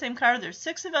fit in the same car. There's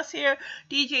 6 of us here.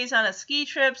 DJ's on a ski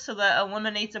trip, so that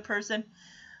eliminates a person.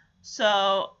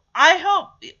 So I hope,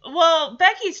 well,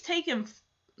 Becky's taking,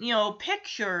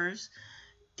 pictures.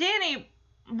 Danny,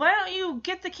 why don't you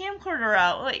get the camcorder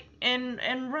out, like, and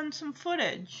run some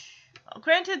footage?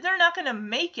 Granted, they're not going to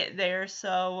make it there,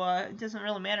 so it doesn't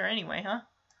really matter anyway, huh?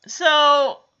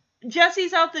 So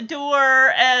Jesse's out the door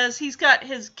as he's got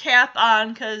his cap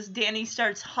on because Danny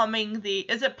starts humming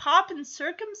is it Pop and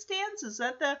Circumstance? Is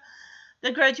that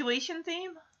the graduation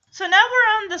theme? So now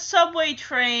we're on the subway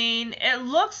train. It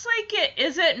looks like it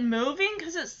isn't moving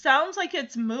because it sounds like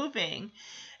it's moving.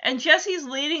 And Jesse's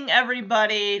leading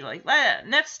everybody, like,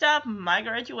 next stop, my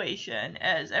graduation,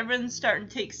 as everyone's starting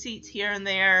to take seats here and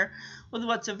there with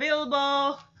what's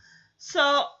available.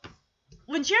 So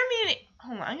when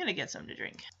hold on, I'm going to get something to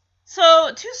drink.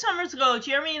 So 2 summers ago,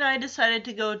 Jeremy and I decided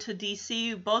to go to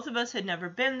DC. Both of us had never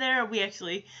been there. We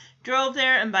actually drove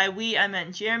there, and by we, I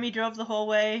meant Jeremy drove the whole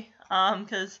way,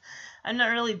 because I'm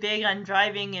not really big on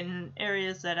driving in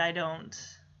areas that I don't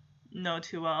know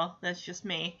too well. That's just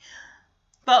me.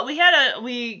 But we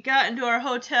got into our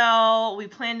hotel, we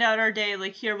planned out our day,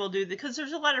 like, here we'll do because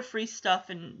there's a lot of free stuff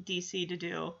in DC to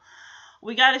do.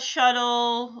 We got a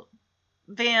shuttle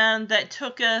van that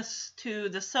took us to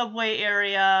the subway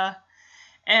area,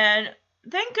 and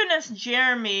thank goodness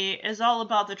Jeremy is all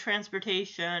about the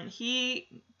transportation.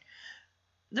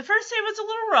 The first day was a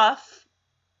little rough,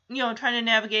 trying to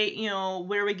navigate,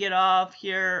 where we get off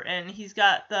here, and he's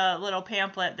got the little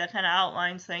pamphlet that kind of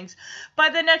outlines things. By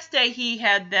the next day, he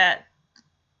had that,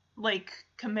 like,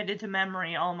 committed to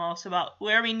memory almost about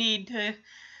where we need to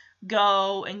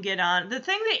go and get on. The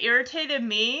thing that irritated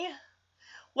me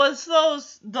was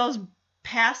those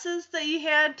passes that you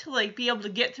had to, like, be able to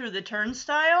get through the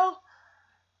turnstile.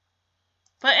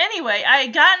 But anyway, I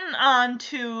had gotten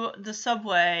onto the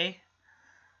subway,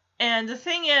 and the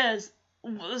thing is,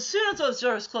 as soon as those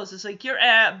doors close, it's like your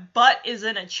butt is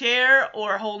in a chair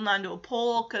or holding onto a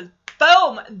pole, because,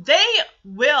 boom, they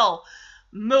will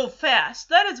move fast.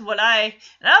 That is what and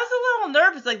I was a little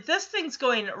nervous, like, this thing's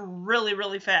going really,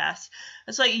 really fast.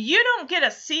 It's like, you don't get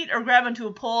a seat or grab onto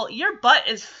a pole, your butt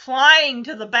is flying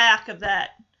to the back of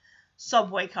that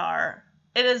subway car.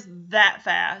 It is that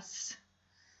fast.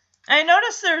 I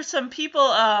noticed there's some people,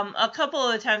 a couple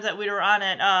of the times that we were on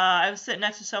it, I was sitting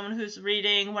next to someone who's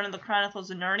reading one of the Chronicles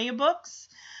of Narnia books.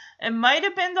 It might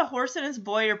have been The Horse and His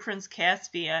Boy or Prince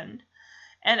Caspian.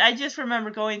 And I just remember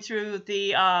going through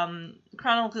the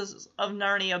Chronicles of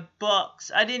Narnia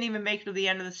books. I didn't even make it to the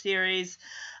end of the series.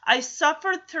 I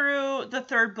suffered through the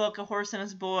third book, A Horse and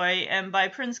His Boy, and by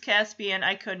Prince Caspian,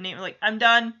 I couldn't even, like, I'm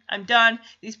done.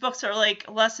 These books are, like,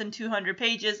 less than 200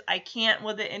 pages. I can't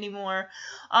with it anymore.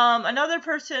 Another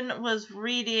person was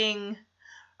reading,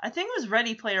 I think it was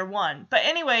Ready Player One. But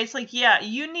anyway, it's like, yeah,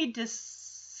 you need to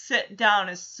sit down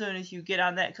as soon as you get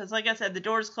on that, because like I said, the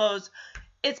door's closed.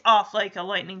 It's off like a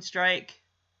lightning strike.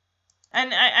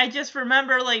 And I just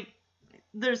remember, like,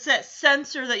 there's that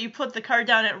sensor that you put the card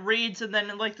down, it reads, and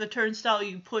then, like, the turnstile,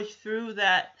 you push through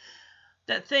that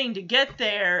thing to get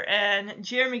there. And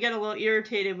Jeremy got a little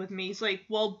irritated with me. He's like,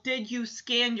 well, did you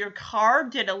scan your card?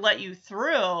 Did it let you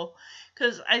through?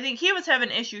 Because I think he was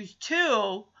having issues,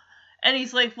 too. And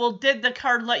he's like, well, did the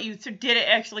card let you through? Did it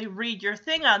actually read your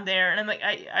thing on there? And I'm like,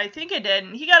 I think it did.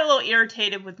 And he got a little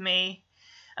irritated with me.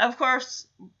 Of course,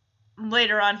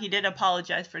 later on, he did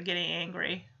apologize for getting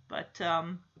angry. But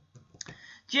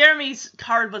Jeremy's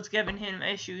card was giving him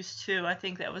issues, too. I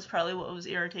think that was probably what was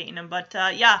irritating him. But,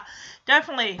 yeah,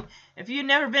 definitely, if you've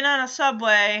never been on a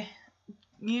subway,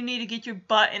 you need to get your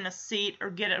butt in a seat or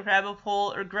grab a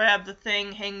pole or grab the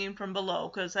thing hanging from below,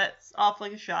 because that's off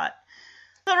like a shot.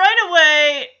 So right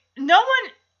away, no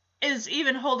one is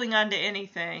even holding on to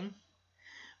anything.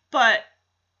 But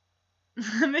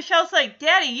Michelle's like,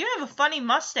 Daddy, you have a funny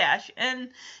mustache. And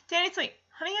Danny's like,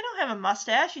 honey, I don't have a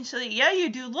mustache. And she's like, yeah, you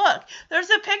do. Look,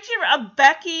 there's a picture of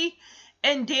Becky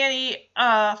and Danny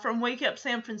from Wake Up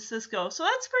San Francisco. So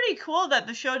that's pretty cool that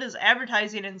the show does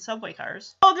advertising in subway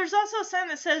cars. Oh, there's also a sign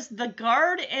that says the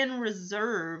Guard and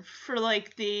Reserve for,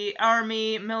 like, the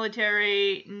Army,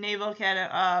 military, Naval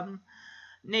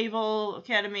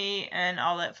Academy, and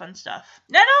all that fun stuff.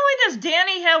 Not only does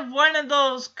Danny have one of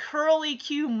those curly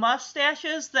Q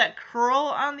mustaches that curl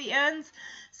on the ends,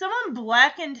 someone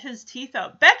blackened his teeth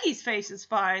out. Becky's face is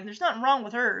fine. There's nothing wrong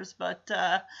with hers, but,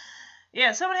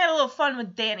 yeah, someone had a little fun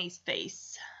with Danny's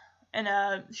face and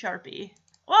a Sharpie.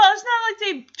 Well, it's not like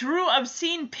they drew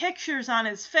obscene pictures on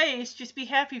his face. Just be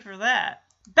happy for that.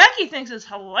 Becky thinks it's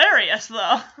hilarious,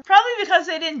 though. Probably because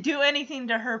they didn't do anything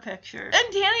to her picture.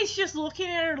 And Danny's just looking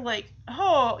at her like,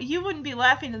 oh, you wouldn't be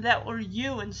laughing at that, were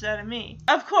you, instead of me.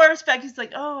 Of course, Becky's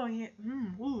like, oh, yeah,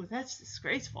 ooh, that's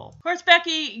disgraceful. Of course,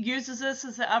 Becky uses this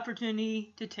as an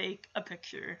opportunity to take a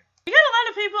picture. We got a lot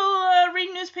of people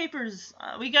reading newspapers.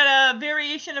 We got a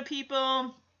variation of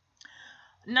people.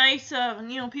 Nice,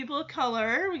 people of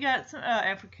color. We got some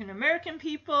African-American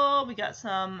people. We got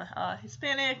some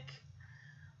Hispanic,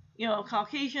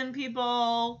 Caucasian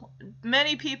people,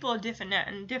 many people of different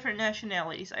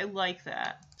nationalities. I like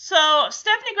that. So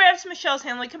Stephanie grabs Michelle's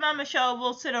hand, like, come on, Michelle,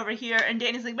 we'll sit over here. And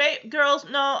Danny's like, wait, girls,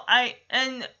 no,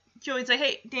 and Joey's like,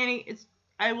 hey, Danny,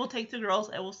 I will take the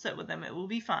girls. I will sit with them. It will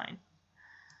be fine.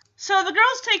 So the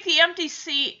girls take the empty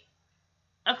seat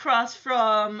across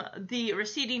from the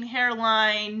receding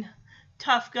hairline,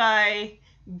 tough guy,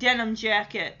 denim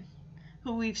jacket,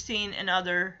 who we've seen in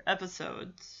other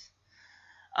episodes.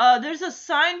 There's a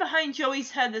sign behind Joey's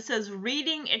head that says,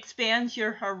 reading expands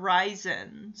your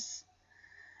horizons.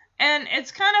 And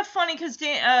it's kind of funny because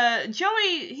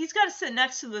Joey, he's got to sit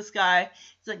next to this guy.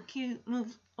 He's like, can you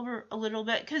move over a little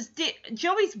bit? Because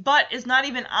Joey's butt is not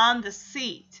even on the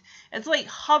seat. It's like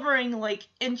hovering like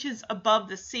inches above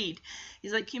the seat.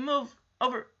 He's like, can you move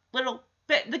over a little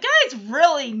bit? The guy's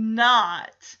really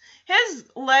not. His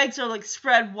legs are like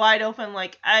spread wide open,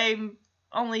 like, I'm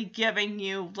only giving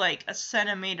you like a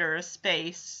centimeter of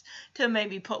space to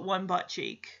maybe put one butt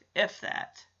cheek, if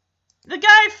that. The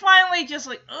guy finally just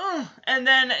like, ugh, and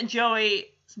then Joey's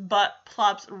butt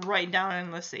plops right down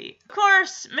in the seat. Of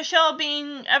course, Michelle,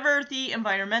 being ever the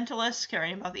environmentalist,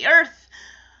 caring about the earth,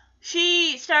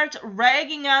 she starts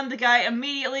ragging on the guy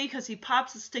immediately because he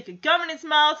pops a stick of gum in his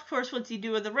mouth. Of course, what's he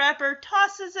do with the wrapper?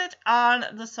 Tosses it on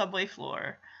the subway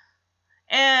floor.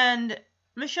 And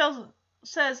Michelle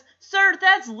says, sir,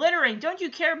 that's littering. Don't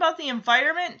you care about the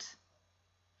environment?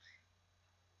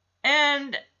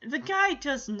 And the guy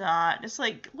does not. It's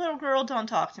like, little girl, don't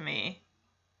talk to me.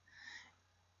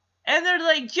 And they're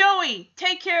like, Joey,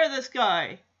 take care of this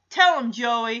guy. Tell him,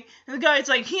 Joey. And the guy's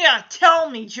like, yeah, tell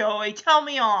me, Joey. Tell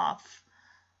me off.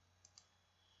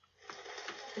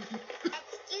 Excuse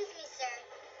me, sir.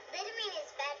 Littering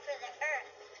is bad for the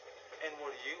earth. And what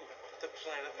are you, the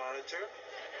planet monitor?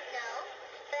 No,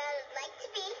 but I would like to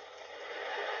be.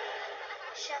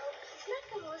 Michelle, he's not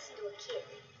going to listen to a kid.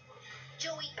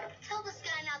 Joey, tell this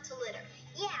guy not to litter.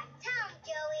 Yeah, tell him,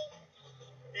 Joey.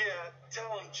 Yeah,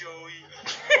 tell him, Joey.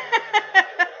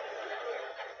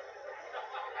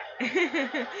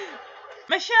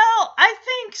 Michelle, I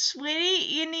think,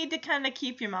 sweetie, you need to kind of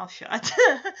keep your mouth shut.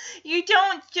 You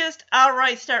don't just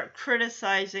outright start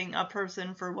criticizing a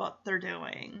person for what they're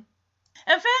doing.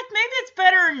 In fact, maybe it's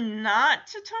better not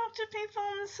to talk to people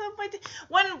on the subway.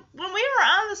 When we were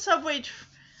on the subway,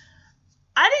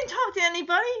 I didn't talk to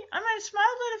anybody. I might have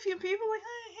smiled at a few people like,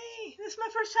 hey, this is my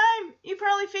first time. You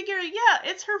probably figure, yeah,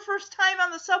 it's her first time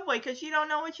on the subway because you don't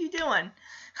know what you're doing.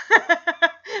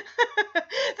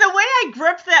 The way I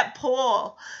gripped that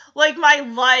pole, like my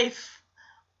life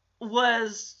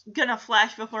was gonna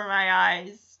flash before my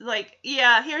eyes. Like,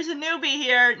 yeah, here's a newbie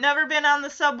here, never been on the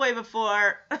subway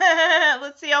before.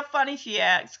 Let's see how funny she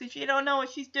acts, because she don't know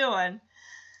what she's doing.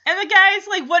 And the guy's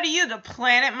like, what are you, the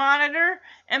planet monitor?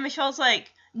 And Michelle's like,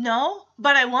 no,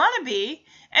 but I want to be.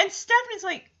 And Stephanie's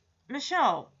like,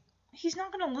 Michelle, he's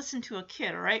not going to listen to a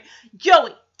kid, all right?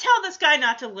 Joey, tell this guy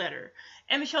not to litter.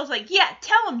 And Michelle's like, yeah,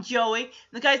 tell him, Joey. And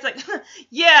the guy's like,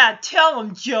 yeah, tell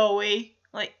him, Joey.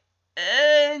 Like,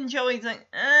 and Joey's like,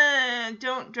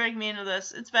 don't drag me into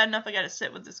this. It's bad enough I got to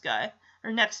sit with this guy,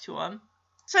 or next to him.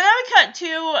 So now we cut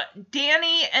to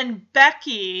Danny and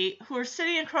Becky, who are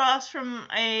sitting across from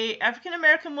a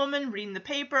African-American woman reading the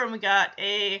paper, and we got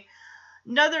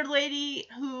another lady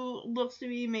who looks to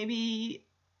be maybe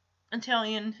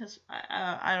Italian.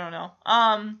 I don't know.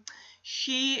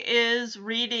 She is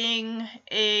reading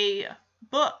a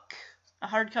book, a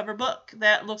hardcover book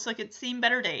that looks like it's seen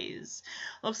better days.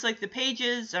 Looks like the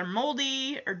pages are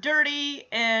moldy or dirty,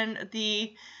 and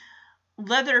the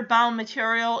leather-bound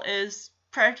material is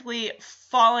practically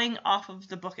falling off of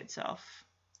the book itself.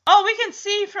 Oh, we can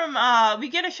see from, we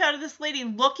get a shot of this lady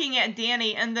looking at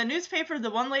Danny, and the newspaper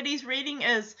the one lady's reading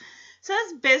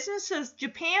says business as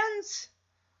Japan's,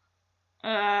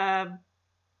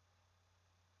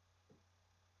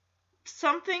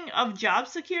 something of job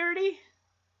security?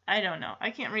 I don't know. I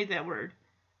can't read that word.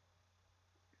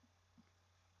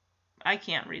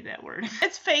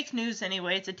 It's fake news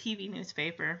anyway. It's a TV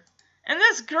newspaper. And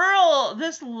this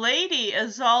lady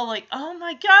is all like, oh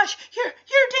my gosh, you're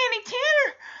Danny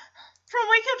Tanner from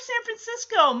Wake Up San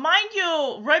Francisco. Mind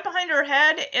you, right behind her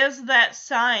head is that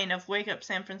sign of Wake Up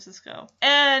San Francisco.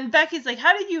 And Becky's like,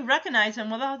 how did you recognize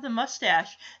him without the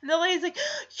mustache? And the lady's like,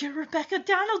 you're Rebecca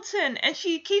Donaldson. And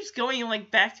she keeps going like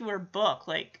back to her book,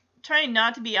 like trying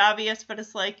not to be obvious, but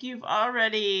it's like, you've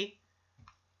already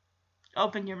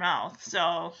opened your mouth,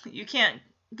 so you can't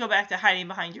go back to hiding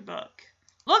behind your book.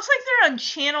 Looks like they're on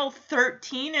channel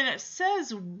 13, and it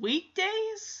says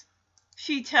weekdays.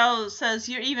 She says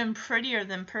you're even prettier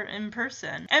than in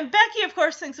person. And Becky, of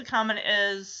course, thinks the comment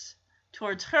is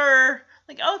towards her.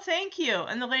 Like, oh, thank you.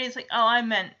 And the lady's like, oh, I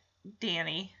meant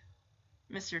Danny,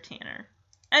 Mr. Tanner.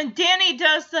 And Danny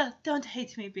does the, don't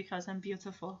hate me because I'm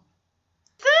beautiful.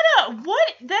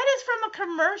 What? That is from a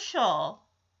commercial.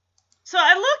 So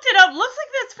I looked it up. Looks like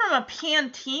that's from a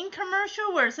Pantene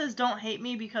commercial where it says, don't hate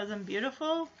me because I'm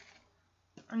beautiful.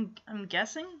 I'm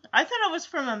guessing. I thought it was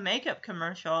from a makeup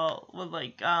commercial with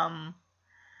like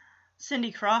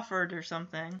Cindy Crawford or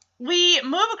something. We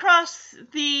move across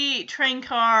the train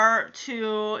car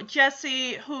to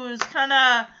Jesse, who's kind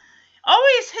of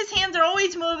always, his hands are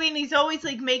always moving. He's always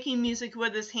like making music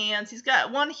with his hands. He's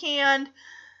got one hand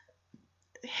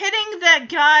hitting that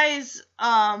guy's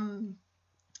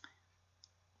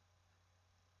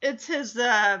it's his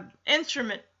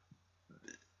instrument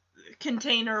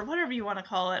container, whatever you want to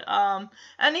call it.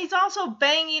 And he's also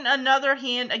banging another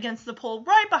hand against the pole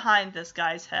right behind this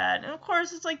guy's head. And of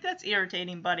course, it's like, that's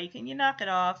irritating, buddy. Can you knock it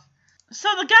off? So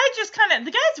the guy's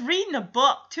reading a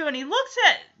book too, and he looks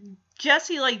at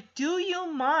Jesse like, do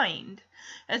you mind?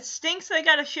 It stinks I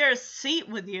gotta share a seat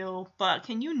with you, but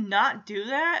can you not do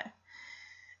that?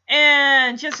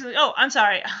 And Jesse's like, oh, I'm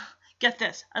sorry. Get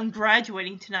this, I'm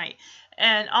graduating tonight.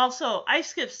 And also, I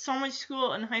skipped so much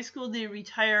school in high school, they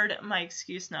retired my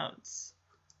excuse notes.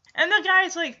 And the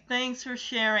guy's like, thanks for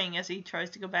sharing, as he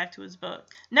tries to go back to his book.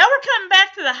 Now we're coming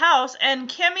back to the house, and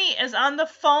Kimmy is on the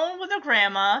phone with her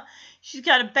grandma. She's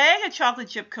got a bag of chocolate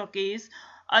chip cookies,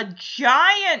 a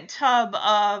giant tub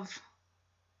of...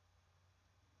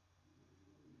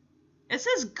 It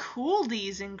says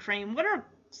Cooldies and cream. What are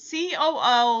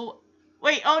C-O-O...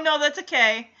 Wait, oh no, that's a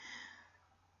K.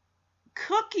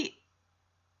 Cookies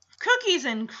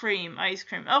and cream, ice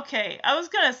cream. Okay, I was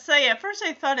going to say, at first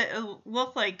I thought it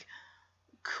looked like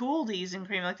Cooldies and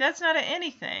cream. Like, that's not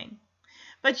anything.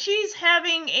 But she's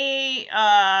having a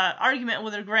argument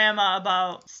with her grandma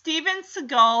about Steven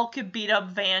Seagal could beat up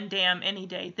Van Damme any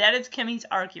day. That is Kimmy's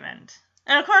argument.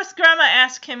 And of course, Grandma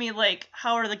asked Kimmy, like,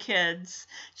 how are the kids?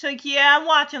 She's like, yeah, I'm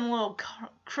watching little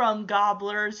crumb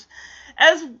gobblers.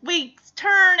 As we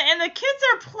turn, and the kids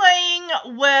are playing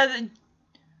with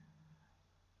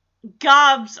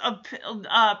gobs of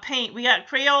paint. We got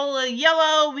Crayola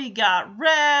yellow, we got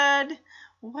red.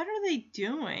 What are they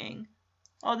doing?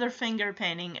 Oh, they're finger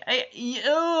painting.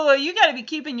 You gotta be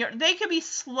keeping they could be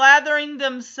slathering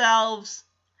themselves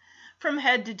from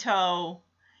head to toe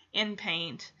in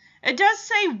paint. It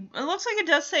looks like it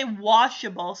does say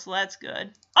washable, so that's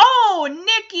good. Oh,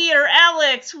 Nikki or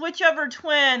Alex, whichever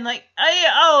twin. Like,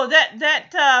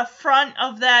 that front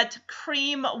of that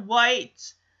cream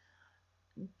white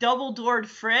double-doored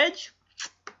fridge,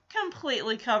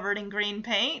 completely covered in green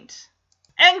paint.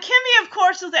 And Kimmy, of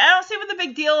course, I don't see what the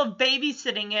big deal of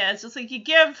babysitting is. It's like you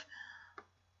give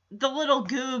the little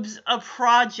goobs a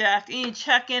project and you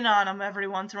check in on them every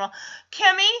once in a while.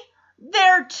 Kimmy,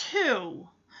 they're 2.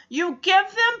 You give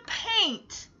them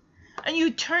paint and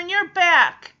you turn your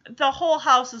back, the whole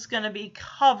house is going to be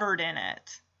covered in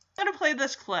it. I'm going to play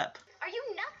this clip. Are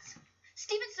you nuts?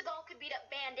 Steven Seagal could beat up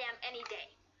Van Damme any day.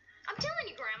 I'm telling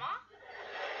you, Grandma.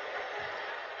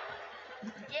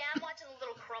 Yeah, I'm watching the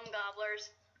little crumb gobblers.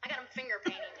 I got them finger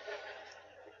painting.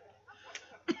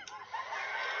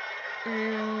 I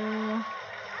don't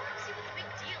see what the big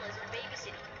deal is with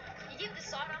babysitting. You give the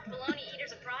sawed-off bologna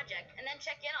eaters a project and then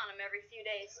check in on them every few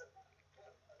days.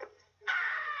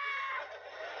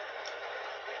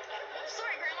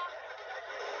 Sorry, Grandma.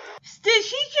 Did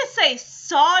she just say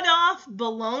sawed-off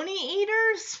bologna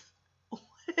eaters? What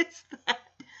is that?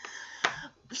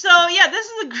 So, yeah, this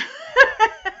is a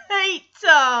great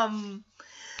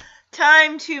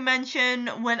time to mention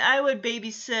when I would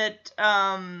babysit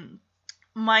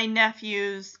my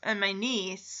nephews and my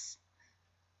niece.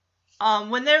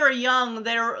 When they were young,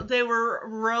 they were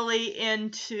really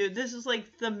into, this is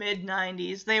like the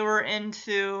mid-90s, they were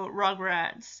into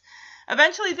Rugrats.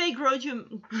 Eventually, they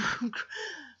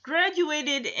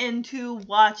graduated into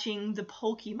watching the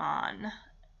Pokemon.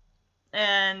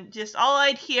 And just all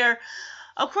I'd hear,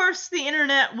 of course, the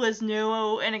internet was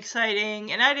new and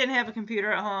exciting, and I didn't have a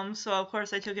computer at home, so of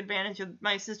course I took advantage of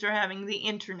my sister having the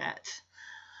internet.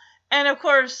 And of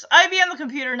course, I'd be on the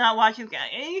computer not watching.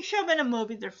 You show them in a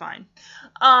movie, they're fine.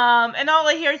 And all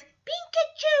I hear is,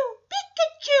 Pikachu!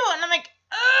 Pikachu! And I'm like,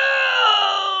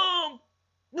 oh!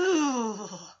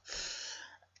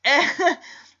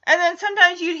 And then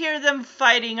sometimes you'd hear them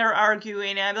fighting or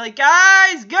arguing, and I'd be like,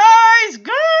 guys,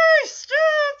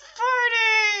 stop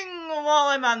fighting! While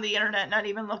I'm on the internet, not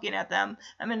even looking at them.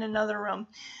 I'm in another room.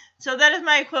 So that is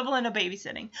my equivalent of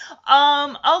babysitting.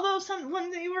 Although when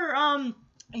they were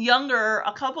younger,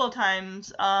 a couple of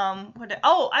times, I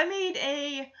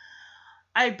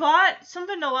bought some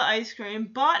vanilla ice cream,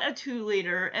 bought a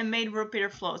 2-liter, and made root beer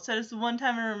floats. That is the one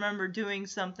time I remember doing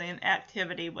an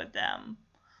activity with them.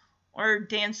 Or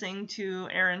dancing to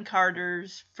Aaron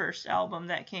Carter's first album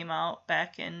that came out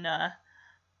back in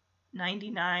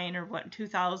 99 or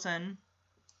 2000.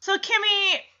 So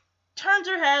Kimmy turns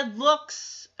her head,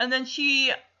 looks, and then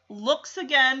she looks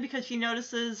again because she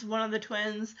notices one of the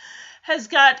twins has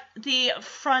got the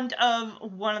front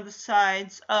of one of the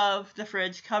sides of the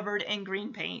fridge covered in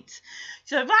green paint.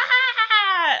 She's like,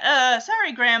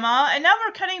 sorry, Grandma. And now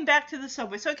we're cutting back to the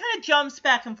subway. So it kind of jumps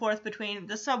back and forth between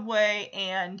the subway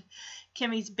and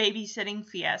Kimmy's babysitting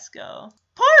fiasco.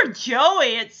 Poor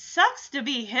Joey, it sucks to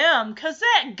be him, because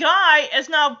that guy is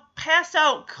now passed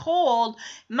out cold,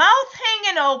 mouth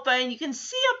hanging open, you can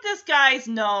see up this guy's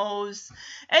nose,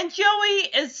 and Joey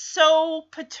is so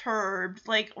perturbed,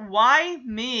 like, why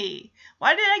me?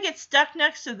 Why did I get stuck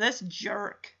next to this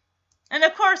jerk? And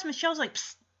of course, Michelle's like,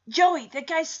 psst, Joey, that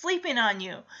guy's sleeping on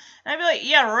you. And I'd be like,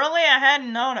 yeah, really? I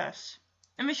hadn't noticed.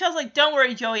 And Michelle's like, don't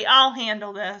worry, Joey, I'll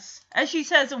handle this. And she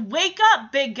says, wake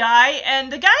up, big guy.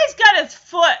 And the guy's got his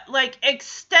foot, like,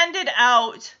 extended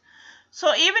out.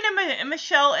 So even if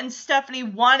Michelle and Stephanie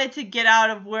wanted to get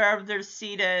out of wherever their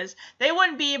seat is, they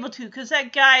wouldn't be able to because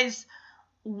that guy's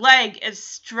leg is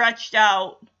stretched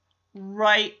out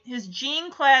right. His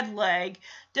jean-clad leg.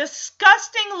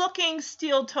 Disgusting-looking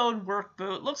steel-toed work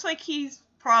boot. Looks like he's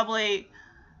probably...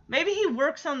 Maybe he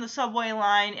works on the subway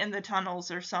line in the tunnels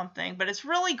or something, but it's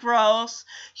really gross.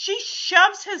 She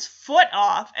shoves his foot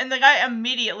off, and the guy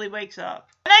immediately wakes up.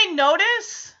 And I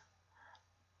notice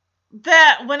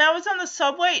that when I was on the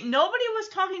subway, nobody was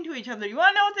talking to each other. You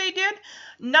want to know what they did?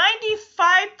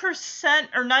 95%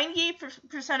 or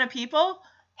 98% of people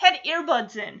had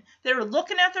earbuds in. They were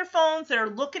looking at their phones, they were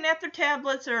looking at their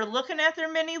tablets, they were looking at their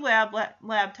mini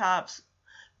laptops.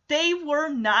 they were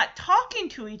not talking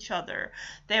to each other.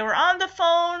 They were on the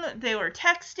phone, they were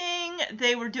texting,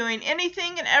 they were doing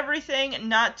anything and everything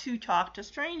not to talk to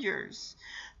strangers.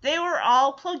 They were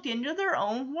all plugged into their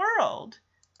own world.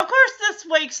 Of course, this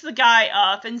wakes the guy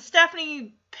up, and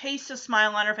Stephanie pastes a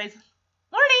smile on her face.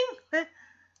 Morning!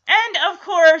 And, of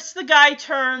course, the guy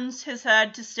turns his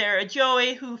head to stare at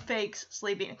Joey, who fakes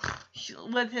sleeping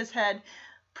with his head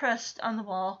pressed on the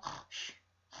wall.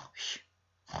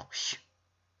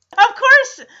 Of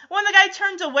course, when the guy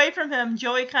turns away from him,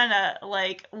 Joey kind of,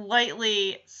 like,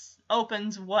 lightly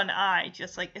opens one eye,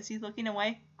 just like, is he looking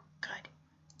away? Good.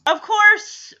 Of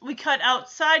course, we cut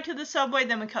outside to the subway,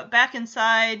 then we cut back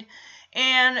inside,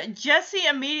 and Jesse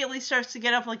immediately starts to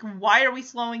get up, like, why are we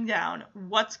slowing down?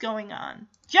 What's going on?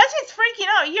 Jesse's freaking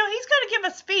out. You know, he's got to give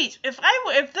a speech. If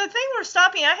the thing were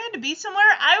stopping, I had to be somewhere,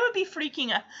 I would be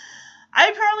freaking out.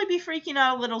 I'd probably be freaking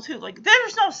out a little too. Like,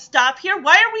 there's no stop here.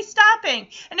 Why are we stopping?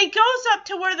 And he goes up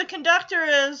to where the conductor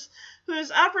is, who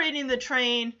is operating the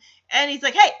train, and he's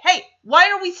like, hey,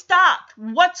 why are we stopped?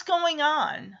 What's going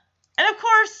on? And of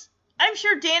course, I'm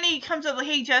sure Danny comes up like,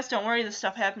 hey, Jess, don't worry. This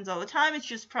stuff happens all the time. It's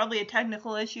just probably a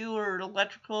technical issue or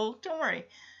electrical. Don't worry.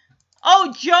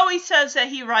 Oh, Joey says that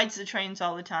he rides the trains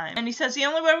all the time. And he says the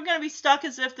only way we're going to be stuck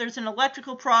is if there's an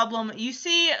electrical problem. You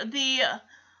see the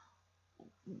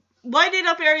lighted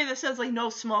up area that says, like,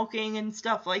 no smoking and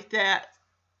stuff like that.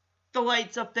 The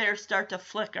lights up there start to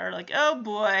flicker. Like, oh,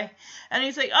 boy. And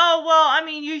he's like, oh, well, I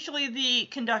mean, usually the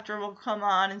conductor will come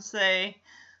on and say,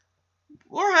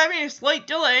 we're having a slight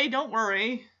delay. Don't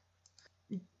worry.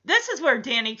 This is where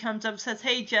Danny comes up and says,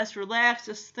 hey, Jess, relax.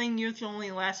 This thing usually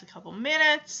only lasts a couple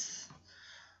minutes.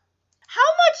 How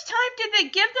much time did they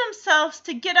give themselves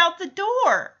to get out the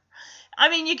door? I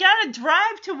mean, you gotta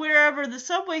drive to wherever the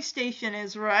subway station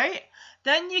is, right?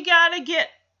 Then you gotta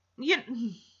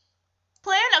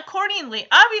plan accordingly.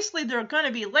 Obviously, they're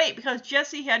gonna be late because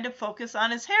Jesse had to focus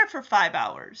on his hair for 5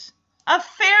 hours. A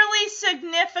fairly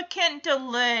significant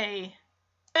delay.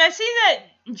 And I see that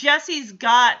Jesse's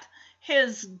got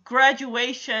his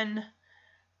graduation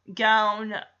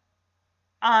gown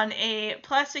on a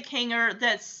plastic hanger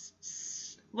that's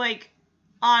like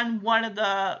on one of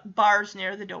the bars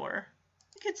near the door.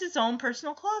 It's his own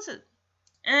personal closet.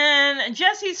 And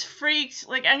Jesse's freaked,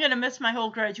 like, I'm gonna miss my whole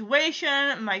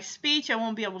graduation, my speech, I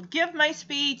won't be able to give my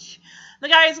speech. The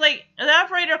guy's like, the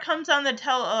operator comes on the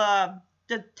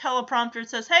teleprompter and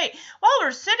says, hey, while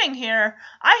we're sitting here,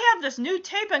 I have this new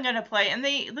tape I'm gonna play. And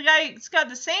the guy's got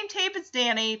the same tape as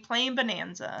Danny playing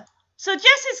Bonanza. So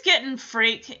Jesse's getting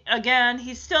freaked again.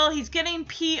 He's getting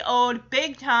PO'd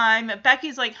big time.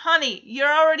 Becky's like, honey, you're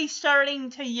already starting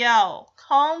to yell.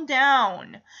 Calm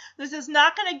down. This is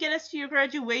not going to get us to your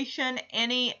graduation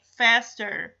any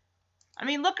faster. I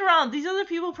mean, look around. These other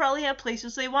people probably have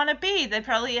places they want to be. They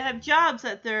probably have jobs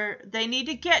that they need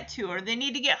to get to, or they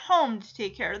need to get home to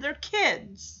take care of their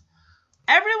kids.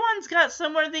 Everyone's got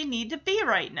somewhere they need to be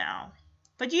right now.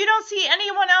 But you don't see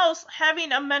anyone else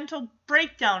having a mental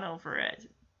breakdown over it.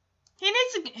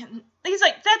 He's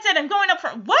like, that's it, I'm going up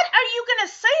front. What are you going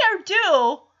to say or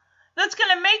do that's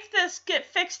going to make this get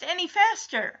fixed any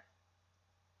faster?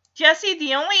 Jesse,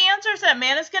 the only answers that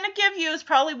man is going to give you is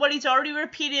probably what he's already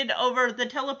repeated over the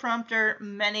teleprompter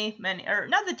or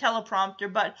not the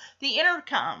teleprompter, but the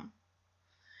intercom.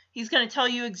 He's going to tell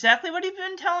you exactly what he's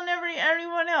been telling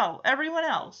everyone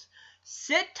else.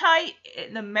 Sit tight,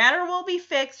 the matter will be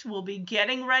fixed, we'll be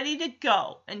getting ready to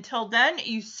go. Until then,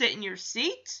 you sit in your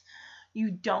seat, you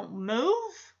don't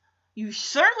move, you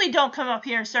certainly don't come up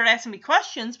here and start asking me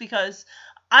questions because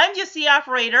I'm just the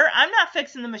operator, I'm not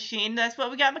fixing the machine, that's what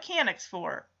we got mechanics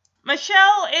for.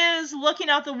 Michelle is looking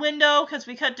out the window because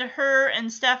we cut to her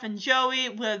and Steph and Joey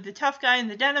with the tough guy in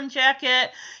the denim jacket.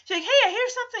 She's like, hey, I hear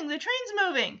something. The train's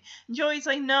moving. And Joey's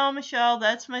like, no, Michelle,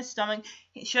 that's my stomach.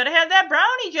 Should have had that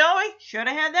brownie, Joey. Should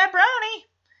have had that brownie.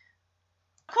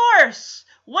 Of course.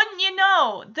 Wouldn't you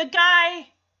know?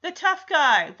 The tough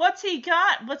guy. What's he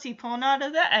got? What's he pulling out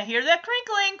of that? I hear that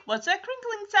crinkling. What's that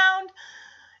crinkling sound?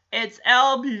 It's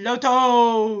El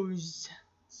Blotos.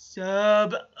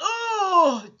 Sub.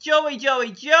 Oh,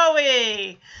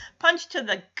 Joey. Punch to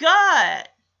the gut.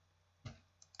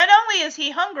 Not only is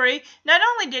he hungry, not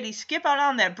only did he skip out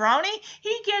on that brownie,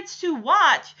 he gets to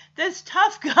watch this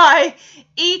tough guy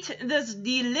eat this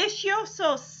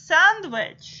delicioso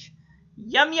sandwich.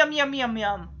 Yum, yum, yum, yum,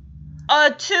 yum.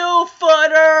 A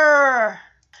 2-footer.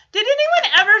 Did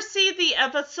anyone ever see the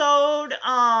episode,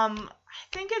 I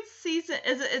think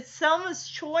it's Selma's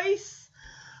Choice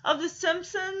of The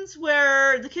Simpsons,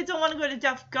 where the kids don't want to go to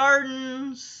Duff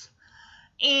Gardens,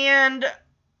 and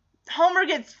Homer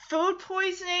gets food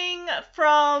poisoning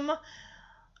from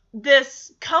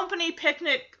this company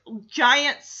picnic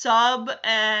giant sub,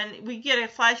 and we get a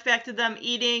flashback to them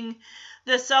eating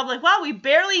the sub. Like, wow, we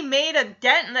barely made a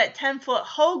dent in that 10-foot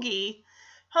hoagie.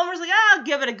 Homer's like, I'll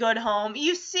give it a good home.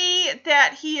 You see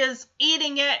that he is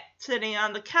eating it, sitting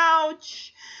on the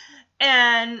couch,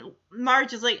 and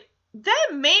Marge is like, that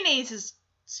mayonnaise is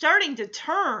starting to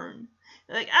turn.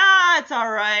 Like, it's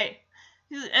all right.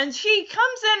 And she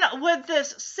comes in with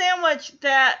this sandwich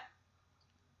that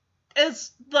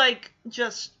is, like,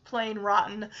 just plain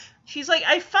rotten. She's like,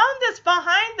 I found this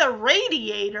behind the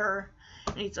radiator.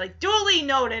 And he's like, duly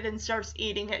noted, and starts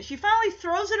eating it. She finally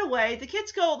throws it away. The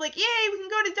kids go, like, yay, we can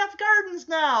go to Duff Gardens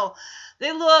now.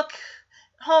 They look.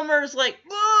 Homer's like,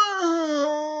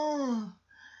 ugh.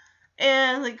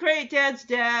 And, like, great, Dad's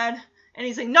dad. And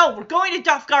he's like, no, we're going to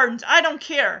Duff Gardens. I don't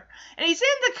care. And he's in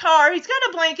the car. He's got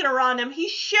a blanket around him.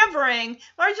 He's shivering.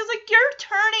 Marge is like,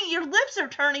 your lips are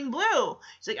turning blue.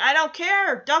 He's like, I don't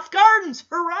care. Duff Gardens.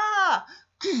 Hurrah.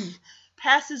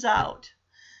 Passes out.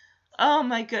 Oh,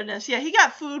 my goodness. Yeah, he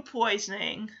got food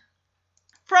poisoning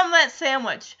from that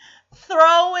sandwich.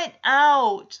 Throw it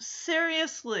out.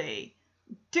 Seriously.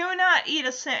 Do not eat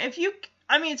a sandwich.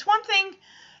 It's one thing.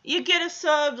 You get a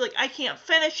sub, like, I can't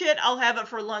finish it. I'll have it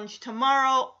for lunch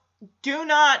tomorrow. Do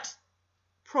not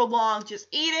prolong. Just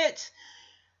eat it.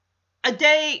 A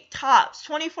day tops.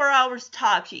 24 hours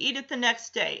tops. You eat it the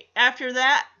next day. After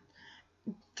that,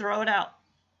 throw it out.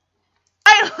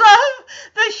 I love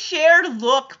the shared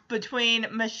look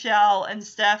between Michelle and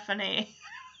Stephanie.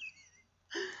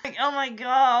 Like, oh my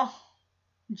god.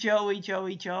 Joey.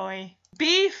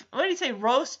 Beef, what do you say,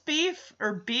 roast beef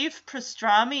or beef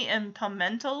pastrami and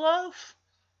pimento loaf?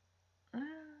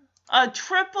 A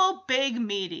triple big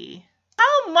meaty.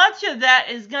 How much of that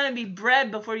is going to be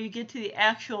bread before you get to the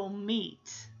actual meat?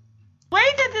 The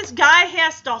way that this guy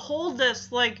has to hold this,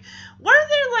 like, what are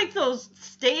there, like, those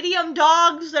stadium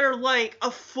dogs that are, like, a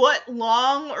foot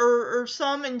long or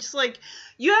some, and just, like,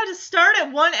 you have to start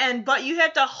at one end, but you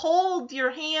have to hold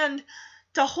your hand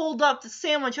to hold up the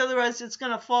sandwich, otherwise it's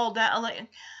gonna fall down. Like, and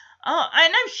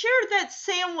I'm sure that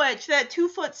sandwich, that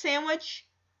 2-foot sandwich,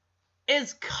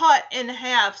 is cut in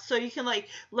half, so you can, like,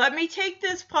 let me take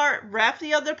this part, wrap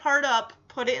the other part up,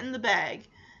 put it in the bag,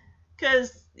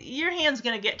 because your hand's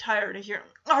gonna get tired as you're,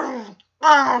 yeah.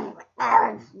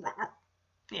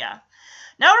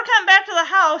 Now we're coming back to the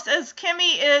house as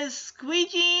Kimmy is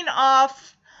squeegeeing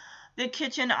off the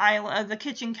kitchen island, the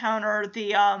kitchen counter,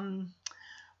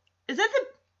 is that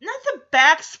not the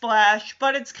backsplash,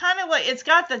 but it's kind of like, it's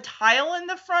got the tile in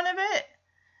the front of it.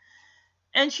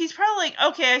 And she's probably like,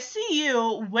 okay, I see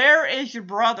you. Where is your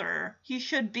brother? He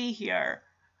should be here.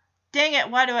 Dang it,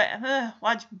 why do I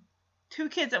watch two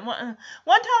kids at one?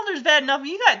 One toddler's bad enough.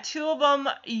 You got two of them.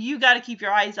 You got to keep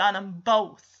your eyes on them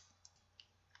both.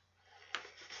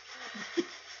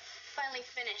 Finally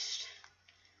finished.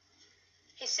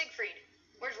 Hey, Siegfried,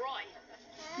 where's Roy?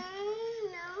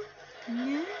 No.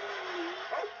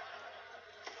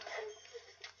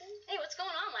 Hey, what's going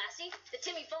on, Lassie? Did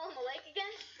Timmy fall in the lake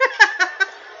again?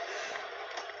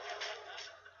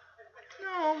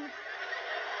 No.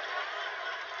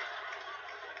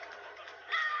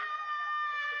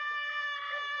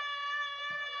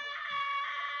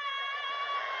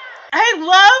 I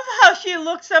love how she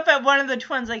looks up at one of the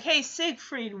twins like, hey,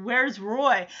 Siegfried, where's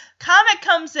Roy? Comet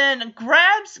comes in,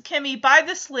 grabs Kimmy by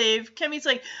the sleeve. Kimmy's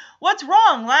like, what's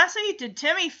wrong, Lassie? Did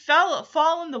Timmy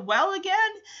fall in the well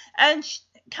again? And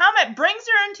Comet brings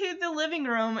her into the living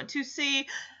room to see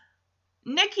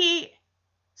Nicky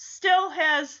still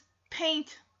has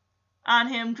paint on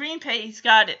him, green paint. He's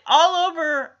got it all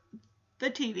over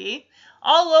the TV,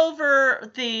 all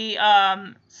over the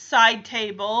side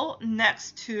table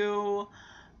next to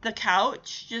the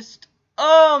couch. Just,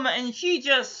 and she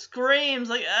just screams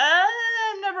like,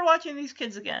 I'm never watching these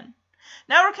kids again.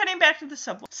 Now we're cutting back to the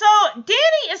subway. So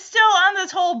Danny is still on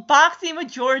this whole boxing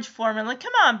with George Foreman. Like,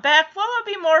 come on, Beck, what would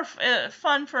be more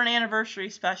fun for an anniversary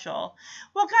special?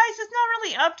 Well, guys, it's not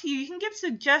really up to you. You can give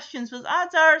suggestions, but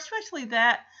odds are, especially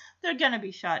that, they're going to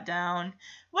be shot down.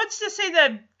 What's to say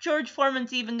that George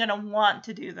Foreman's even going to want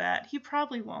to do that? He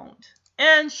probably won't.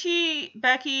 And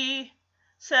Becky,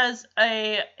 says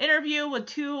a interview with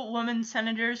 2 women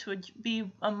senators would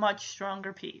be a much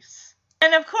stronger piece.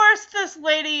 And of course, this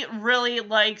lady really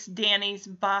likes Danny's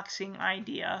boxing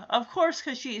idea. Of course,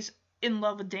 because she's in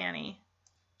love with Danny.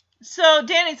 So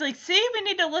Danny's like, see, we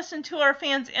need to listen to our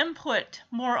fans' input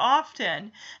more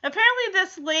often. Apparently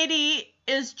this lady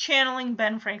is channeling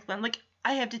Ben Franklin. Like,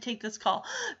 I have to take this call.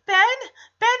 Ben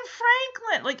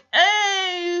Franklin. Like,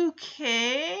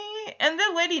 okay. And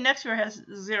the lady next to her has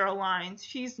 0 lines.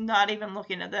 She's not even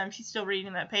looking at them. She's still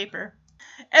reading that paper.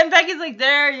 And Becky's like,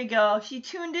 there you go. She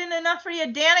tuned in enough for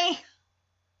you, Danny.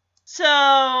 So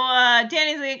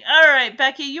Danny's like, all right,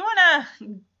 Becky, you want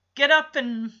to get up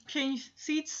and change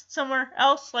seats somewhere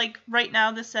else, like right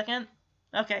now, this second?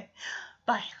 Okay,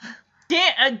 bye.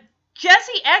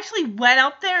 Jesse actually went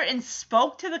up there and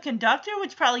spoke to the conductor,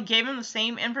 which probably gave him the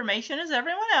same information as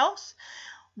everyone else.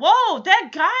 Whoa, that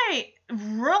guy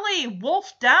really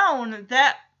wolfed down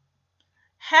that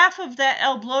half of that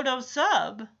El Blodo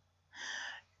sub.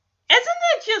 Isn't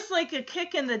that just like a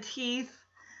kick in the teeth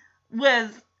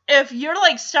with, if you're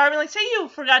like starving, like say you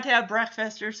forgot to have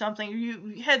breakfast or something,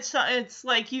 you had it's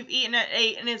like you've eaten at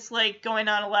 8 and it's like going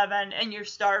on 11 and you're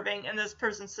starving and this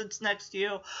person sits next to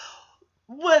you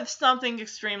with something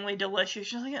extremely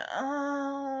delicious. You're like,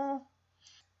 oh.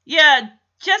 Yeah,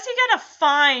 Jesse got a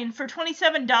fine for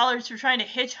 $27 for trying to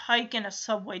hitchhike in a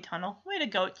subway tunnel. Way to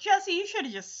go. Jesse, you should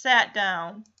have just sat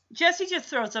down. Jesse just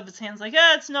throws up his hands like,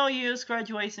 it's no use.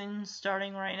 Graduation's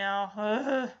starting right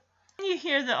now. And you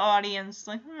hear the audience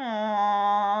like,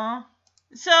 aww.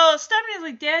 So Stephanie's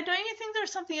like, Dad, don't you think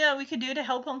there's something that we could do to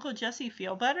help Uncle Jesse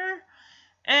feel better?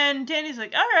 And Danny's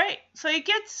like, all right. So he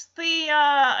gets the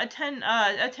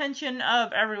attention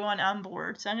of everyone on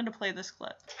board. So I'm going to play this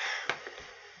clip.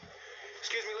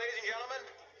 Excuse me, ladies and gentlemen.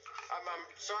 I'm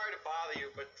sorry to bother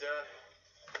you, but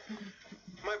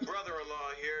my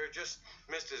brother-in-law here just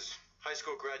missed his high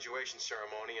school graduation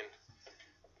ceremony, and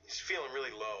he's feeling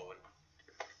really low. And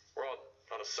we're all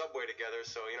on a subway together,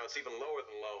 so, it's even lower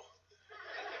than low.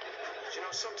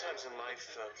 But, sometimes in life,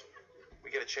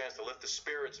 we get a chance to lift the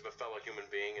spirits of a fellow human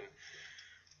being, and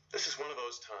this is one of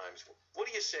those times. What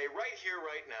do you say, right here,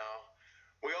 right now,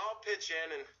 we all pitch in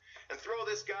and throw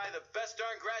this guy the best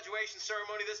darn graduation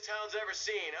ceremony this town's ever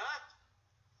seen, huh?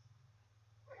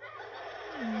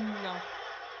 No.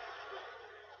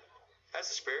 That's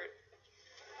the spirit.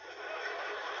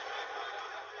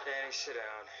 Danny, sit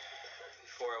down.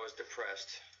 Before I was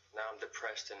depressed. Now I'm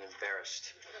depressed and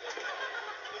embarrassed.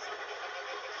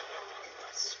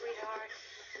 Sweetheart,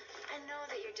 I know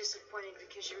that you're disappointed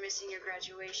because you're missing your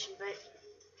graduation, but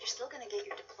you're still going to get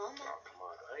your diploma. Oh, come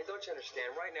on, honey. Don't you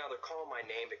understand? Right now they're calling my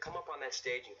name to come up on that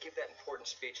stage and give that important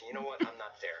speech, and you know what? I'm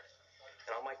not there.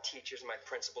 And all my teachers and my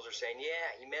principals are saying, yeah,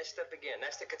 he messed up again.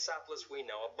 That's the Katsopolis we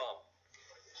know, a bum.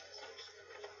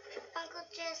 Uncle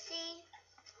Jesse,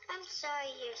 I'm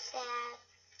sorry you're sad.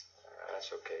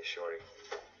 That's okay, Shorty.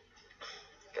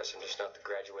 Guess I'm just not the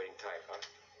graduating type, huh?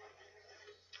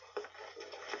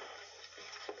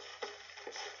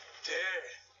 Dude,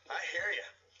 I hear ya.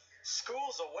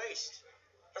 School's a waste.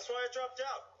 That's why I dropped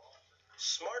out.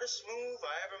 Smartest move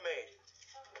I ever made.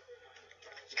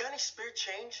 You got any spare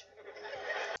change?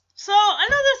 So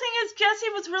another thing is Jesse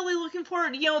was really looking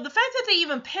forward, the fact that they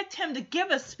even picked him to give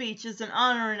a speech is an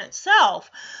honor in itself.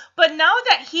 But now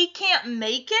that he can't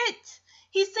make it,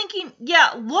 he's thinking,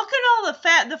 yeah, look at all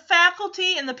the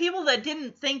faculty and the people that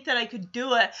didn't think that I could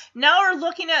do it. Now are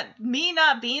looking at me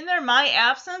not being there, my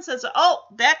absence, as, oh,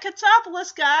 that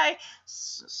Katsopolis guy,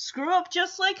 screw up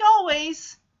just like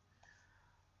always.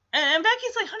 And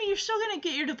Becky's like, honey, you're still going to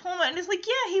get your diploma. And he's like,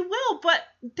 yeah, he will, but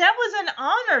that was an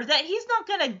honor that he's not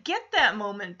going to get that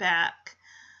moment back.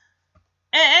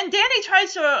 And Danny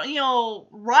tries to,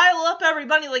 rile up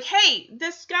everybody like, hey,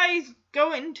 this guy's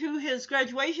going to his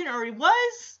graduation, or he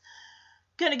was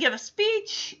going to give a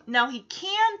speech. Now he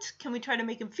can't. Can we try to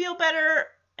make him feel better?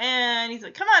 And he's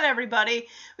like, come on, everybody.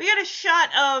 We got a shot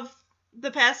of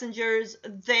the passengers.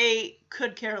 They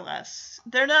could care less.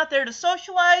 They're not there to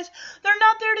socialize. They're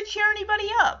not there to cheer anybody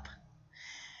up.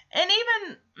 And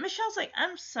even Michelle's like,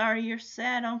 I'm sorry you're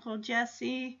sad, Uncle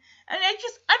Jesse. And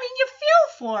you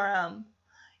feel for him.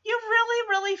 You really,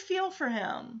 really feel for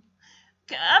him.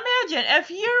 Imagine if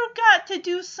you got to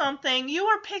do something, you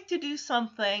were picked to do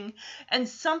something, and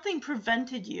something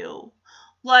prevented you.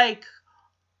 Like,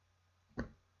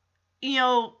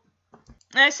 and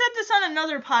I said this on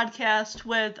another podcast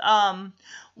with,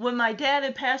 when my dad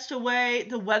had passed away,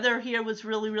 the weather here was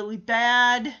really, really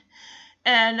bad.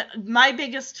 And my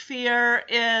biggest fear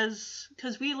is,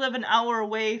 because we live an hour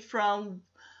away from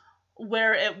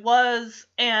where it was,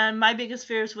 and my biggest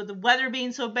fear is with the weather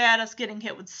being so bad, us getting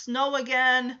hit with snow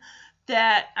again,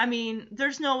 that,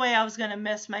 there's no way I was going to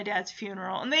miss my dad's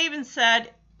funeral. And they even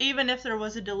said, even if there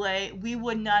was a delay, we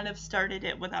would not have started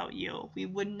it without you. We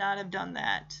would not have done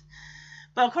that.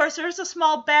 But of course, there was a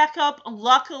small backup.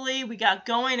 Luckily, we got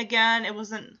going again. It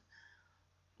was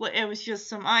just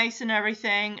some ice and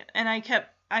everything. And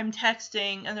I'm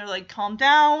texting, and they're like, calm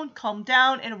down,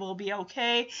 and it will be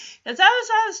okay. As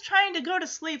I was trying to go to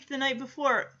sleep the night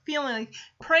before, feeling like,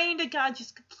 praying to God,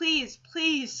 just please,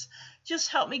 Just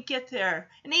help me get there.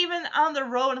 And even on the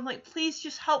road, I'm like, please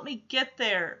just help me get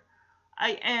there.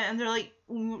 And they're like,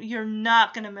 you're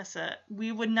not going to miss it.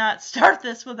 We would not start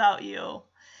this without you.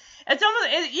 It's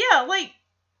almost, yeah, like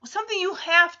something you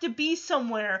have to be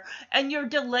somewhere and you're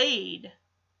delayed.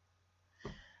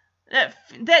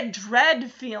 That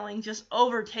dread feeling just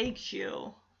overtakes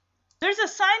you. There's a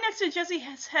sign next to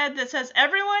Jesse's head that says,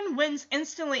 everyone wins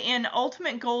instantly in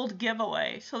Ultimate Gold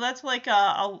giveaway. So that's like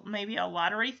maybe a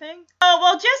lottery thing. Oh,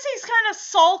 well, Jesse's kind of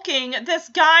sulking. This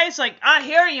guy's like, I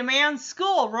hear you, man.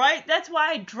 School, right? That's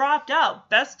why I dropped out.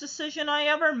 Best decision I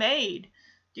ever made.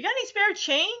 Do you got any spare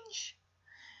change?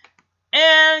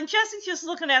 And Jesse's just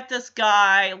looking at this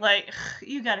guy like,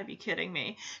 you gotta be kidding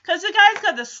me. Because the guy's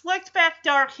got the slicked back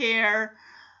dark hair,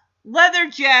 leather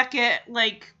jacket,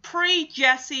 like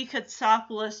pre-Jesse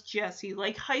Katsopoulos Jesse,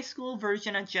 like high school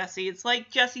version of Jesse. It's like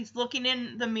Jesse's looking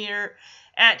in the mirror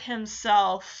at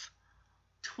himself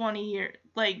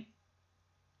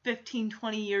 15,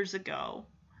 20 years ago.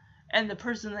 And the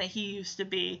person that he used to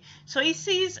be. So he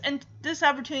sees this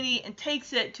opportunity and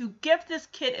takes it to give this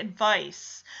kid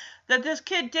advice. That this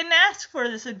kid didn't ask for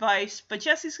this advice, but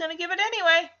Jesse's going to give it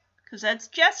anyway. Because that's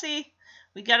Jesse.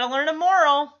 We got to learn a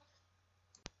moral.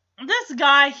 This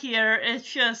guy here is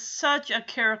just such a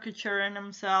caricature in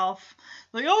himself.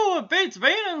 Like, oh, it beats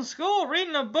being in school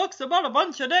reading the books about a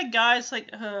bunch of dead guys. Like,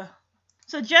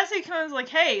 So Jesse comes like,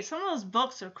 hey, some of those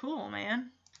books are cool, man.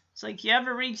 It's like, you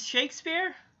ever read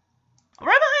Shakespeare? Right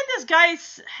behind this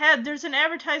guy's head, there's an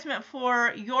advertisement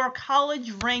for your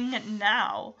college ring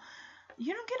now.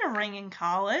 You don't get a ring in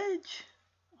college.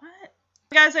 What?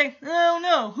 The guy's like, oh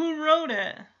no, who wrote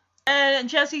it? And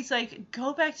Jesse's like,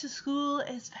 go back to school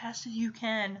as fast as you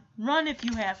can. Run if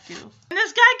you have to. And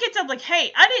this guy gets up like,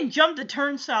 hey, I didn't jump the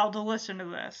turnstile to listen to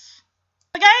this.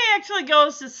 The guy actually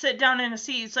goes to sit down in a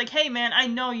seat. It's like, hey man, I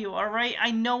know you, alright?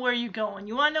 I know where you're going.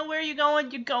 You wanna know where you're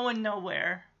going? You're going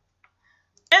nowhere.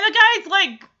 And the guy's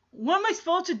like, what am I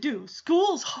supposed to do?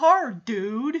 School's hard,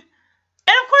 dude.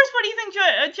 And of course, what do you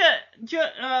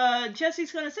think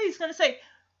Jesse's going to say? He's going to say,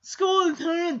 school is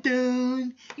hard, dude. You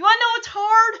want to know what's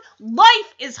hard?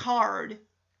 Life is hard. And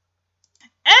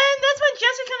that's when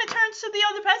Jesse kind of turns to the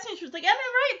other passengers. Like, am I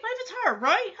right? Life is hard,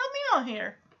 right? Help me out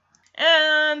here.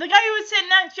 And the guy who was sitting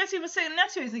next, Jesse was sitting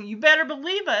next to him. He's like, you better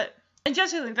believe it. And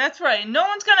Jesse's like, that's right. No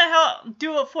one's going to help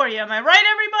do it for you. Am I right,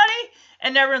 everybody?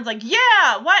 And everyone's like,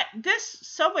 yeah, what? This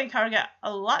subway car got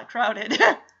a lot crowded.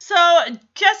 So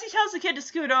Jesse tells the kid to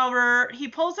scoot over. He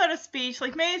pulls out a speech,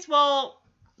 like, may as well,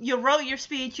 you wrote your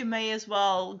speech, you may as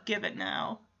well give it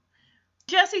now.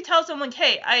 Jesse tells him, like,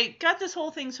 hey, I got this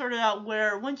whole thing sorted out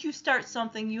where once you start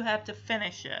something, you have to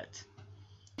finish it.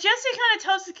 Jesse kind of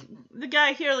tells the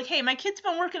guy here, like, hey, my kid's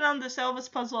been working on this Elvis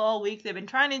puzzle all week. They've been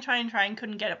trying,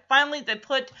 couldn't get it. Finally, they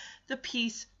put the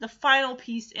final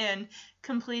piece in,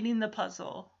 completing the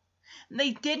puzzle.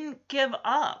 They didn't give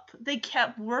up. They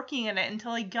kept working at it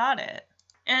until they got it.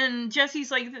 And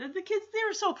Jesse's like, the kids, they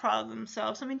were so proud of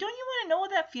themselves. I mean, don't you want to know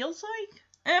what that feels like?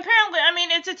 And apparently, I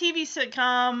mean, it's a TV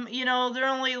sitcom. You know, they're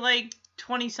only like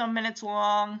 20-some minutes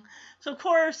long. So, of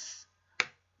course,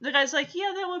 the guy's like,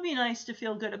 yeah, that would be nice to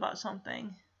feel good about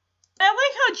something. I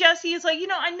like how Jesse is like, you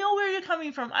know, I know where you're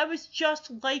coming from. I was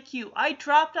just like you. I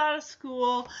dropped out of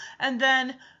school, and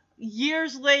then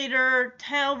years later,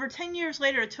 over 10 years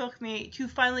later, it took me to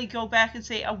finally go back and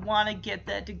say, I want to get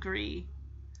that degree.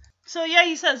 So yeah,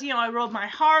 he says, you know, I rode my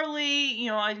Harley, you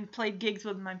know, I played gigs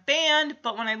with my band,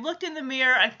 but when I looked in the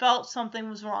mirror, I felt something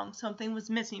was wrong, something was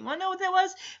missing. You want to know what that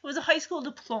was? It was a high school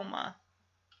diploma.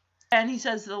 And he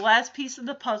says, the last piece of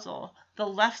the puzzle, the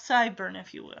left sideburn,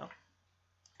 if you will.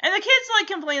 And the kid's like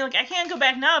complaining, like, I can't go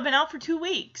back now, I've been out for 2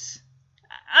 weeks.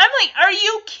 I'm like, are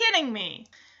you kidding me?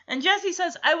 And Jesse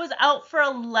says, I was out for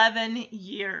 11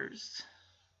 years.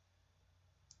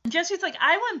 And Jesse's like,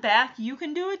 I went back, you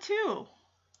can do it too.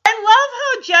 I love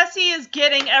how Jesse is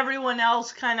getting everyone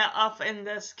else kind of up in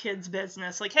this kid's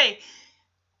business. Like, hey,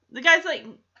 the guy's like,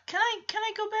 can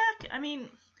I go back? I mean,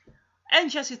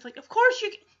 and Jesse's like, of course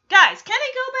you can. Guys, can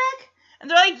I go back? And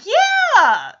they're like,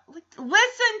 yeah!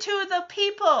 Listen to the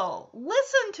people.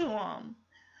 Listen to them.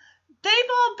 They've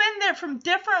all been there from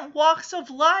different walks of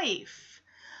life.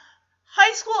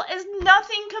 High school is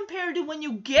nothing compared to when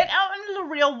you get out into the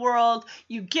real world,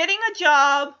 you're getting a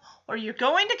job, or you're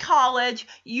going to college,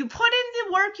 you put in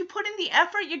the work, you put in the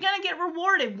effort, you're going to get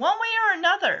rewarded one way or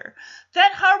another.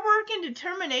 That hard work and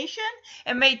determination,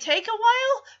 it may take a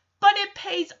while, but it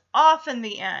pays off in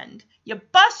the end. You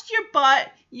bust your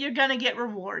butt, you're going to get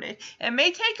rewarded. It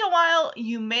may take a while,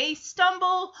 you may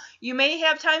stumble, you may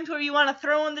have times where you want to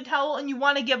throw in the towel and you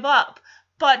want to give up.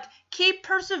 But keep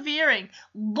persevering.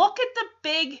 Look at the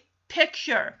big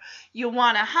picture. You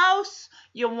want a house,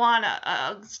 you want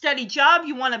a steady job,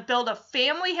 you want to build a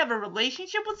family, have a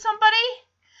relationship with somebody.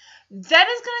 That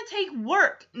is going to take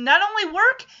work. Not only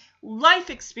work, life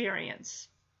experience.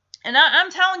 And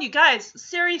I'm telling you guys,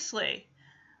 seriously,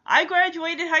 I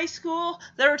graduated high school.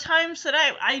 There were times that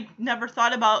I never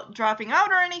thought about dropping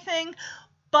out or anything,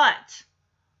 but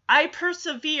I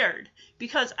persevered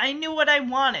because I knew what I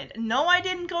wanted. No, I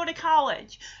didn't go to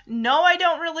college. No, I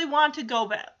don't really want to go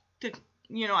back to,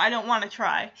 I don't want to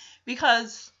try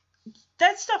because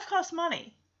that stuff costs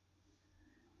money.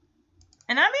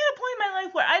 And I'm at a point in my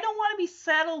life where I don't want to be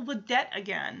saddled with debt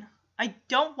again. I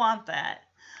don't want that.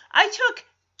 I took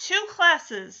 2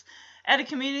 classes at a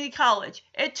community college.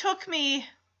 It took me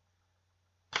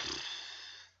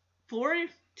 4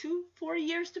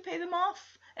 years to pay them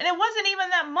off. And it wasn't even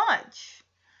that much.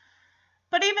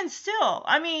 But even still,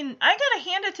 I mean, I gotta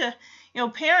hand it to,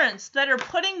 parents that are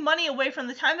putting money away from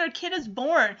the time their kid is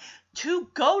born to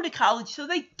go to college so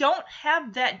they don't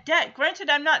have that debt. Granted,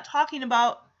 I'm not talking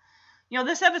about,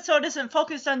 this episode isn't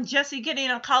focused on Jesse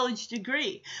getting a college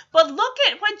degree. But look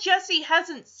at what Jesse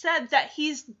hasn't said that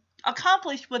he's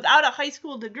accomplished without a high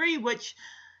school degree, which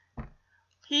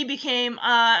he became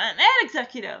an ad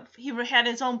executive. He had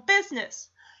his own business.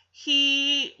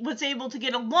 He was able to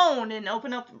get a loan and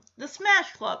open up the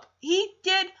Smash Club. He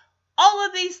did all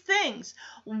of these things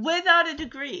without a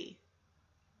degree.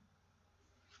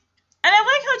 And I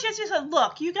like how Jesse said,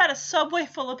 look, you got a subway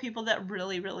full of people that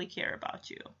really, really care about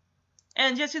you.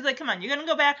 And Jesse's like, come on, you're going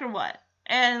to go back or what?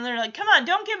 And they're like, come on,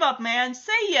 don't give up, man.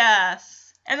 Say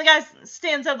yes. And the guy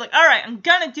stands up like, all right, I'm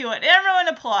going to do it. Everyone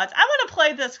applauds. I want to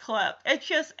play this clip.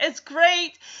 It's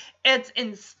great. It's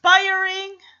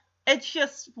inspiring. It's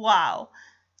just, wow.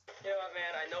 You know what,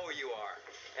 man? I know where you are,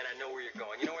 and I know where you're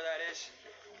going. You know where that is?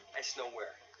 It's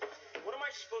nowhere. What am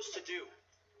I supposed to do?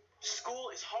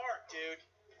 School is hard, dude.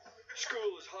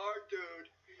 School is hard, dude.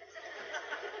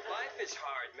 Life is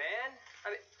hard, man.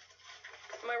 I mean,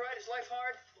 am I right? Is life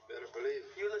hard? Better believe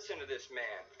it. You listen to this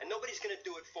man, and nobody's going to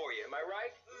do it for you. Am I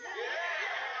right?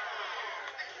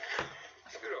 Yeah!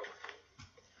 Scoot over.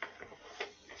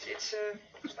 It's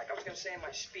like I was going to say in my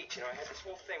speech, I had this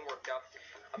whole thing worked out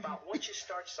about once you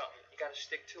start something, you got to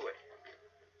stick to it.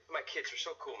 My kids are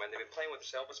so cool, man. They've been playing with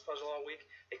this Elvis puzzle all week.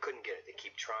 They couldn't get it. They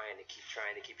keep trying. They keep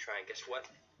trying. They keep trying. Guess what?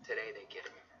 Today they get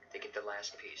it. They get the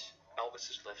last piece.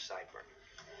 Elvis's left sideburn.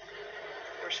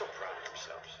 They were so proud of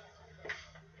themselves.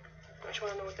 Don't you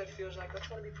want to know what that feels like? Don't you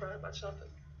want to be proud about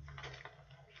something?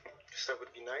 Guess that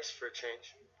would be nice for a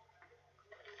change.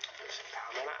 Listen, pal,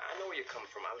 man, I know where you come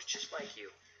from. I was just like you.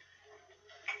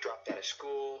 Dropped out of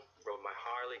school, rode my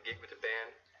Harley, gigged with the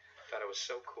band. Thought it was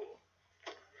so cool.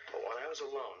 But when I was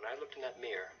alone and I looked in that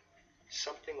mirror,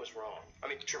 something was wrong. I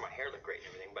mean, sure, my hair looked great and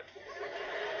everything, but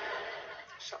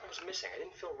something was missing. I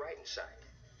didn't feel right inside.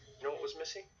 You know what was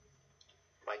missing?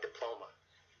 My diploma.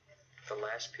 The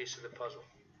last piece of the puzzle.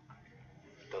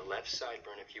 The left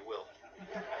sideburn, if you will.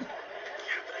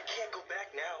 Yeah, but I can't go back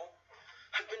now.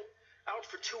 I've been out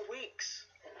for 2 weeks.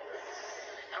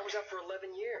 I was out for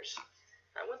 11 years.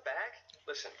 I went back.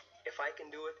 Listen, if I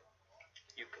can do it,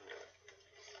 you can do it.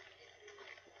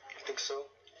 You think so?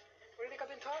 What do you think I've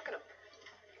been talking about?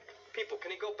 People,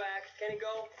 can he go back? Can he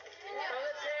go? Yeah. Oh,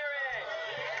 let's hear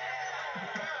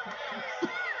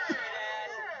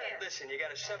it. Listen, you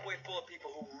got a subway full of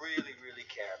people who really, really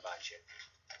care about you.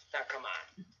 Now, come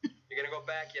on. You're going to go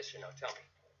back? Yes or no? Tell me.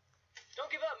 Don't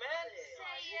give up, man.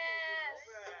 Say yes.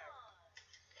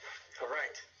 All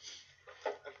right.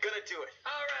 I'm gonna do it.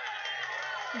 All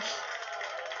right.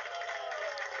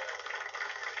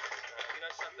 You know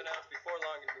something else? Before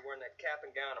long, you'll be wearing that cap and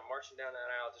gown and marching down that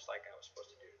aisle just like I was supposed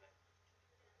to do tonight.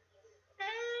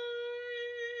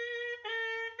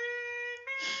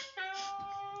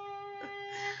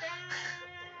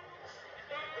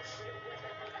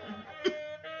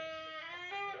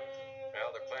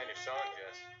 Well, they're playing your song,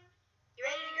 Jess. You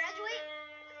ready to graduate?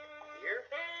 Here?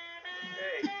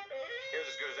 Hey, here's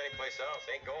as good as any place else.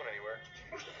 Ain't going anywhere.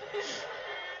 Don't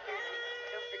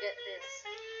forget this.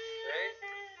 Hey?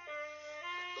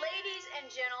 Ladies and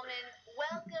gentlemen,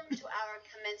 welcome to our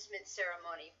commencement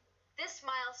ceremony. This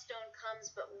milestone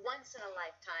comes but once in a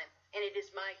lifetime, and it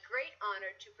is my great honor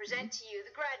to present to you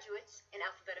the graduates in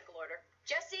alphabetical order.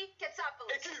 Jesse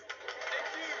Katsopoulos. Thank you.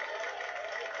 Thank you.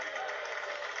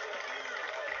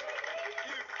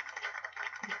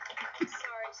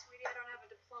 Sorry, sweetie, I don't have a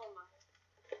diploma.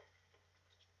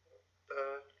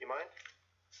 You mind?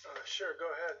 Sure, go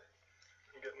ahead.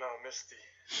 I'm getting all misty.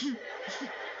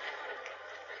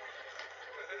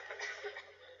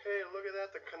 Hey, look at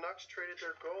that. The Canucks traded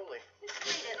their goalie.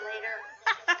 Read it later.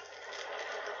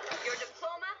 Your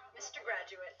diploma, Mr.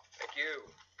 Graduate. Thank you.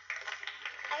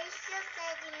 Are you still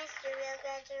sad you missed your real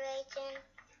graduation?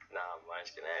 No,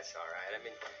 Munchkin, that's all right. I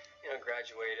mean,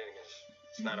 graduating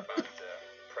it's not about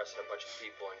impressing a bunch of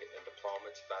people and getting a diploma.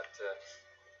 It's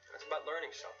about learning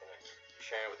something and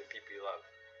sharing it with the people you love.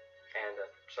 And a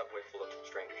subway full of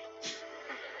strangers.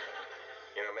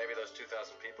 Maybe those 2,000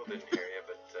 people didn't hear you,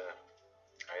 but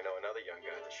I know another young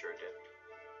guy that sure did.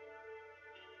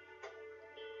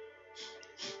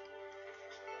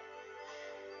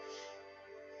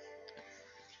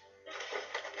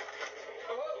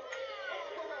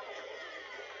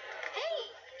 Hey,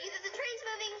 either the train's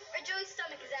moving or Joey's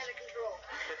stomach is out of control.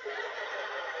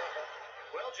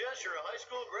 Well, Jess, you're a high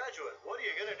school graduate. What are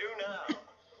you going to do now?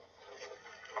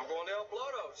 I'm going to El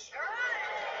Blotos.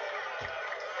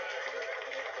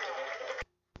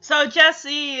 So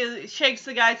Jesse shakes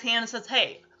the guy's hand and says,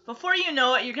 hey, before you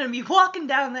know it, you're going to be walking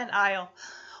down that aisle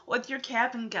with your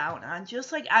cap and gown on,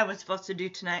 just like I was supposed to do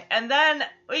tonight. And then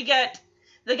we get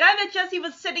the guy that Jesse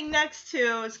was sitting next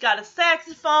to has got a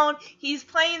saxophone. He's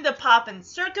playing the Pop and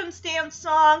Circumstance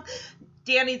song.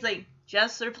 Danny's like,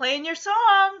 Jess, they're playing your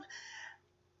song.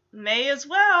 May as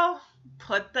well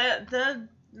put the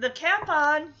cap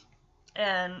on.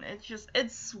 And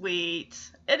it's sweet.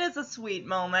 It is a sweet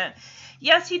moment.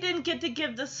 Yes, he didn't get to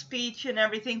give the speech and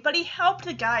everything, but he helped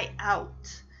the guy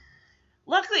out.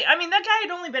 Luckily, I mean, that guy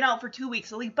had only been out for 2 weeks.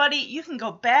 So, like, buddy, you can go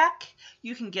back.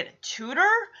 You can get a tutor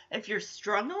if you're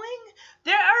struggling.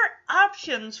 There are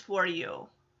options for you.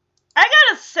 I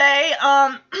gotta say,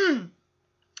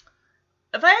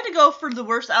 if I had to go for the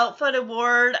worst outfit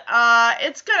award,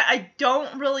 it's good. I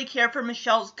don't really care for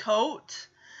Michelle's coat.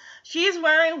 She's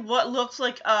wearing what looks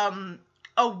like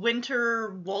a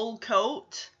winter wool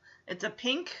coat. It's a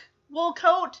pink wool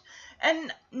coat,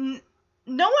 and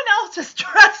no one else is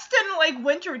dressed in like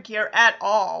winter gear at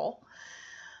all.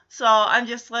 So I'm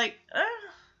just like,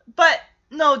 but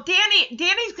no,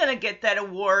 Danny's gonna get that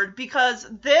award because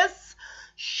this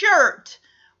shirt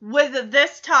with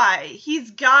this tie,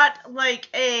 he's got like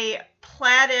a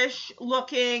plaid-ish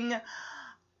looking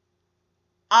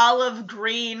olive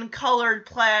green colored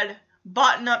plaid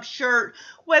button-up shirt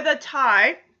with a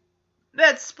tie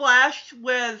that's splashed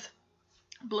with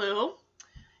blue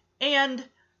and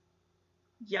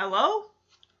yellow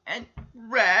and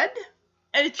red,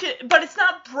 and but it's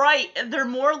not bright. They're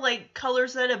more like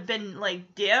colors that have been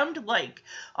like dimmed, like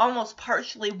almost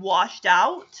partially washed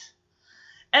out.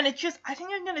 And I think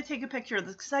I'm gonna take a picture of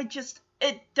this because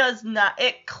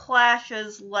it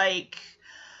clashes like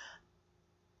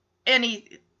any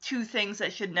two things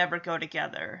that should never go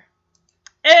together.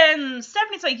 And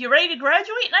Stephanie's like, you ready to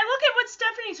graduate? And I look at what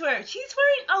Stephanie's wearing. She's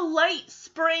wearing a light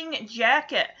spring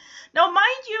jacket. Now,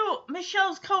 mind you,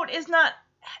 Michelle's coat is not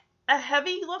a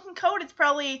heavy looking coat. It's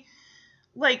probably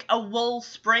like a wool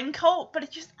spring coat, but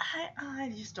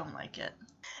I just don't like it.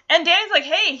 And Danny's like,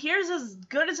 hey, here's as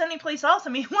good as any place else. I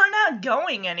mean, we're not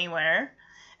going anywhere.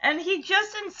 And he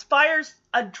just inspires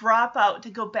a dropout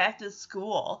to go back to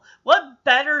school. What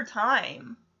better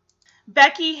time?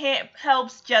 Becky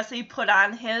helps Jesse put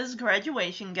on his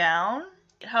graduation gown.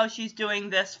 How she's doing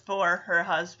this for her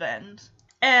husband.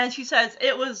 And she says,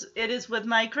 it is with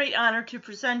my great honor to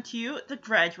present to you the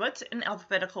graduates in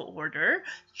alphabetical order.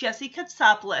 Jesse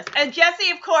Katsopoulos. And Jesse,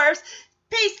 of course,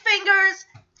 peace fingers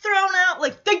thrown out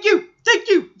like, thank you,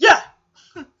 yeah.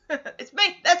 It's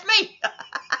me, that's me.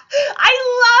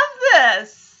 I love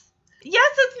this.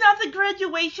 Yes, it's not the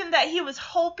graduation that he was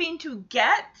hoping to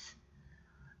get.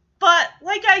 But,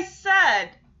 like I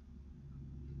said,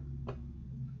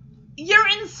 you're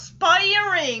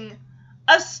inspiring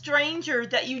a stranger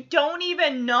that you don't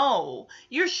even know.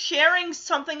 You're sharing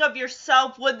something of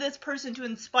yourself with this person to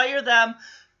inspire them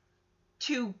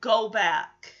to go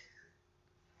back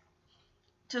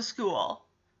to school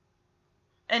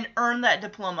and earn that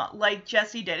diploma like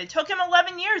Jesse did. It took him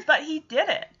 11 years, but he did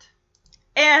it.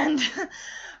 And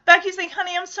Becky's like,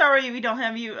 honey, I'm sorry we don't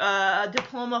have a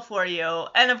diploma for you.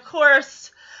 And of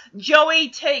course, Joey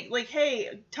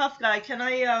hey, tough guy, can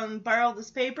I borrow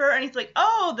this paper? And he's like,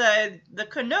 oh, the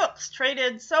Canucks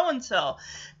traded so-and-so.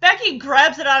 Becky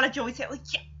grabs it out of Joey's hand, like,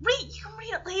 yeah, you can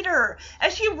read it later.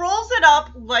 And she rolls it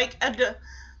up like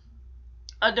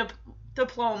a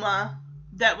diploma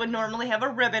that would normally have a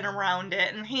ribbon around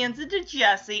it and hands it to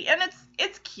Jesse, and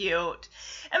it's cute.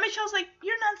 And Michelle's like,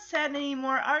 you're not sad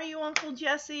anymore, are you, Uncle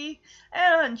Jesse?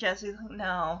 And Jesse's like,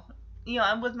 no,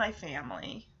 I'm with my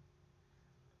family.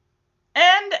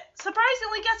 And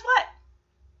surprisingly, guess what?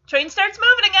 Train starts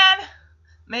moving again.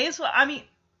 May as well,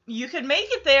 you could make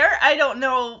it there. I don't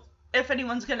know if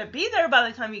anyone's going to be there by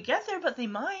the time you get there, but they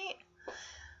might.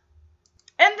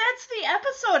 And that's the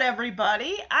episode,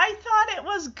 everybody. I thought it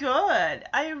was good.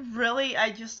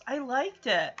 I liked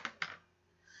it.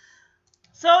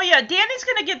 So, yeah, Danny's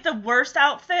going to get the worst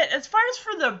outfit. As far as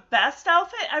for the best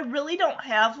outfit, I really don't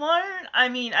have one. I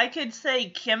mean, I could say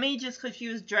Kimmy just because she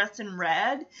was dressed in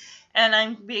red. And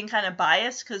I'm being kind of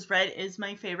biased because red is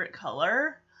my favorite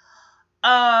color.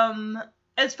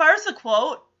 As far as the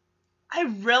quote, I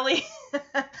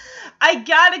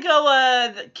gotta go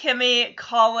with Kimmy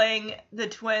calling the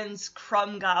twins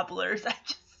crumb gobblers.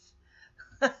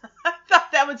 I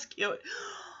thought that was cute.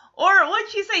 Or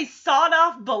what'd she say, sawed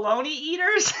off bologna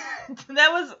eaters?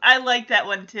 I like that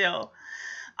one too.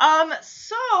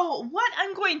 So what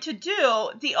I'm going to do,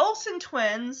 the Olsen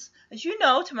twins, as you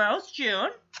know, tomorrow's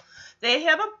June. They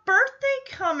have a birthday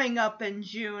coming up in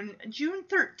June 13th,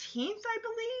 I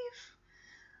believe.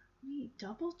 Let me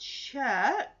double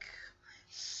check.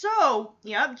 So,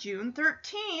 yep, June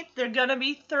 13th. They're going to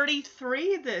be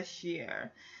 33 this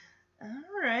year.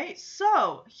 All right,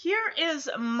 so here is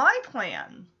my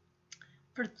plan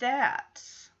for that.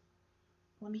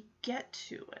 Let me get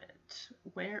to it.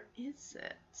 Where is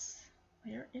it?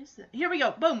 Here we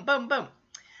go. Boom, boom, boom.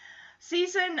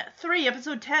 Season 3,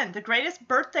 Episode 10, The Greatest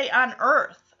Birthday on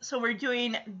Earth. So we're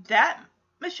doing that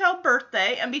Michelle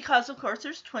birthday, and because, of course,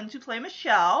 there's twins who play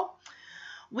Michelle,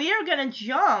 we are going to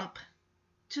jump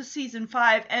to Season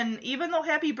 5, and even though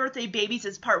Happy Birthday Babies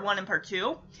is Part 1 and Part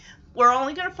 2, we're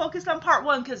only going to focus on Part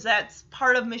 1 because that's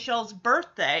part of Michelle's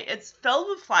birthday. It's filled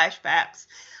with flashbacks.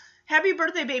 Happy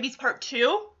Birthday Babies Part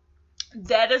 2,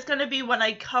 that is going to be when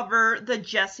I cover the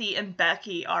Jesse and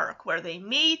Becky arc, where they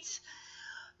meet,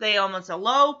 they almost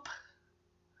elope,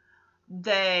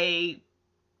 they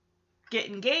get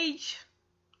engaged,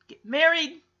 get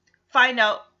married, find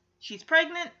out she's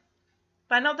pregnant,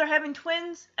 find out they're having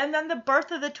twins, and then the birth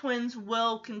of the twins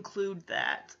will conclude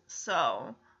that.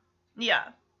 So, yeah,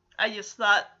 I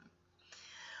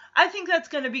think that's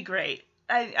going to be great.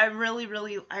 I really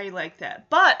like that.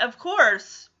 But, of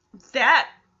course, that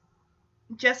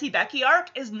Jesse Becky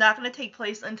arc is not going to take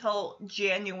place until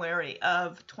January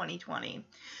of 2020.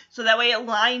 So that way it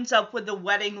lines up with the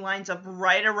wedding, lines up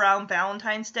right around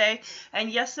Valentine's Day. And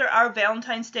yes, there are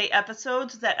Valentine's Day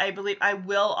episodes that I believe I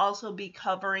will also be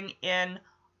covering in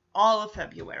all of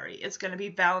February. It's going to be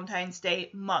Valentine's Day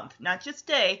month, not just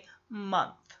day,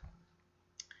 month.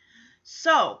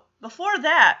 So, before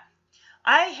that,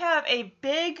 I have a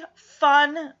big,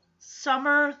 fun,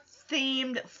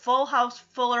 summer-themed Full House,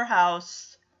 Fuller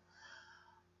House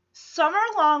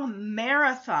summer-long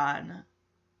marathon.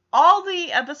 All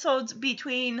the episodes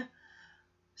between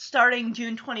starting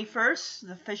June 21st,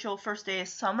 the official first day of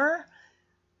summer,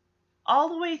 all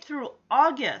the way through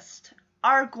August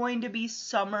are going to be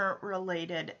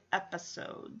summer-related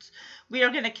episodes. We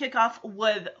are going to kick off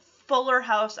with Fuller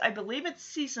House. I believe it's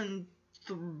season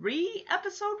 3,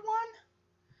 episode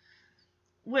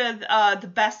 1, with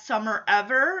the best summer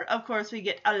ever. Of course, we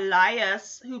get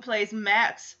Elias, who plays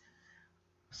Max,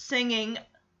 singing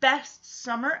Best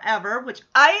Summer Ever, which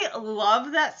I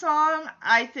love that song.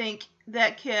 I think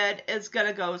that kid is going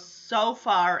to go so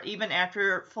far even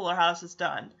after Fuller House is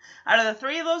done. Out of the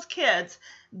 3 of those kids,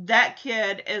 that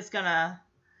kid is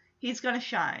he's going to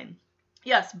shine.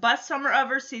 Yes, Best Summer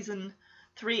Ever, season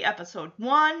 3, episode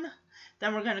 1.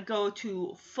 Then we're going to go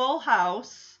to Full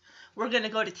House. We're going to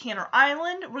go to Tanner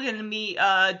Island. We're going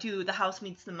to do The House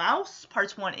Meets the Mouse,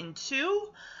 parts 1 and 2.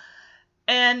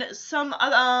 And some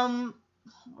of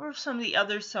the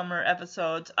other summer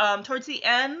episodes. Towards the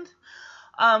end,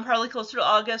 probably closer to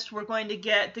August, we're going to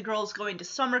get the girls going to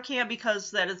summer camp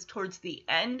because that is towards the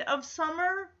end of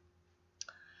summer.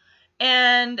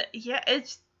 And yeah,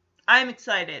 I'm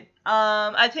excited.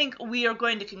 I think we are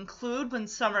going to conclude when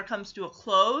summer comes to a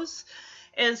close.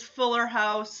 Is Fuller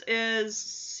House is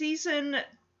season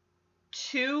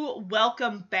 2,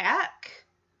 Welcome Back,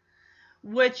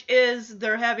 which is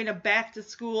they're having a back to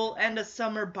school and a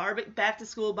summer back to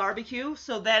school barbecue.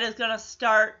 So that is going to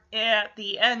start at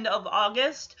the end of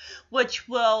August, which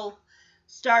will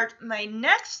start my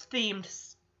next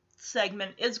themed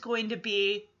segment is going to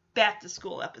be back to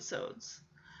school episodes.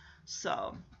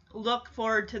 So look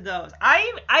forward to those.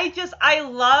 I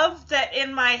love that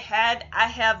in my head I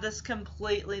have this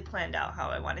completely planned out how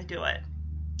I want to do it.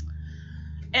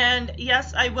 And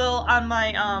yes, I will on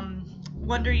my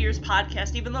Wonder Years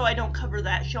podcast, even though I don't cover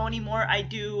that show anymore.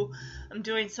 I'm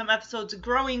doing some episodes of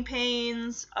Growing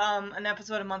Pains, an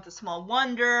episode a month of Small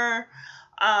Wonder,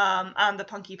 on the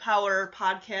Punky Power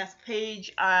podcast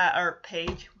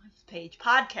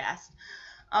podcast.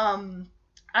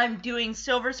 I'm doing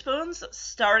Silver Spoons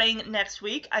starting next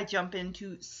week. I jump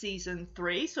into season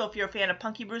 3. So if you're a fan of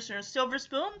Punky Brewster and Silver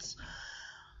Spoons,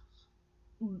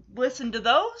 listen to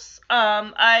those.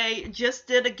 I just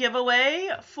did a giveaway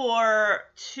for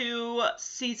 2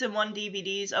 season 1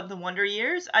 DVDs of the Wonder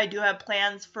Years. I do have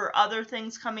plans for other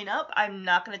things coming up. I'm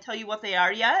not going to tell you what they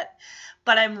are yet,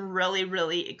 but I'm really,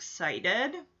 really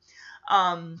excited.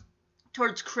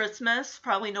 Towards Christmas,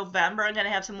 probably November, I'm going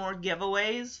to have some more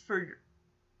giveaways for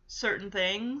certain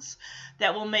things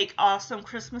that will make awesome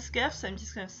Christmas gifts. I'm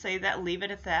just going to say that, leave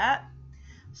it at that.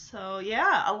 So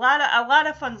yeah, a lot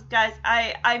of fun, guys.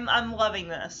 I'm loving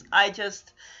this.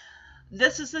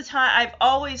 This is the time. I've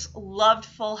always loved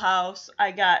Full House.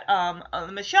 I got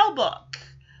the Michelle book,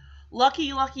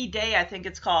 Lucky Lucky Day, I think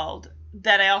it's called,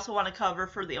 that I also want to cover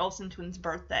for the Olsen twins'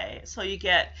 birthday. So you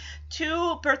get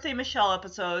 2 birthday Michelle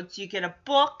episodes. You get a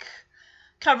book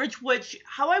coverage, which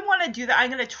how I want to do that,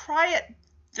 I'm going to try it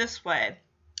this way.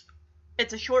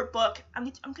 It's a short book. I'm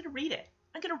going to read it.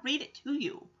 I'm going to read it to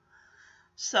you.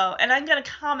 So, and I'm going to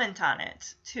comment on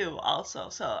it too also.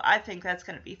 So I think that's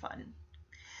going to be fun.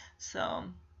 So,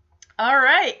 all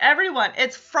right, everyone.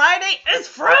 It's Friday. It's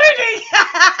Friday.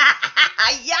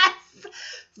 Yes.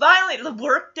 Finally, the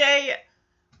work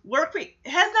week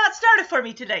has not started for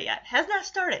me today yet. Has not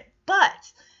started.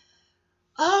 But,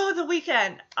 the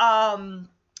weekend.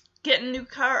 Getting new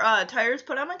car tires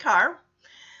put on my car.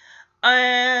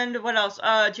 And what else?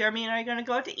 Jeremy and I are going to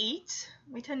go out to eat.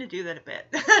 We tend to do that a bit.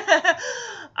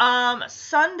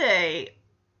 Sunday,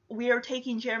 we are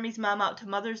taking Jeremy's mom out to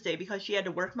Mother's Day because she had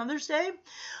to work Mother's Day.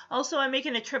 Also, I'm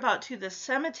making a trip out to the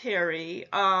cemetery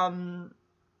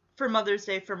for Mother's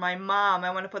Day for my mom.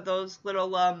 I want to put those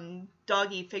little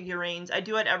doggy figurines. I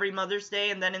do it every Mother's Day,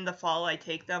 and then in the fall I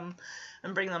take them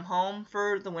and bring them home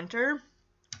for the winter.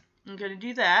 I'm going to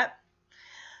do that.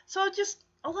 So just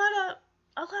a lot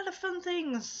of fun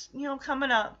things,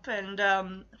 coming up,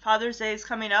 and Father's Day is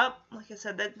coming up. Like I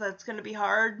said, that's going to be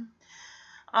hard.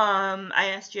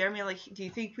 I asked Jeremy, do you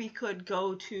think we could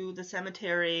go to the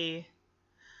cemetery,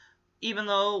 even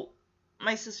though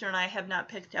my sister and I have not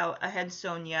picked out a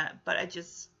headstone yet, but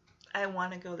I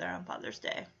want to go there on Father's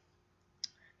Day.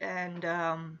 And,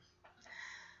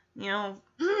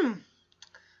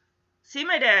 see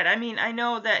my dad. I mean, I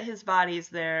know that his body's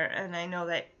there, and I know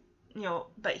that,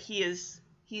 but he is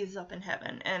up in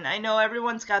heaven. And I know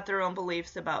everyone's got their own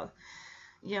beliefs about,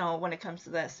 when it comes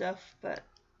to that stuff, but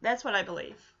that's what I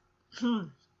believe.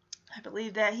 I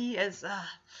believe that he is,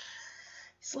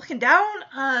 he's looking down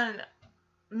on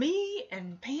me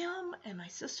and Pam and my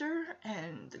sister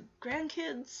and the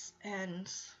grandkids,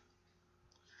 and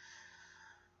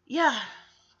yeah,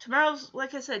 tomorrow's,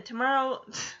 like I said, tomorrow's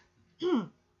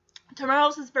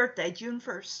his birthday, June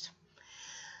 1st.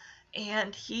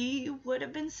 And he would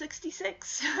have been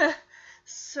 66.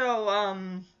 So,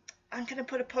 I'm going to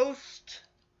put a post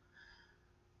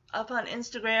up on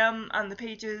Instagram, on the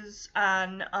pages,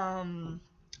 on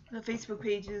the Facebook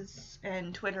pages,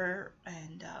 and Twitter.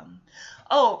 And,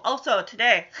 also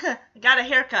today, I got a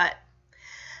haircut.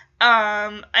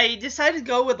 I decided to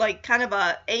go with, kind of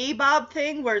a bob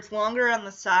thing where it's longer on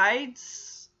the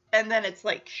sides, and then it's,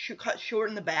 cut short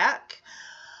in the back.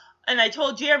 And I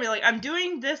told Jeremy, I'm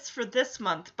doing this for this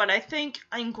month, but I think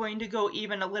I'm going to go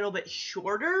even a little bit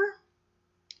shorter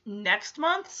next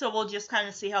month, so we'll just kind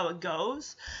of see how it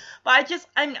goes. But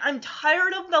I'm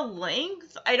tired of the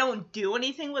length. I don't do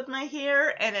anything with my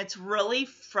hair, and it's really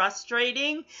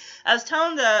frustrating. I was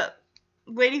telling the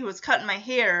lady who was cutting my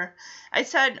hair, I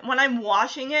said when I'm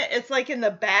washing it, it's in the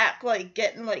back,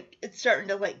 getting it's starting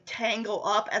to tangle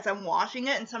up as I'm washing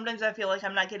it, and sometimes I feel like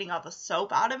I'm not getting all the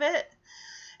soap out of it.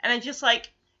 And I just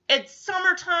it's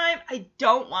summertime. I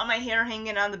don't want my hair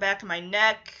hanging on the back of my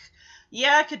neck.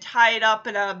 Yeah, I could tie it up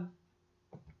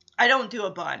I don't do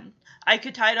a bun. I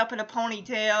could tie it up in a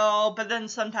ponytail, but then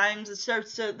sometimes it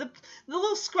starts to, the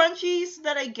little scrunchies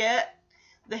that I get,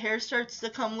 the hair starts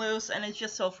to come loose, and it's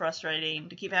just so frustrating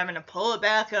to keep having to pull it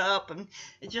back up, and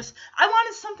I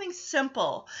wanted something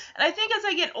simple. And I think as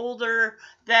I get older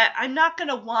that I'm not going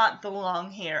to want the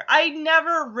long hair. I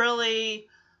never really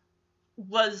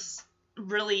was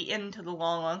into the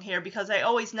long hair because I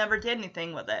always never did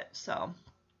anything with it. So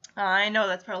I know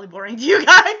that's probably boring to you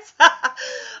guys.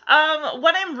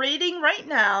 What I'm reading right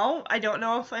now, I don't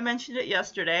know if I mentioned it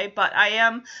yesterday, but I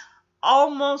am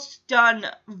almost done,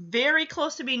 very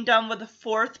close to being done with the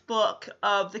 4th book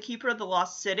of The Keeper of the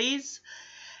Lost Cities.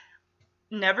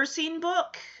 Never seen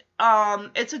book.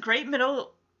 It's a great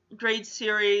middle grade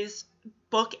series.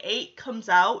 Book 8 comes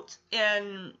out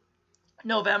in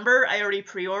November. I already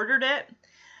pre-ordered it,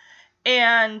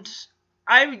 and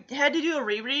I had to do a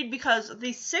reread because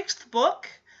the 6th book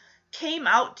came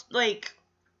out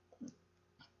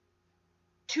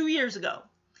 2 years ago,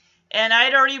 And I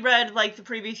had already read, like, the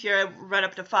previous year, I read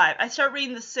up to 5. I start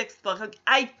reading the 6th book. Like,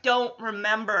 I don't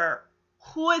remember.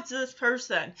 Who is this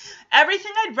person?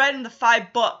 Everything I'd read in the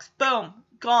 5 books, boom,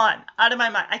 gone, out of my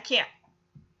mind. I can't.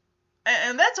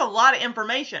 And that's a lot of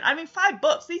information. I mean, 5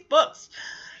 books, these books.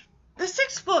 The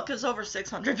 6th book is over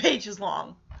 600 pages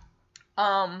long.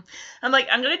 I'm like,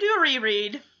 I'm going to do a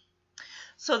reread.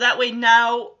 So that way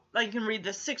now I can read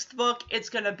the 6th book. It's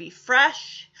going to be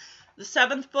fresh. The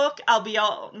 7th book, I'll be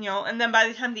all, and then by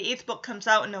the time the 8th book comes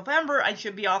out in November, I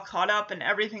should be all caught up and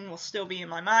everything will still be in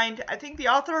my mind. I think the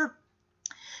author,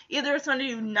 either it's going to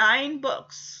do 9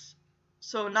 books.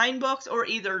 So 9 books or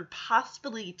either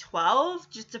possibly 12.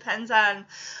 Just depends on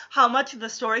how much of the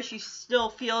story she still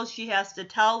feels she has to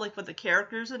tell, like with the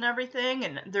characters and everything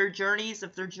and their journeys,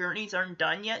 if their journeys aren't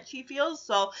done yet, she feels.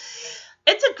 So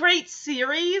it's a great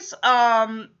series.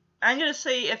 I'm going to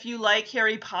say if you like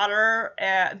Harry Potter,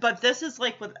 but this is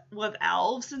like with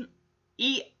elves, and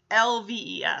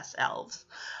ELVES, elves.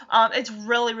 It's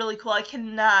really, really cool. I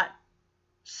can't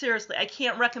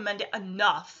recommend it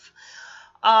enough.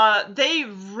 They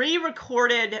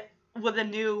re-recorded with a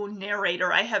new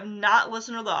narrator. I have not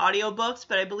listened to the audiobooks,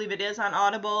 but I believe it is on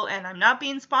Audible, and I'm not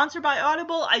being sponsored by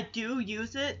Audible. I do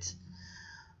use it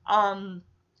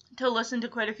to listen to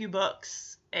quite a few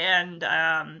books, and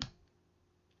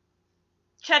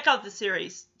check out the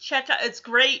series. It's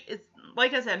great. It's,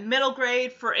 like I said, middle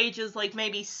grade for ages like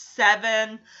maybe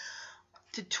 7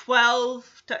 to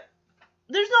 12.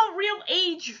 There's no real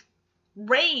age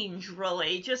range,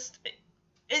 really. Just,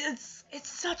 it's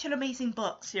such an amazing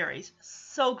book series.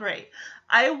 So great.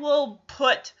 I will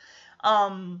put,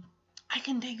 I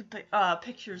can take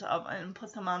pictures of and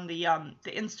put them on the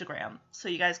Instagram so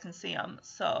you guys can see them.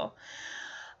 So,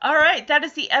 all right, that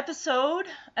is the episode.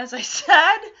 As I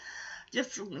said,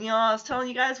 just, I was telling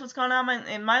you guys what's going on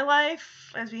in my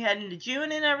life as we head into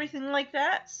June and everything like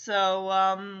that.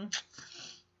 So,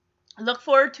 look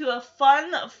forward to a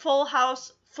fun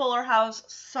Fuller House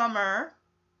summer,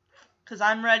 because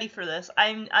I'm ready for this.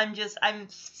 I'm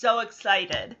so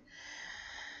excited.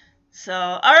 So,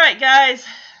 all right, guys,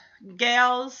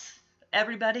 gals,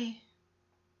 everybody,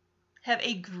 have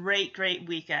a great, great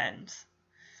weekend.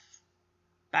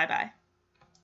 Bye-bye.